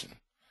jurisdiction,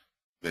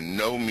 then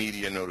no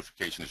media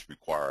notification is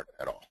required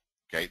at all.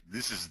 Okay,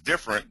 this is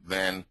different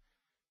than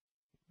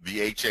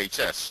the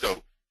HHS.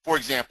 So, for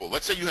example,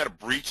 let's say you had a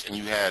breach and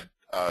you had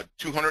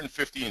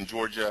 250 in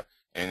Georgia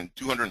and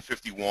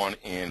 251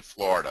 in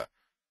Florida.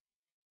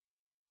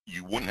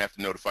 You wouldn't have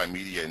to notify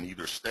media in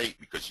either state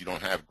because you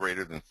don't have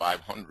greater than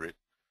 500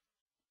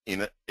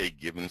 in a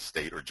given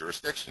state or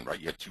jurisdiction, right?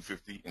 You had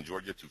 250 in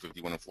Georgia,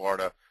 251 in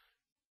Florida.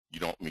 You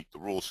don't meet the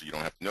rules, so you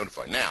don't have to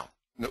notify. Now,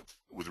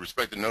 with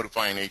respect to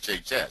notifying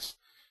HHS,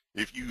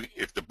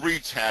 if the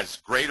breach has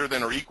greater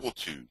than or equal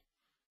to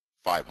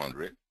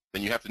 500,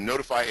 then you have to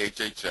notify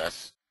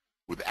HHS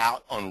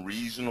without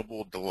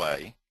unreasonable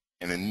delay,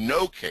 and in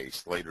no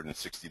case later than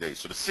 60 days.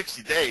 So the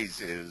 60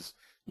 days is,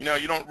 you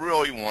don't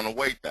really want to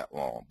wait that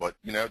long, but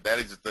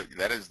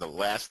that is the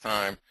last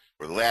time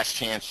or the last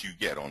chance you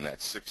get on that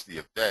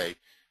 60th day.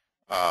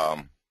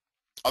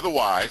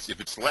 Otherwise, if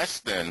it's less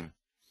than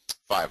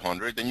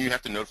 500, then you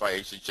have to notify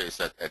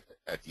HHS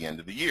at the end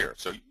of the year.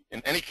 So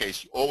in any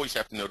case, you always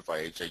have to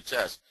notify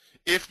HHS.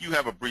 If you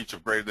have a breach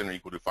of greater than or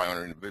equal to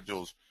 500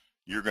 individuals,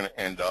 you're going to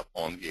end up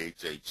on the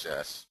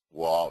HHS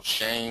wall of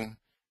shame.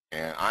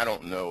 And I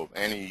don't know of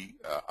any,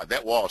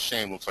 that wall of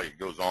shame looks like it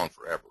goes on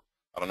forever.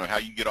 I don't know how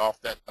you get off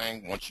that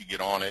thing. Once you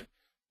get on it,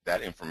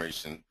 that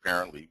information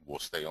apparently will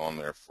stay on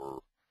there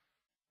for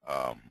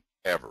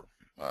ever.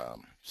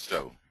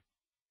 So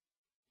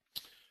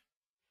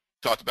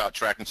talked about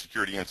tracking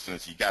security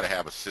incidents. You got to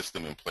have a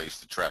system in place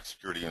to track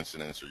security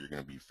incidents, or you're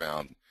going to be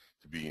found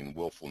to be in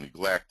willful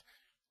neglect.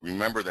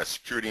 Remember that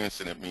security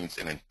incident means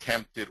an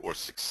attempted or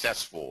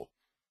successful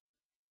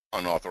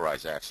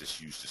unauthorized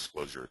access, use,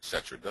 disclosure,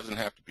 etc. It doesn't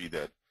have to be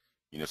that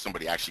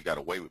somebody actually got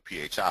away with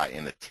PHI.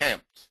 An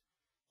attempt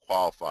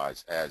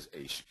qualifies as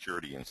a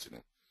security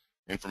incident.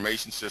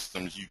 Information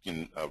systems, you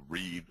can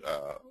read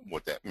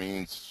what that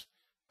means.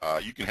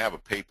 You can have a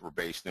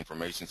paper-based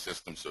information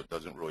system, so it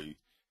doesn't really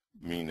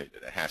mean that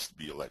it has to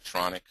be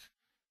electronic.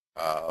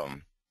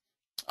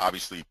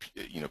 Obviously,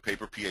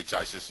 paper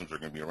PHI systems are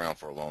going to be around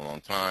for a long,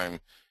 long time,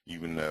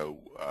 even though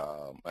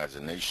as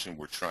a nation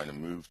we're trying to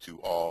move to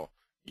all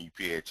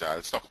ePHI.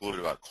 Let's talk a little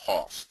bit about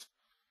cost.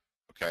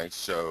 Okay,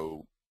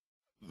 so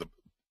the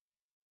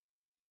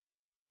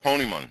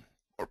Ponemon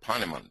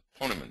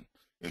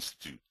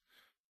Institute,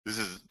 this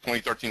is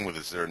 2013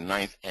 with their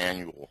 9th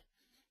annual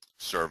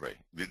survey.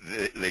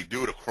 They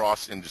do it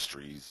across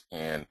industries,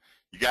 and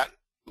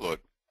look,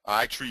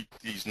 I treat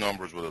these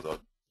numbers with a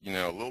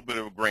little bit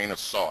of a grain of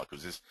salt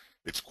because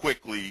it's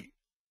quickly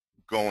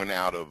going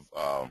out of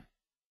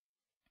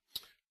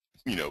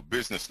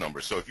business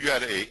numbers. So if you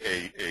had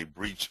a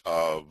breach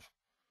of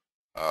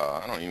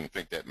I don't even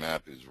think that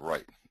math is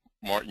right.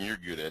 Martin, you're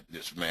good at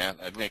this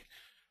math. I think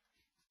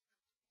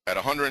at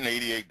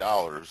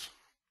 $188,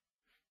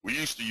 we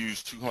used to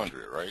use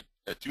 200, right?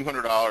 At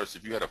 $200,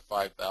 if you had a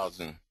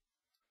 5,000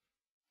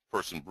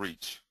 person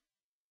breach,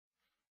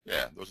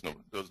 yeah, those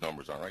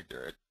numbers aren't right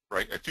there.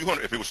 Right at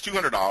 200, if it was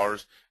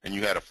 $200 and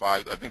you had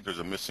I think there's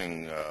a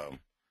missing.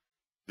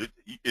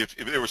 If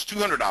there was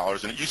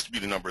 $200, and it used to be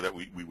the number that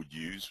we would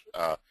use,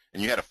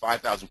 and you had a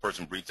 5,000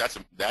 person breach, that's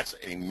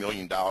 $1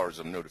 million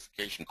of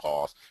notification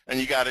costs, and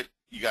you got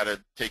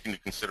to take into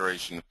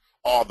consideration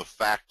all the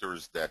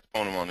factors that the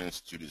Ponemon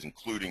Institute is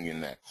including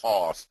in that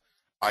cost.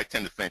 I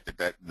tend to think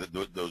that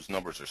those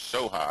numbers are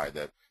so high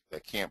that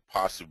can't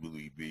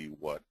possibly be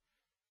what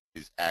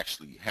is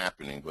actually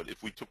happening. But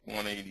if we took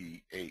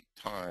 188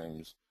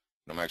 times,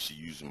 and I'm actually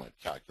using my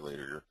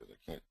calculator here because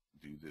I can't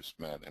do this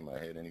math in my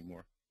head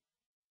anymore.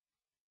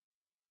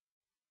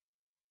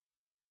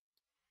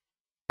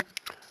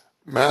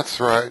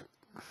 Math's right.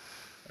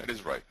 That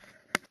is right.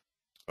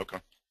 Okay.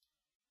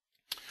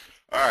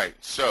 All right.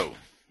 So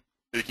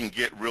it can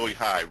get really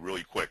high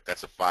really quick.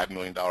 That's a $5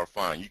 million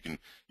fine.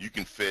 You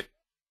can fit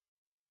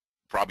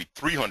probably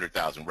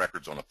 300,000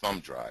 records on a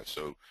thumb drive,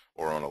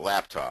 or on a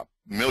laptop,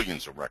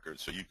 millions of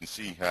records. So you can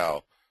see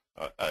how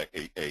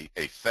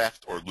a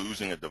theft or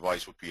losing a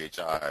device with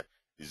PHI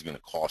is going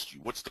to cost you.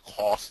 What's the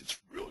cost? It's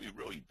really,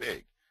 really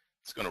big.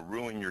 It's going to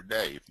ruin your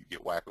day if you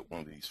get whacked with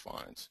one of these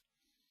fines.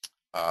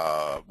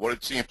 What are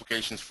the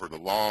implications for the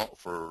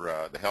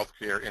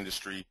healthcare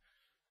industry?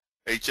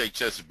 HHS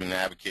has been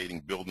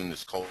advocating building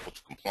this culture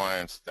of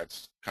compliance.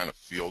 That's kind of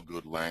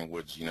feel-good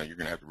language. You're going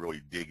to have to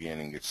really dig in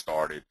and get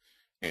started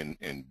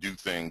and do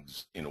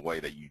things in a way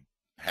that you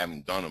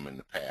haven't done them in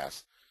the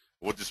past.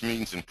 What this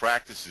means in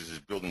practice is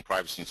building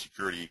privacy and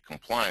security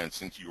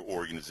compliance into your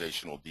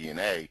organizational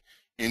DNA,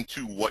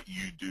 into what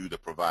you do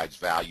that provides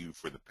value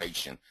for the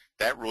patient.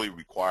 That really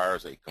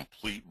requires a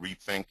complete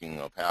rethinking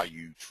of how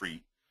you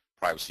treat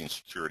privacy and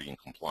security and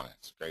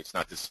compliance. Okay, it's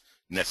not this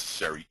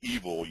necessary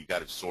evil. You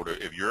got to sort of,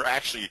 if you're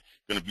actually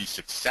going to be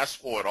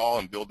successful at all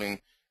in building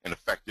an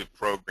effective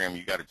program,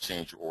 you got to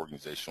change your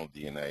organizational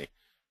DNA.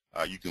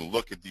 You can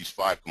look at these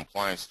 5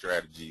 compliance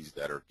strategies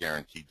that are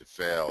guaranteed to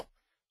fail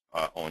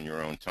on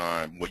your own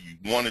time. What you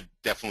want to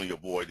definitely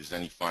avoid is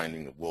any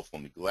finding of willful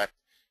neglect,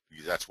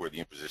 because that's where the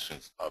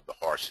impositions of the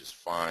harshest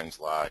fines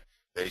lie.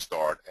 They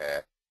start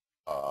at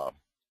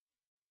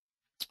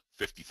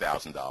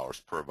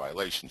 $50,000 per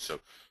violation. So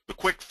the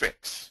quick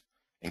fix,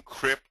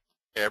 encrypt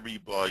every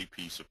bloody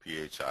piece of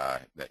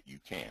PHI that you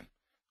can.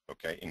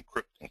 Okay,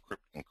 encrypt,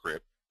 encrypt,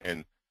 encrypt.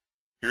 And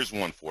here's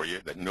one for you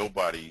that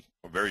nobody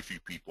or very few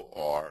people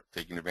are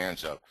taking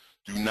advantage of.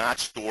 Do not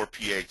store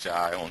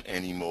PHI on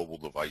any mobile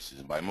devices.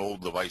 And by mobile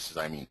devices,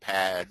 I mean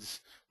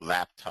pads,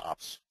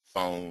 laptops,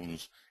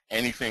 phones,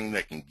 anything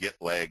that can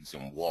get legs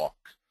and walk.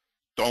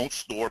 Don't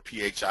store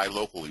PHI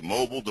locally.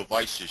 Mobile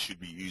devices should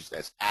be used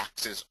as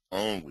access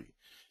only.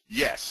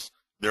 Yes,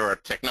 there are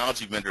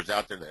technology vendors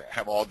out there that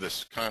have all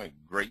this kind of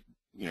great,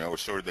 or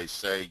sort of they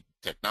say,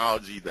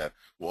 technology that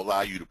will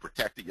allow you to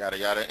protect it, yada,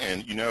 yada,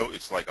 and,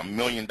 it's like $1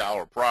 million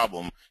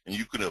problem, and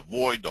you can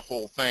avoid the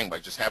whole thing by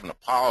just having a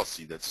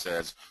policy that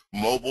says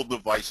mobile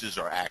devices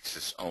are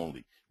access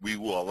only. We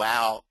will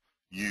allow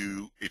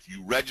you, if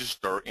you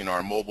register in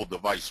our mobile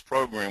device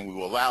program, we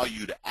will allow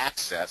you to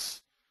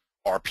access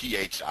our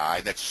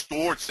PHI that's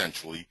stored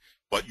centrally,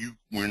 but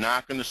we're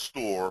not going to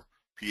store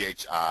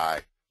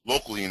PHI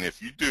locally, and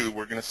if you do,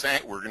 we're going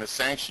to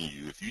sanction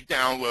you. If you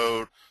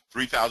download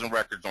 3,000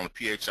 records on a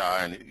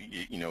PHI and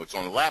it's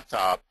on a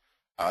laptop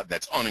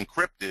that's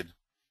unencrypted,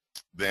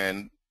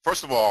 then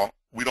first of all,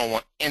 we don't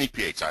want any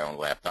PHI on the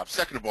laptop.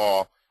 Second of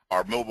all,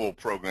 our mobile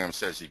program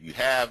says if you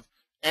have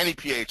any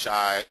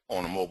PHI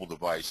on a mobile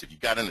device, if you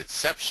got an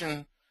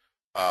exception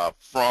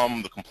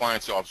from the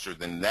compliance officer,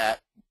 then that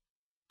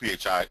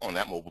PHI on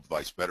that mobile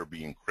device better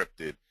be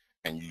encrypted,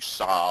 and you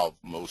solve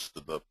most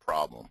of the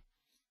problem.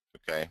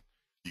 Okay,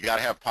 you got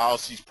to have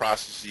policies,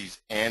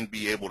 processes, and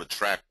be able to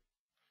track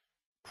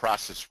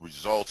process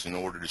results in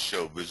order to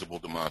show visible,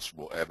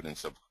 demonstrable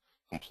evidence of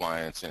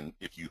compliance. And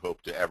if you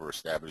hope to ever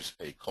establish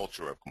a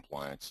culture of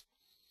compliance,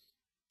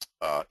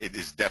 it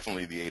is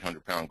definitely the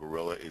 800-pound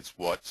gorilla. It's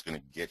what's going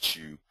to get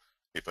you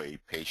if a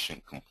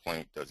patient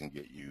complaint doesn't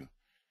get you.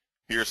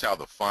 Here's how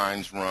the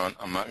fines run.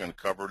 I'm not going to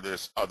cover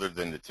this other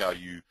than to tell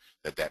you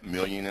that $1.5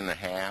 million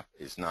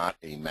is not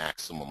a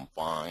maximum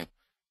fine.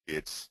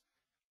 It's,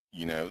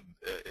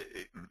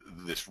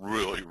 this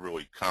really,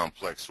 really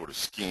complex sort of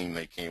scheme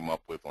they came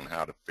up with on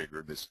how to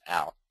figure this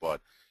out. But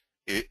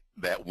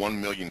that $1.5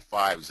 million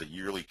is a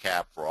yearly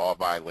cap for all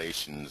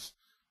violations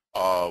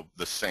of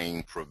the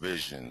same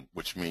provision,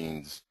 which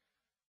means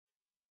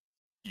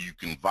you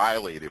can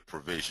violate a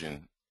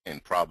provision in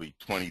probably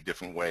 20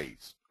 different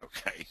ways,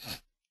 okay?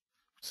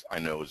 I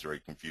know it's very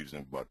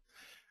confusing, but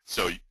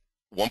so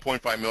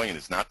 1.5 million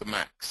is not the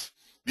max.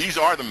 These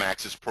are the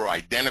maxes per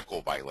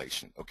identical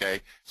violation,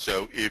 okay?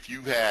 So if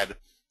you had,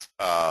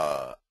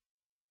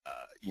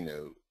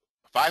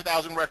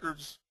 5,000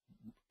 records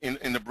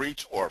in the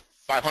breach or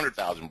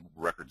 500,000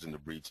 records in the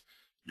breach,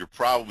 you're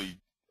probably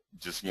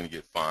just going to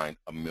get fined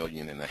 $1.5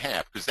 million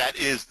because that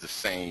is the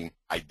same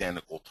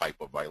identical type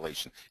of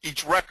violation.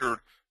 Each record,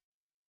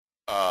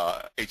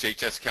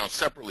 HHS counts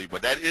separately,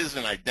 but that is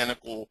an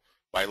identical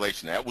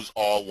violation. That was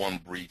all one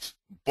breach,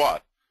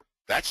 but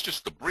that's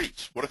just the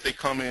breach. What if they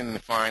come in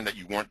and find that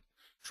you weren't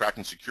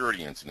tracking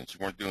security incidents, you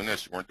weren't doing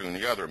this, you weren't doing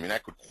the other? I mean,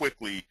 that could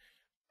quickly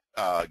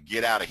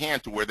get out of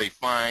hand to where they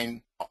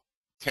find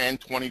 10,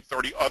 20,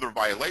 30 other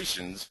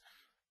violations.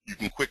 You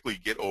can quickly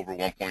get over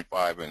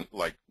 1.5, and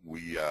like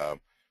we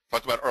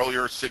talked about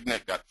earlier,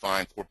 Signet got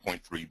fined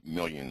 $4.3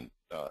 million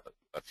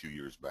a few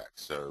years back.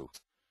 So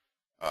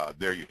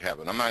there you have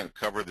it. I'm not going to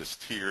cover this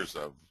tiers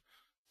of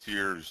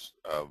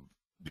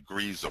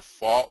degrees of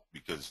fault,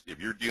 because if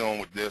you're dealing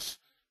with this,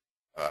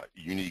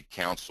 you need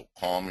counsel.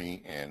 Call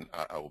me, and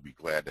I will be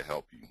glad to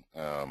help you.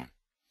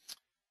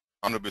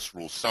 Omnibus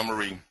rule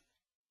summary.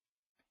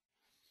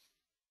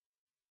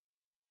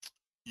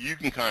 You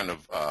can kind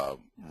of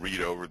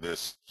read over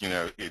this.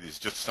 It is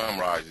just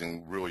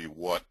summarizing really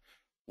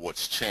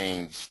what's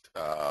changed.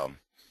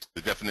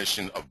 The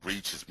definition of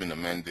breach has been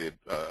amended.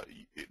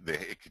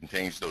 It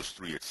contains those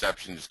 3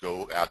 exceptions.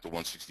 Go out to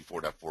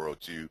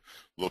 164.402,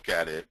 look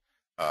at it.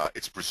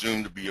 It's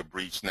presumed to be a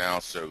breach now,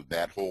 so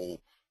that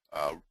whole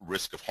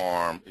risk of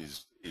harm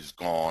is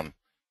gone.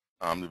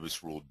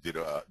 Omnibus rule did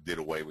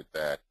away with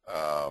that.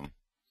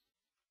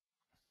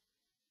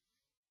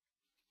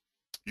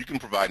 You can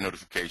provide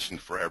notification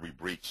for every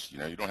breach.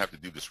 You don't have to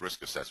do this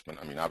risk assessment.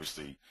 I mean,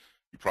 obviously,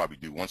 you probably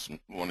do want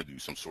to do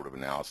some sort of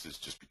analysis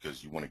just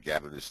because you want to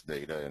gather this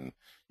data, and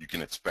you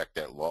can expect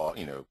that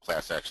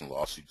class action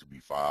lawsuit to be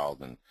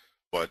filed.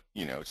 But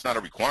it's not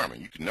a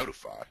requirement. You can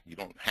notify. You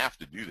don't have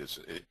to do this.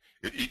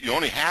 You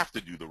only have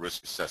to do the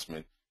risk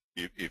assessment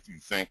if you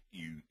think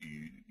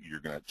you're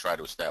going to try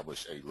to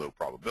establish a low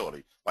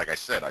probability. Like I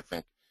said, I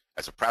think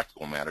as a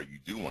practical matter, you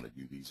do want to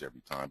do these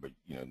every time, but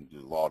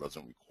the law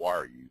doesn't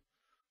require you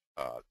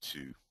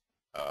to.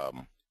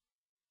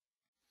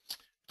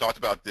 Talked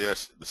about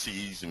this. The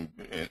Cs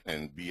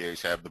and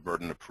BAs have the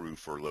burden of proof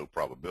for low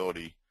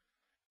probability.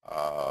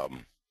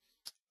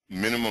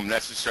 Minimum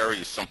necessary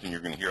is something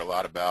you're going to hear a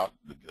lot about.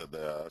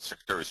 The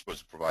Secretary is supposed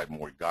to provide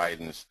more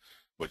guidance,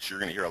 but you're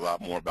going to hear a lot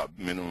more about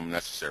minimum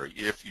necessary.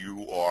 If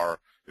you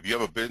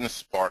have a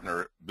business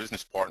partner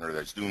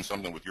that's doing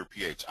something with your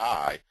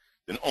PHI,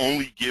 then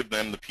only give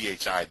them the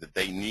PHI that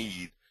they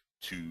need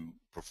to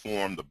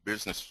perform the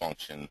business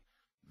function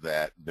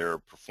that they're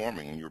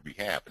performing on your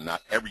behalf, and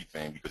not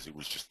everything, because it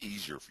was just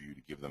easier for you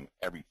to give them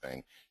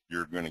everything.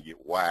 You're going to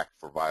get whacked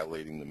for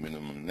violating the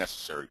minimum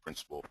necessary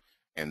principle,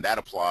 and that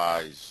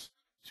applies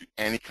to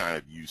any kind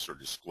of use or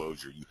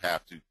disclosure. You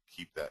have to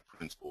keep that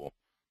principle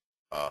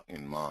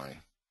in mind.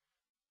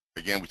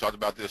 Again, we talked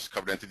about this.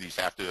 Covered entities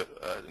have to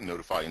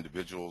notify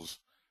individuals.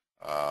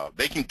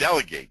 They can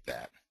delegate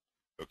that.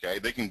 Okay,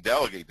 they can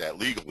delegate that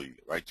legally,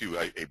 right, to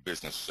a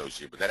business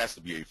associate, but that has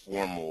to be a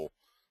formal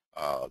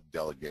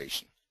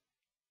delegation.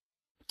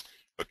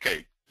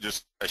 Okay,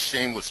 just a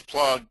shameless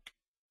plug.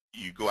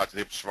 You go out to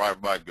the HIPAA Survivor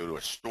Guide, go to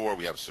a store.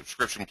 We have a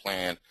subscription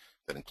plan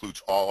that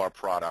includes all our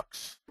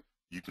products.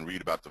 You can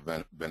read about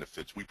the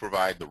benefits. We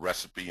provide the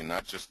recipe and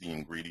not just the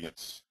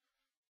ingredients.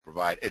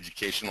 Provide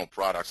educational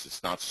products.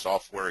 It's not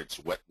software, it's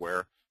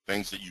wetware,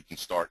 things that you can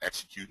start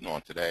executing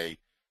on today.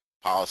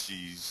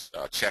 Policies,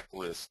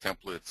 checklists,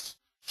 templates,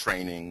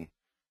 training,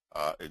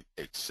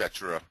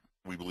 etc.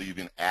 We believe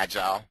in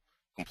agile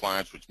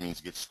compliance, which means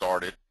get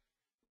started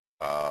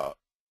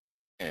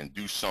and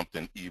do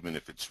something even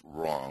if it's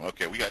wrong.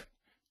 Okay, we got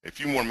a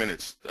few more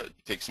minutes to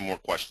take some more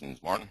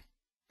questions. Martin?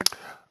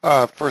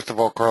 First of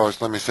all, Carlos,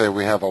 let me say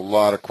we have a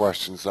lot of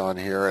questions on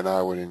here, and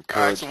I would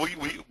encourage. All right,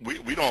 so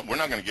we're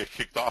not going to get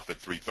kicked off at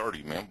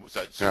 3:30, man.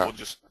 So yeah.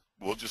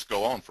 we'll just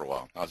go on for a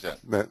while. How's that?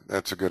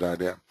 That's a good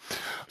idea.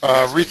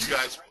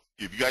 If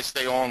you guys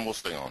stay on, we'll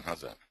stay on.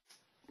 How's that?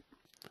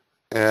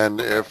 And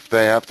if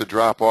they have to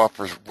drop off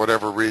for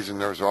whatever reason,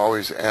 there's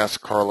always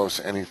Ask Carlos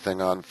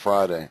Anything on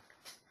Friday.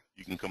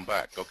 You can come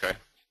back. Okay.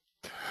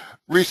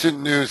 Recent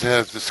news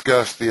has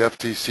discussed the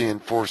FTC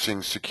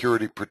enforcing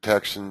security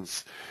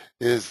protections.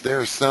 Is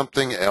there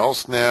something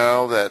else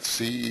now that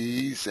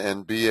CEs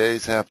and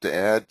BAs have to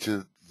add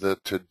to the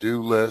to-do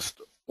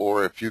list,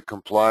 or if you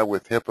comply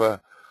with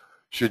HIPAA,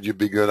 should you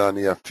be good on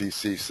the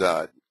FTC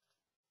side?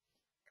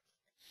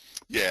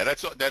 Yeah,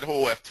 that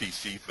whole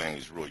FTC thing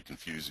is really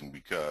confusing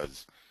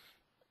because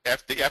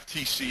the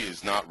FTC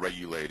is not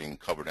regulating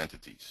covered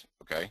entities.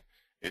 Okay,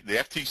 the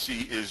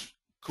FTC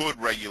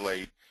could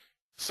regulate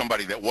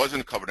somebody that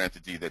wasn't a covered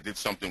entity that did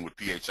something with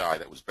PHI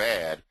that was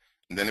bad,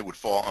 and then it would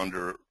fall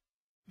under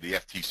the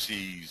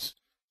FTC's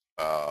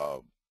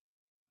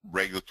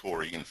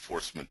regulatory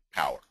enforcement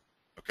power.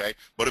 Okay,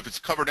 but if it's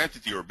a covered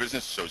entity or a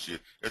business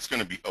associate, it's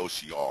going to be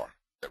OCR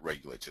that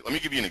regulates it. Let me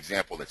give you an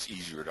example that's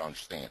easier to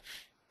understand.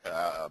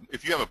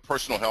 If you have a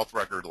personal health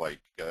record like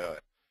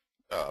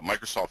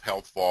Microsoft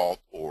Health Vault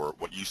or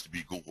what used to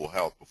be Google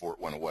Health before it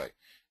went away,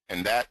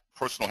 and that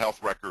personal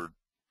health record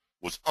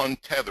was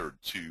untethered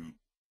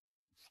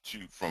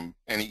from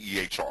any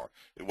EHR.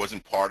 It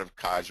wasn't part of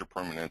Kaiser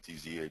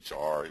Permanente's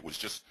EHR. It was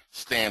just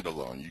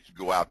standalone. You could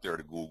go out there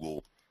to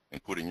Google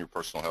and put in your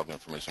personal health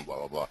information, blah,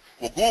 blah, blah.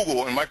 Well,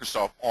 Google and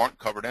Microsoft aren't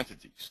covered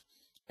entities.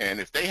 And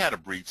if they had a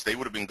breach, they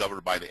would have been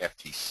governed by the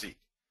FTC.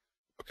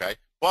 Okay?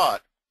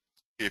 But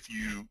if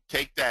you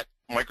take that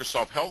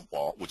Microsoft Health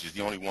Vault, which is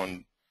the only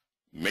one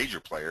major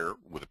player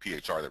with a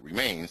PHR that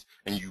remains,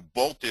 and you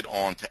bolt it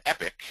on to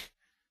Epic,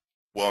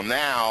 well,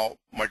 now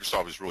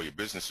Microsoft is really a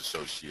business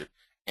associate,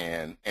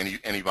 and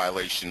any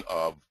violation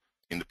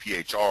in the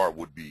PHR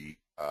would be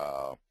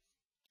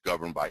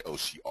governed by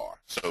OCR.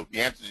 So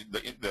the answer,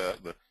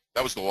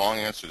 that was the long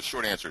answer. The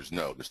short answer is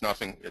no. There's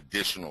nothing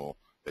additional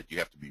that you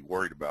have to be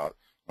worried about.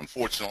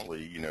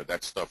 Unfortunately, you know,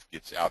 that stuff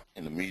gets out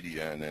in the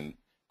media and then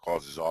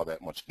causes all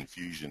that much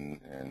confusion,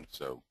 and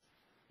so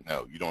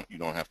no, you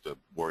don't have to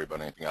worry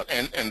about anything else.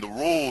 And the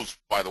rules,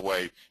 by the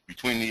way,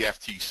 between the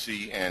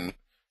FTC and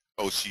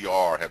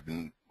OCR have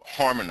been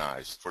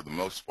harmonized for the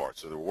most part,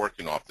 so they're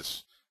working off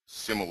this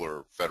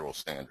similar federal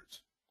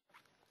standards.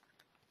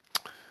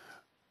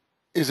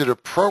 Is it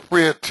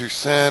appropriate to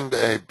send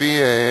a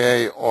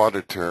BAA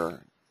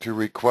auditor to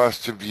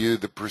request to view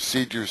the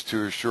procedures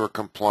to assure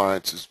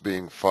compliance is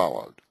being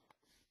followed?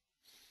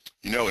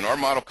 You know, in our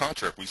model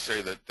contract, we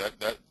say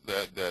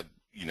that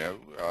you know,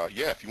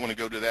 yeah, if you want to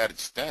go to that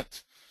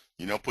extent,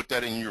 you know, put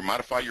that in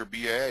modify your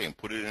BAA and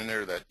put it in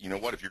there that, you know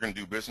what, if you're going to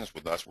do business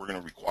with us, we're going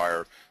to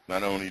require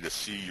not only to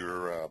see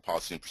your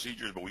policy and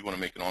procedures, but we want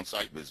to make an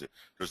on-site visit.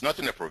 There's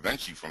nothing that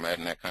prevents you from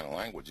adding that kind of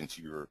language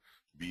into your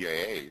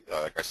BAA.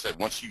 Like I said,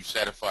 once you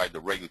satisfied the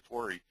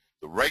regulatory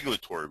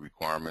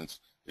requirements,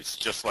 it's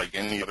just like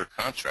any other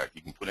contract.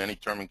 You can put any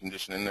term and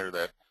condition in there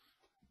that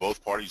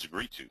both parties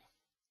agree to.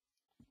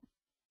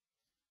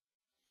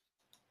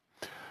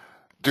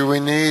 Do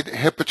we need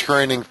HIPAA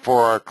training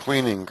for our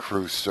cleaning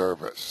crew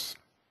service?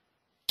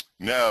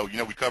 No, you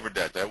know, we covered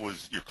that. That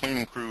was your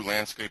cleaning crew,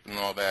 landscaping, and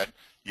all that.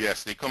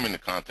 Yes, they come into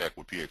contact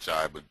with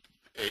PHI, but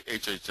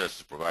HHS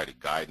has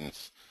provided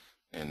guidance,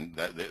 and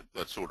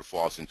that sort of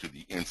falls into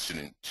the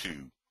incident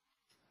 2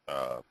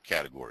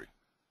 category.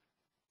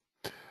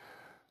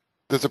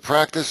 Does a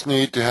practice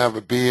need to have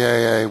a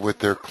BAA with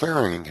their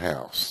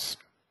clearinghouse?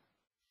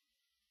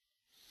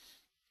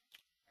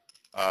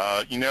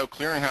 You know,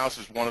 clearinghouse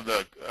is one of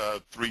the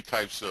 3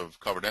 types of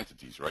covered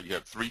entities, right? You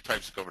have 3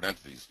 types of covered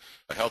entities: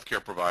 a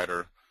healthcare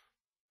provider,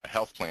 a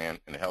health plan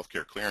and a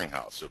healthcare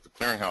clearinghouse. So if the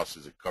clearinghouse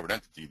is a covered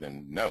entity,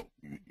 then no,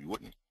 you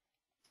wouldn't.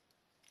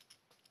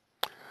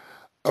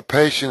 A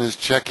patient is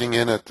checking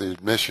in at the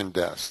admission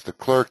desk. The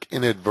clerk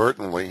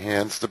inadvertently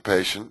hands the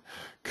patient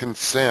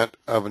consent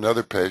of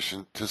another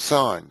patient to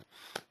sign.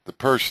 The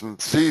person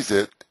sees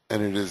it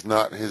and it is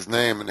not his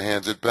name and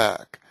hands it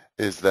back.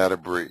 Is that a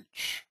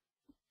breach?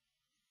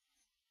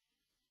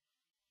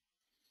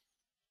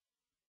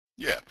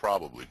 Yeah,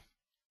 probably.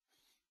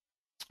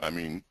 I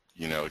mean,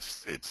 you know,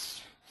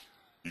 it's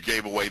you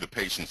gave away the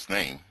patient's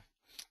name,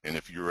 and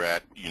if you're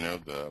at, you know,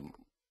 the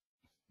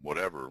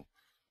whatever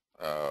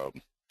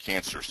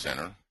cancer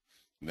center,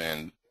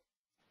 then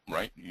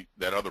right,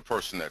 that other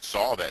person that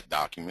saw that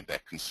document,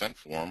 that consent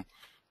form,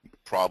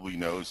 probably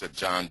knows that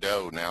John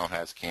Doe now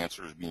has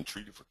cancer, is being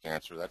treated for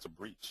cancer. That's a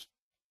breach,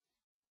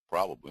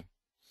 probably.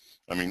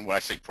 I mean, when I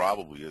say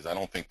probably is I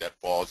don't think that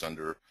falls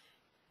under,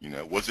 you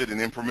know, was it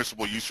an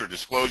impermissible use or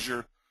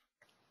disclosure?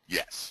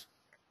 Yes.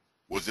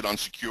 Was it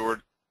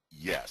unsecured?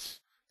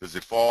 Yes. Does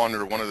it fall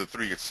under one of the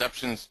three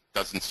exceptions?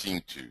 Doesn't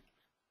seem to.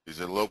 Is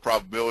it a low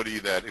probability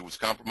that it was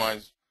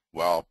compromised?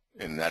 Well,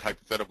 in that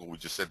hypothetical, we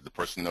just said the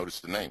person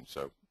noticed the name.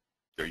 So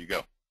there you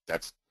go.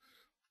 That's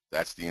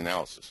the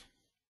analysis.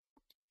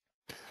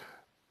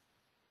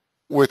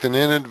 With an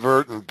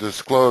inadvertent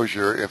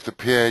disclosure, if the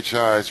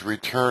PHI is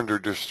returned or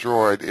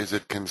destroyed, is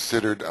it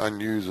considered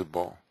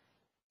unusable?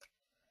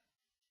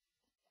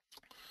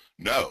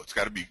 No, it's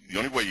got to be, the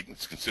only way you can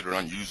consider it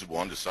unusable,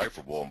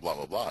 undecipherable, and blah,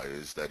 blah, blah,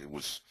 is that it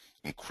was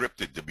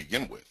encrypted to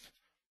begin with.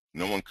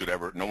 No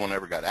one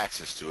ever got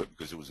access to it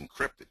because it was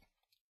encrypted.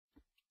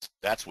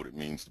 That's what it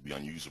means to be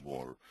unusable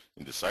or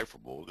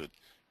indecipherable.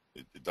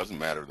 It doesn't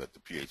matter that the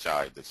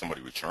PHI, that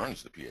somebody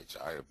returns the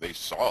PHI. If they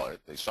saw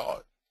it, they saw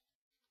it.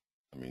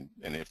 I mean,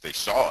 and if they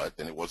saw it,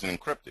 then it wasn't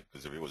encrypted,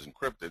 because if it was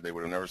encrypted, they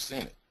would have never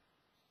seen it.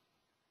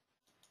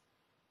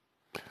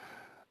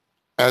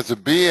 As a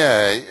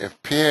BA,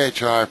 if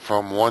PHI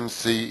from one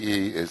CE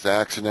is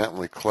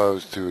accidentally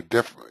disclosed to a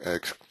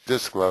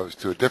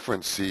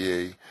different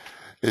CE,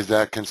 is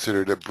that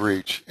considered a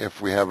breach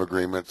if we have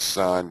agreements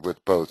signed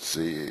with both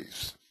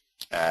CEs?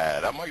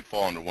 That might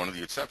fall under one of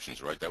the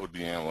exceptions, right? That would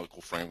be an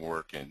analytical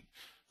framework, and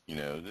you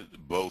know,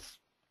 both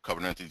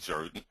covered entities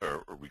are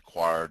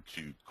required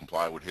to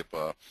comply with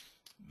HIPAA.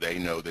 They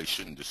know they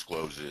shouldn't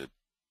disclose it.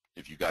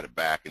 If you got it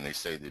back and they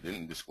say they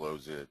didn't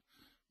disclose it,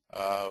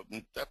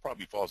 that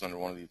probably falls under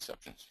one of the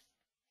exceptions.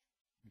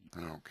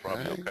 Okay.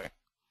 Probably okay.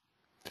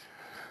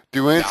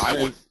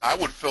 Now, I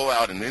would fill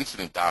out an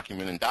incident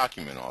document and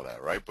document all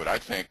that, right? But I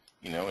think,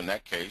 you know, in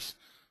that case,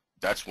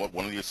 that's one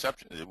of the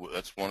exceptions.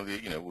 That's one of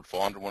the, you know, would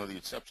fall under one of the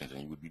exceptions,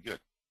 and you would be good.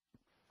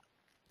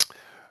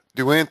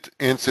 Do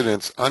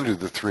incidents under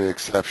the three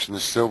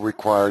exceptions still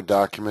require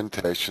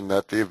documentation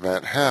that the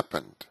event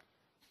happened?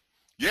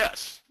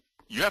 Yes.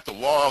 You have to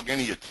log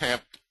any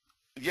attempt.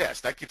 Yes,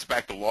 that gets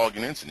back to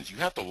logging incidents. You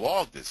have to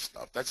log this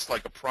stuff. That's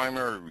like a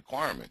primary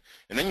requirement.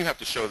 And then you have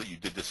to show that you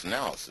did this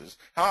analysis.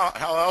 How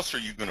else are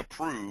you going to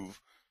prove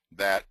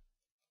that,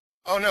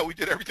 oh, no, we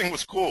did everything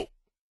was cool?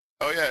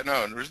 Oh, yeah,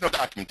 no, there's no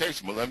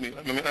documentation. But let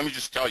me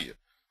just tell you.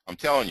 I'm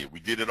telling you, we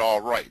did it all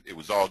right. It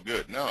was all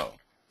good. No,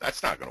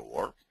 that's not going to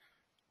work.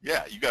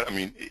 Yeah, you got, I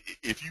mean,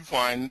 if you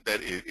find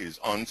that it is,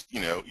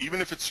 you know, even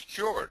if it's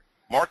secured,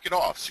 mark it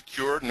off.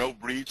 Secured, no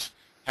breach,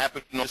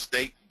 happened, no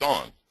mistake,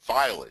 done.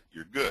 File it.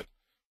 You're good.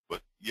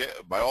 But yeah,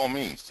 by all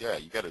means, yeah,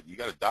 you got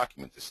to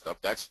document this stuff.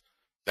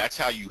 That's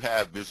how you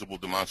have visible,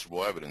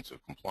 demonstrable evidence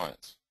of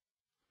compliance.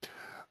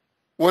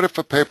 What if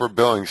a paper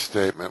billing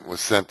statement was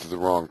sent to the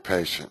wrong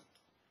patient?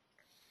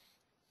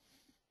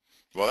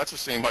 Well, that's the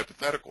same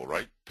hypothetical,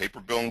 right? Paper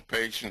billing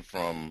patient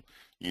from,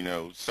 you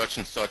know, such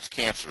and such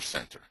cancer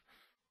center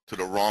to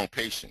the wrong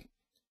patient,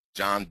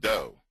 John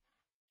Doe.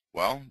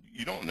 Well,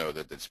 you don't know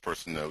that this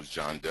person knows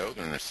John Doe.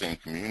 They're in the same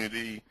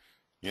community.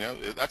 You know,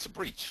 that's a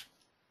breach.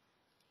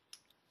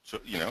 So,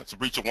 you know, it's a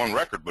breach of one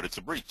record, but it's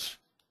a breach.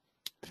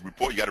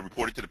 You got to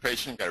report it to the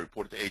patient. You got to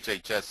report it to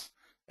HHS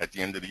at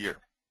the end of the year.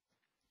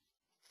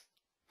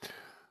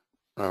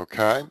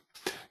 Okay.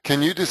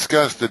 Can you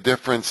discuss the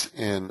difference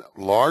in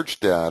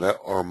large data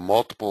or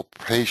multiple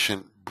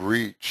patient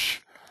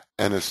breach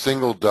and a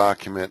single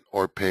document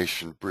or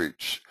patient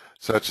breach,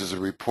 such as a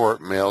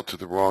report mailed to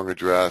the wrong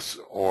address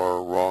or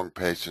a wrong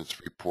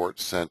patient's report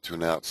sent to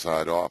an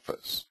outside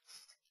office?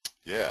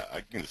 Yeah,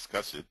 I can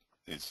discuss it.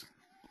 It's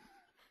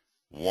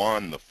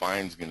one, the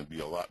fine's going to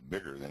be a lot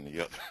bigger than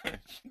the other.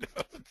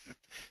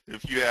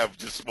 If you have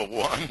just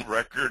one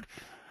record,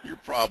 you're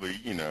probably,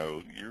 you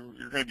know,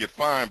 you're going to get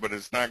fined, but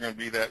it's not going to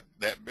be that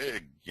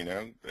big, you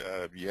know.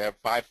 If you have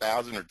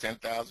 5,000 or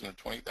 10,000 or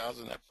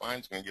 20,000, that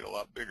fine's going to get a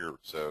lot bigger.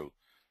 So,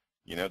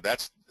 you know,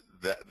 that's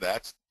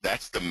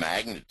the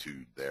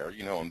magnitude there.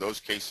 You know, in those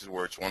cases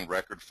where it's one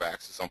record,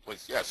 fax to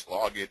someplace, yes,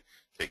 log it,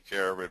 take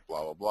care of it,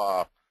 blah blah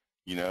blah.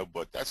 You know,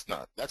 but that's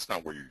not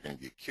where you're going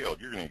to get killed.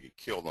 You're going to get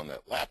killed on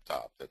that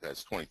laptop that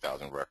has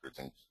 20,000 records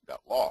and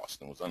got lost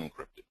and was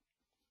unencrypted.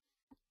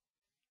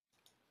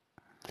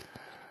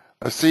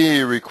 A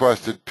CE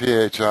requested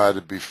PHI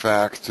to be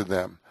faxed to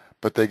them,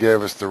 but they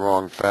gave us the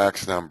wrong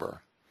fax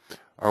number.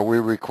 Are we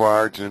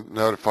required to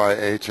notify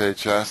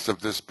HHS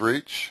of this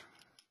breach?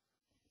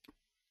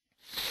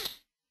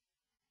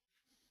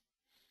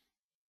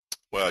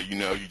 Well, you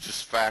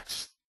just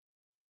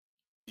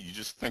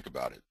think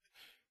about it.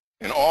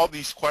 And all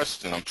these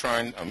questions I'm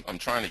trying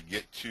to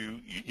get to,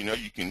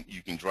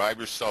 you can drive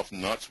yourself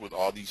nuts with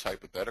all these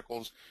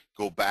hypotheticals.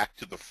 Go back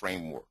to the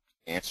framework.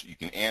 You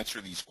can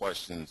answer these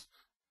questions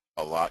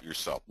a lot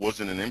yourself. Was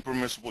it an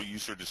impermissible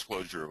use or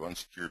disclosure of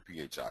unsecured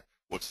PHI?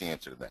 What's the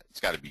answer to that? It's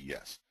got to be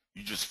yes.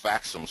 You just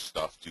fax some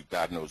stuff to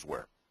God knows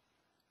where.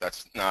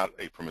 That's not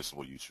a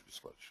permissible use or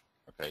disclosure.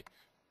 Okay?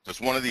 Does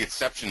one of the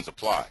exceptions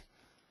apply?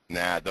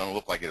 Nah, it doesn't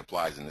look like it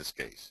applies in this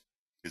case.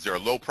 Is there a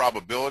low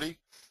probability?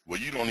 Well,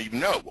 you don't even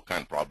know what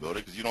kind of probability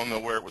because you don't know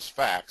where it was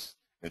faxed.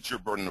 It's your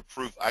burden of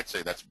proof. I'd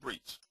say that's a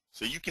breach.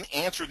 So you can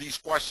answer these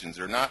questions.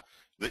 They're not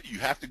that you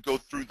have to go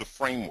through the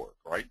framework,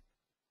 right?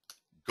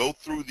 Go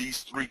through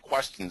these 3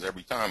 questions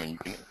every time, and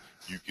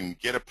you can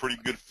get a pretty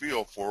good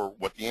feel for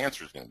what the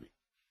answer is going to be.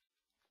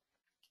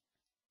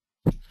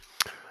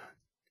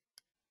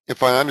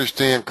 If I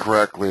understand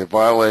correctly, a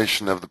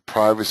violation of the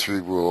privacy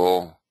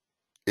rule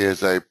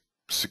is a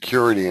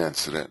security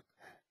incident.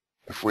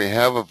 If we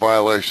have a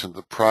violation of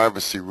the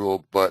privacy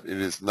rule, but it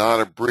is not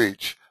a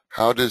breach,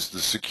 how does the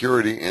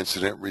security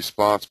incident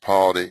response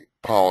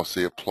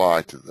policy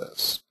apply to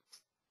this?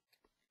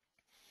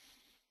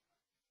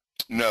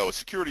 No, a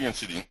security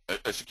incident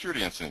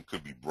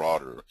could be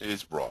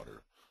is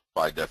broader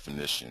by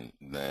definition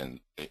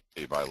than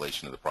a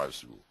violation of the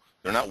privacy rule.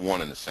 They're not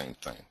one and the same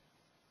thing.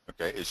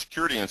 Okay, a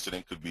security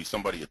incident could be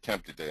somebody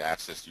attempted to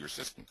access to your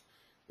system.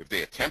 If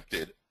they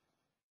attempted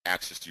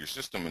access to your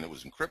system and it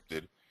was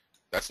encrypted,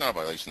 that's not a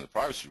violation of the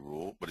privacy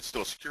rule, but it's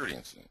still a security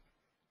incident.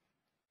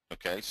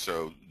 Okay,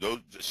 so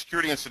the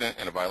security incident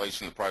and a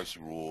violation of the privacy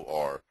rule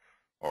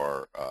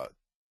are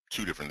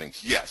 2 different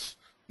things. Yes,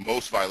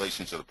 most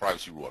violations of the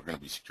privacy rule are going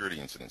to be security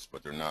incidents,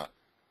 but they're not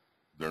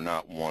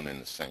one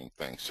and the same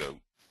thing. So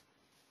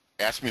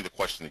ask me the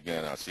question again,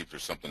 and I'll see if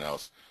there's something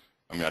else.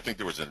 I mean, I think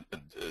there was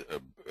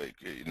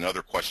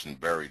another question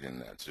buried in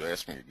that, so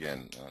ask me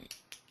again.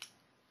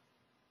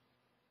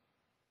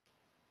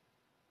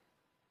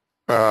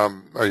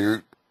 Are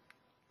you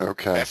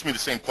okay? Ask me the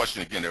same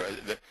question again.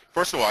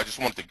 First of all, I just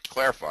want to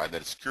clarify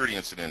that a security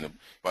incident and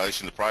a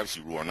violation of the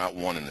privacy rule are not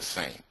one and the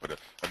same. But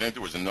I think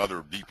there was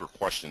another deeper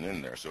question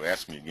in there. So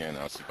ask me again, and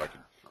I'll see if I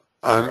can.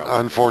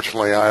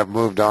 Unfortunately, I have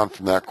moved on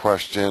from that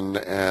question,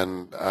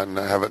 and I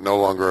have it no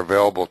longer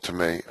available to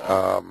me.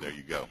 There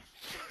you go.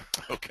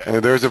 Okay.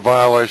 And there's a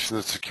violation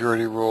of the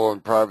security rule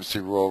and privacy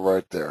rule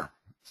right there.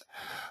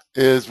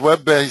 Is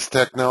web-based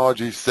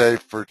technology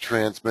safe for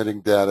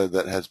transmitting data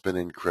that has been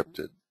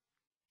encrypted?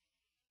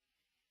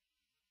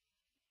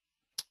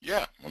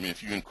 Yeah, I mean,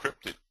 if you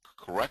encrypt it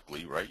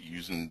correctly, right,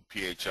 using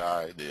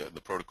PHI,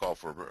 the protocol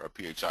for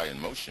PHI in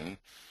motion,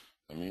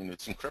 I mean,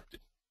 it's encrypted,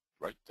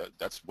 right?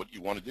 That's what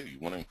you want to do. You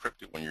want to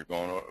encrypt it when you're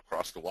going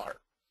across the wire.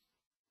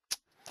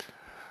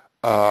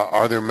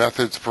 Are there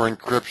methods for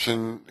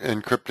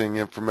encrypting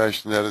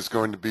information that is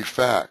going to be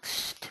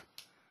faxed?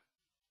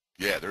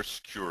 Yeah, there's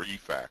secure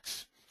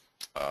eFax.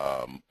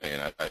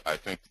 And I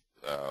think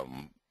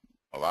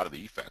a lot of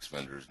the eFax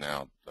vendors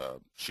now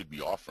should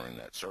be offering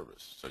that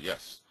service. So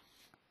yes,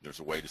 there's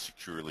a way to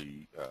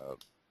securely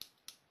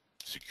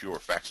secure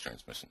fax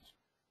transmissions.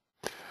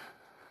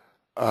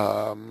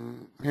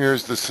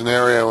 Here's the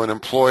scenario. An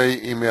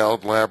employee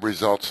emailed lab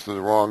results to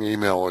the wrong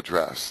email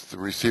address. The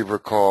receiver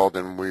called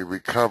and we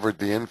recovered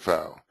the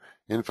info.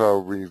 Info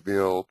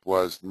revealed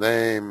was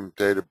name,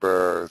 date of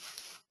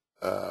birth,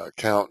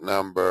 account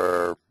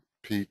number,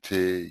 PT.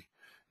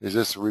 Is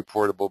this a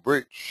reportable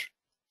breach?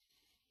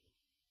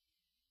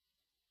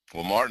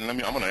 Well, Martin, I'm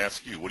going to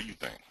ask you, what do you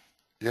think?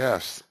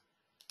 Yes.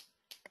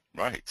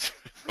 Right.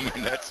 I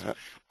mean, that's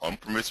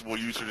unpermissible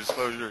use or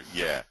disclosure?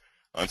 Yeah.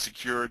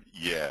 Unsecured?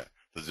 Yeah.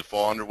 Does it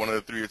fall under one of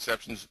the 3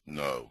 exceptions?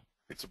 No.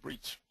 It's a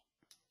breach.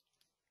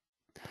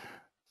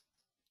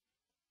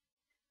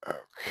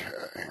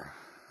 Okay.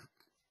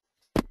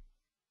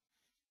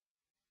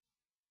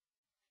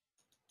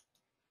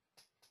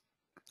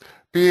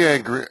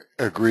 BA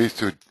agrees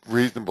to a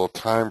reasonable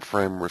time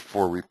frame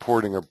for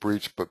reporting a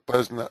breach, but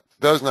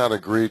does not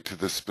agree to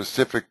the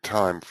specific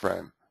time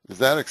frame. Is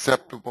that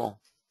acceptable?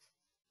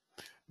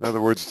 In other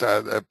words,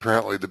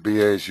 apparently the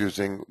BA is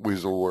using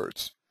weasel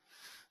words.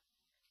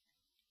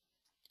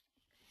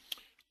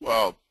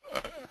 Well,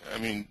 I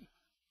mean,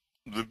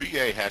 the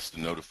BA has to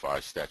notify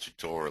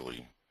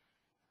statutorily,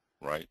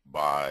 right,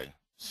 by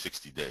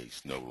 60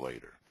 days, no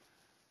later.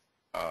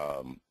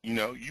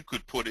 You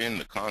could put in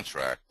the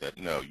contract that,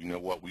 no, you know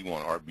what, we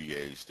want our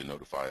BAs to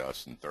notify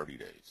us in 30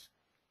 days.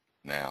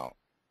 Now,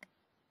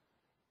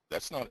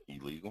 that's not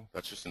illegal.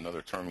 That's just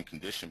another term and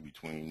condition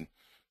between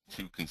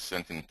 2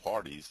 consenting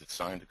parties that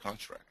signed a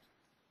contract.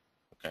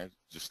 Okay,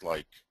 just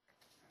like,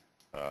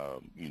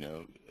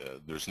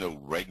 there's no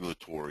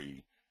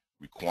regulatory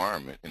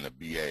requirement in the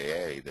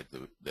BAA that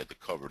the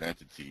covered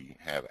entity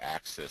have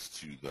access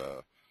to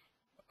the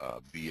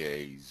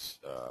BA's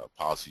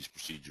policies,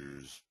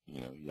 procedures,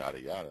 yada,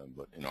 yada.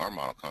 But in our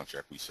model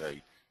contract, we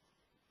say,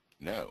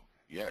 no,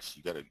 yes,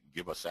 you got to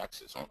give us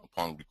access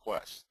upon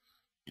request.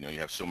 You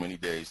have so many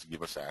days to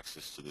give us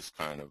access to this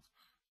kind of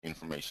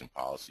information,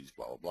 policies,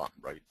 blah, blah, blah,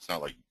 right? It's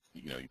not like,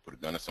 you put a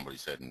gun at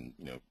somebody's head and,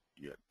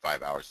 you had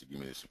 5 hours to give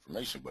me this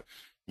information, but,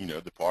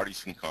 the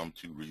parties can come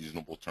to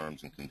reasonable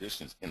terms and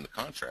conditions in the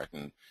contract,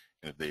 and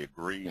if they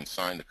agree and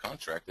sign the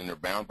contract, then they're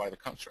bound by the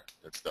contract.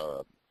 That's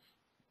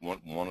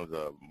one of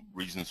the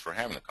reasons for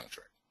having a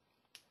contract.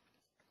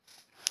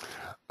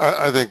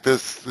 I think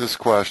this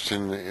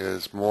question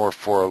is more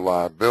for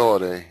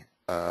liability.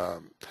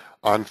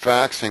 On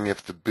faxing,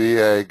 if the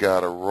BA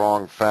got a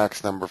wrong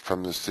fax number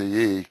from the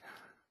CE,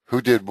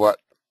 who did what?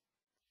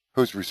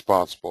 Who's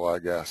responsible, I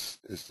guess,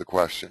 is the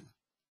question.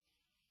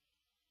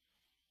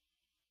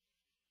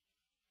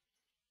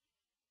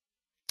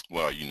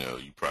 Well,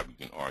 you probably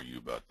can argue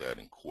about that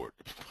in court.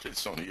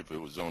 It's only if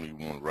it was only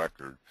one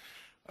record,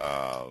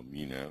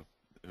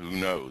 who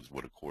knows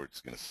what a court's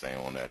going to say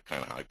on that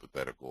kind of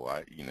hypothetical.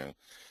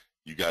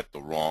 You got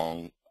the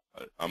wrong.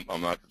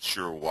 I'm not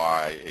sure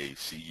why a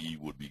CE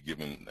would be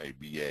given a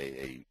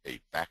BA a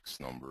fax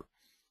number,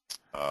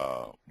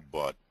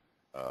 but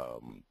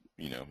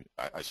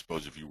I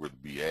suppose if you were the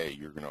BA,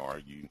 you're going to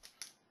argue,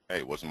 hey,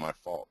 it wasn't my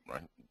fault,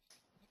 right?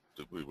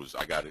 It was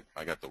I got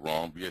the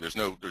wrong BA. There's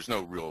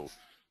no real.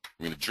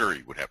 I mean, the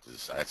jury would have to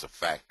decide. That's a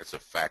fact. That's a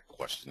fact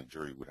question. The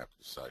jury would have to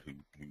decide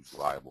who's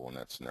liable in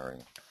that scenario.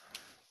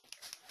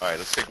 All right,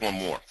 let's take one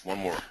more. One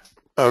more.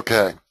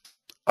 Okay.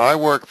 I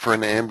work for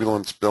an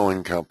ambulance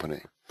billing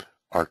company.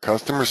 Our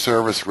customer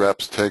service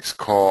reps take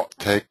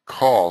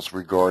calls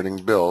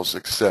regarding bills,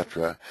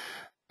 etc.,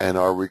 and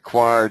are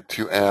required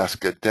to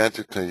ask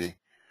identity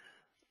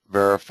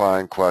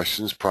verifying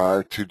questions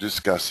prior to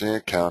discussing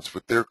accounts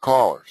with their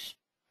callers.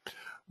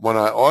 When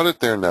I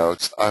audit their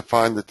notes, I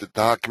find that the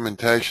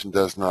documentation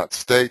does not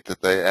state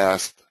that they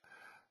asked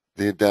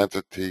the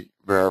identity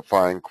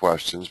verifying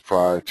questions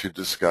prior to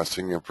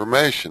discussing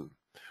information.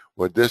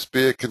 Would this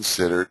be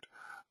considered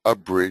a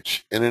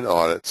breach in an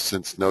audit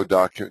since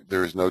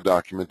there is no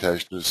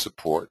documentation to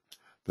support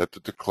that the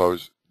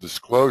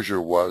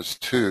disclosure was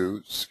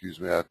to, excuse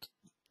me, I have to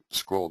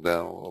scroll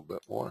down a little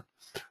bit more,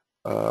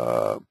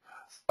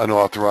 an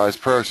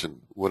authorized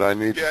person? Would I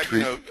need to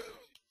treat...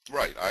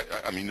 Right.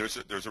 I mean,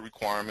 there's a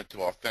requirement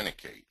to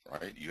authenticate,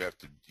 right? You have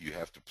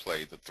to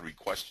play the 3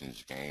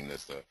 questions game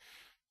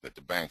that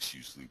the banks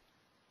usually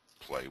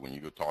play when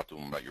you go talk to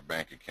them about your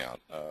bank account.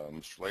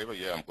 Mr. Leva,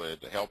 yeah, I'm glad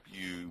to help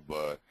you,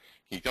 but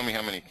can you tell me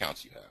how many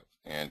accounts you have?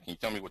 And can you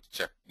tell me what to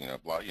check,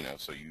 blah,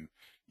 so you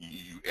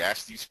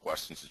ask these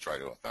questions to try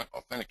to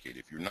authenticate.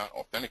 If you're not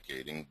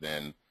authenticating,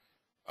 then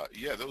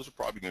yeah, those are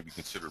probably going to be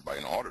considered by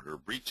an auditor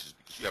breaches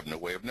because you have no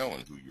way of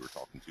knowing who you were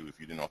talking to if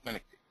you didn't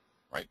authenticate.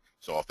 Right?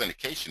 So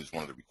authentication is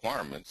one of the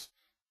requirements,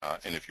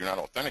 and if you're not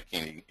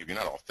authenticating, and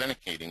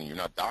you're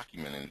not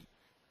documenting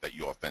that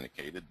you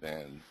authenticated,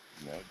 then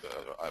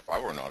if I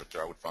were an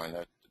auditor, I would find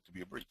that to be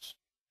a breach.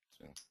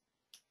 So,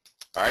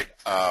 all right.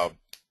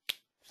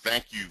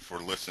 Thank you for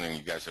listening.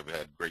 You guys have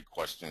had great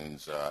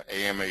questions.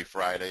 AMA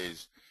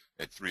Fridays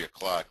at 3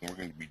 o'clock, and we're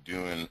going to be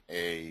doing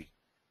a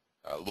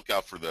look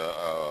out for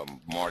the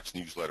March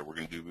newsletter. We're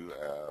going to do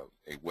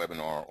a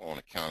webinar on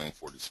accounting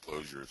for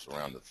disclosures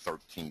around the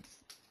 13th.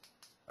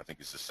 I think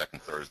it's the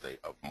second Thursday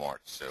of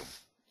March. So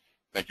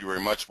thank you very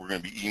much. We're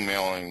going to be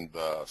emailing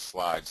the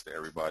slides to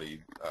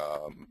everybody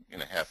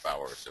in a half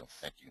hour or so.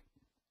 Thank you.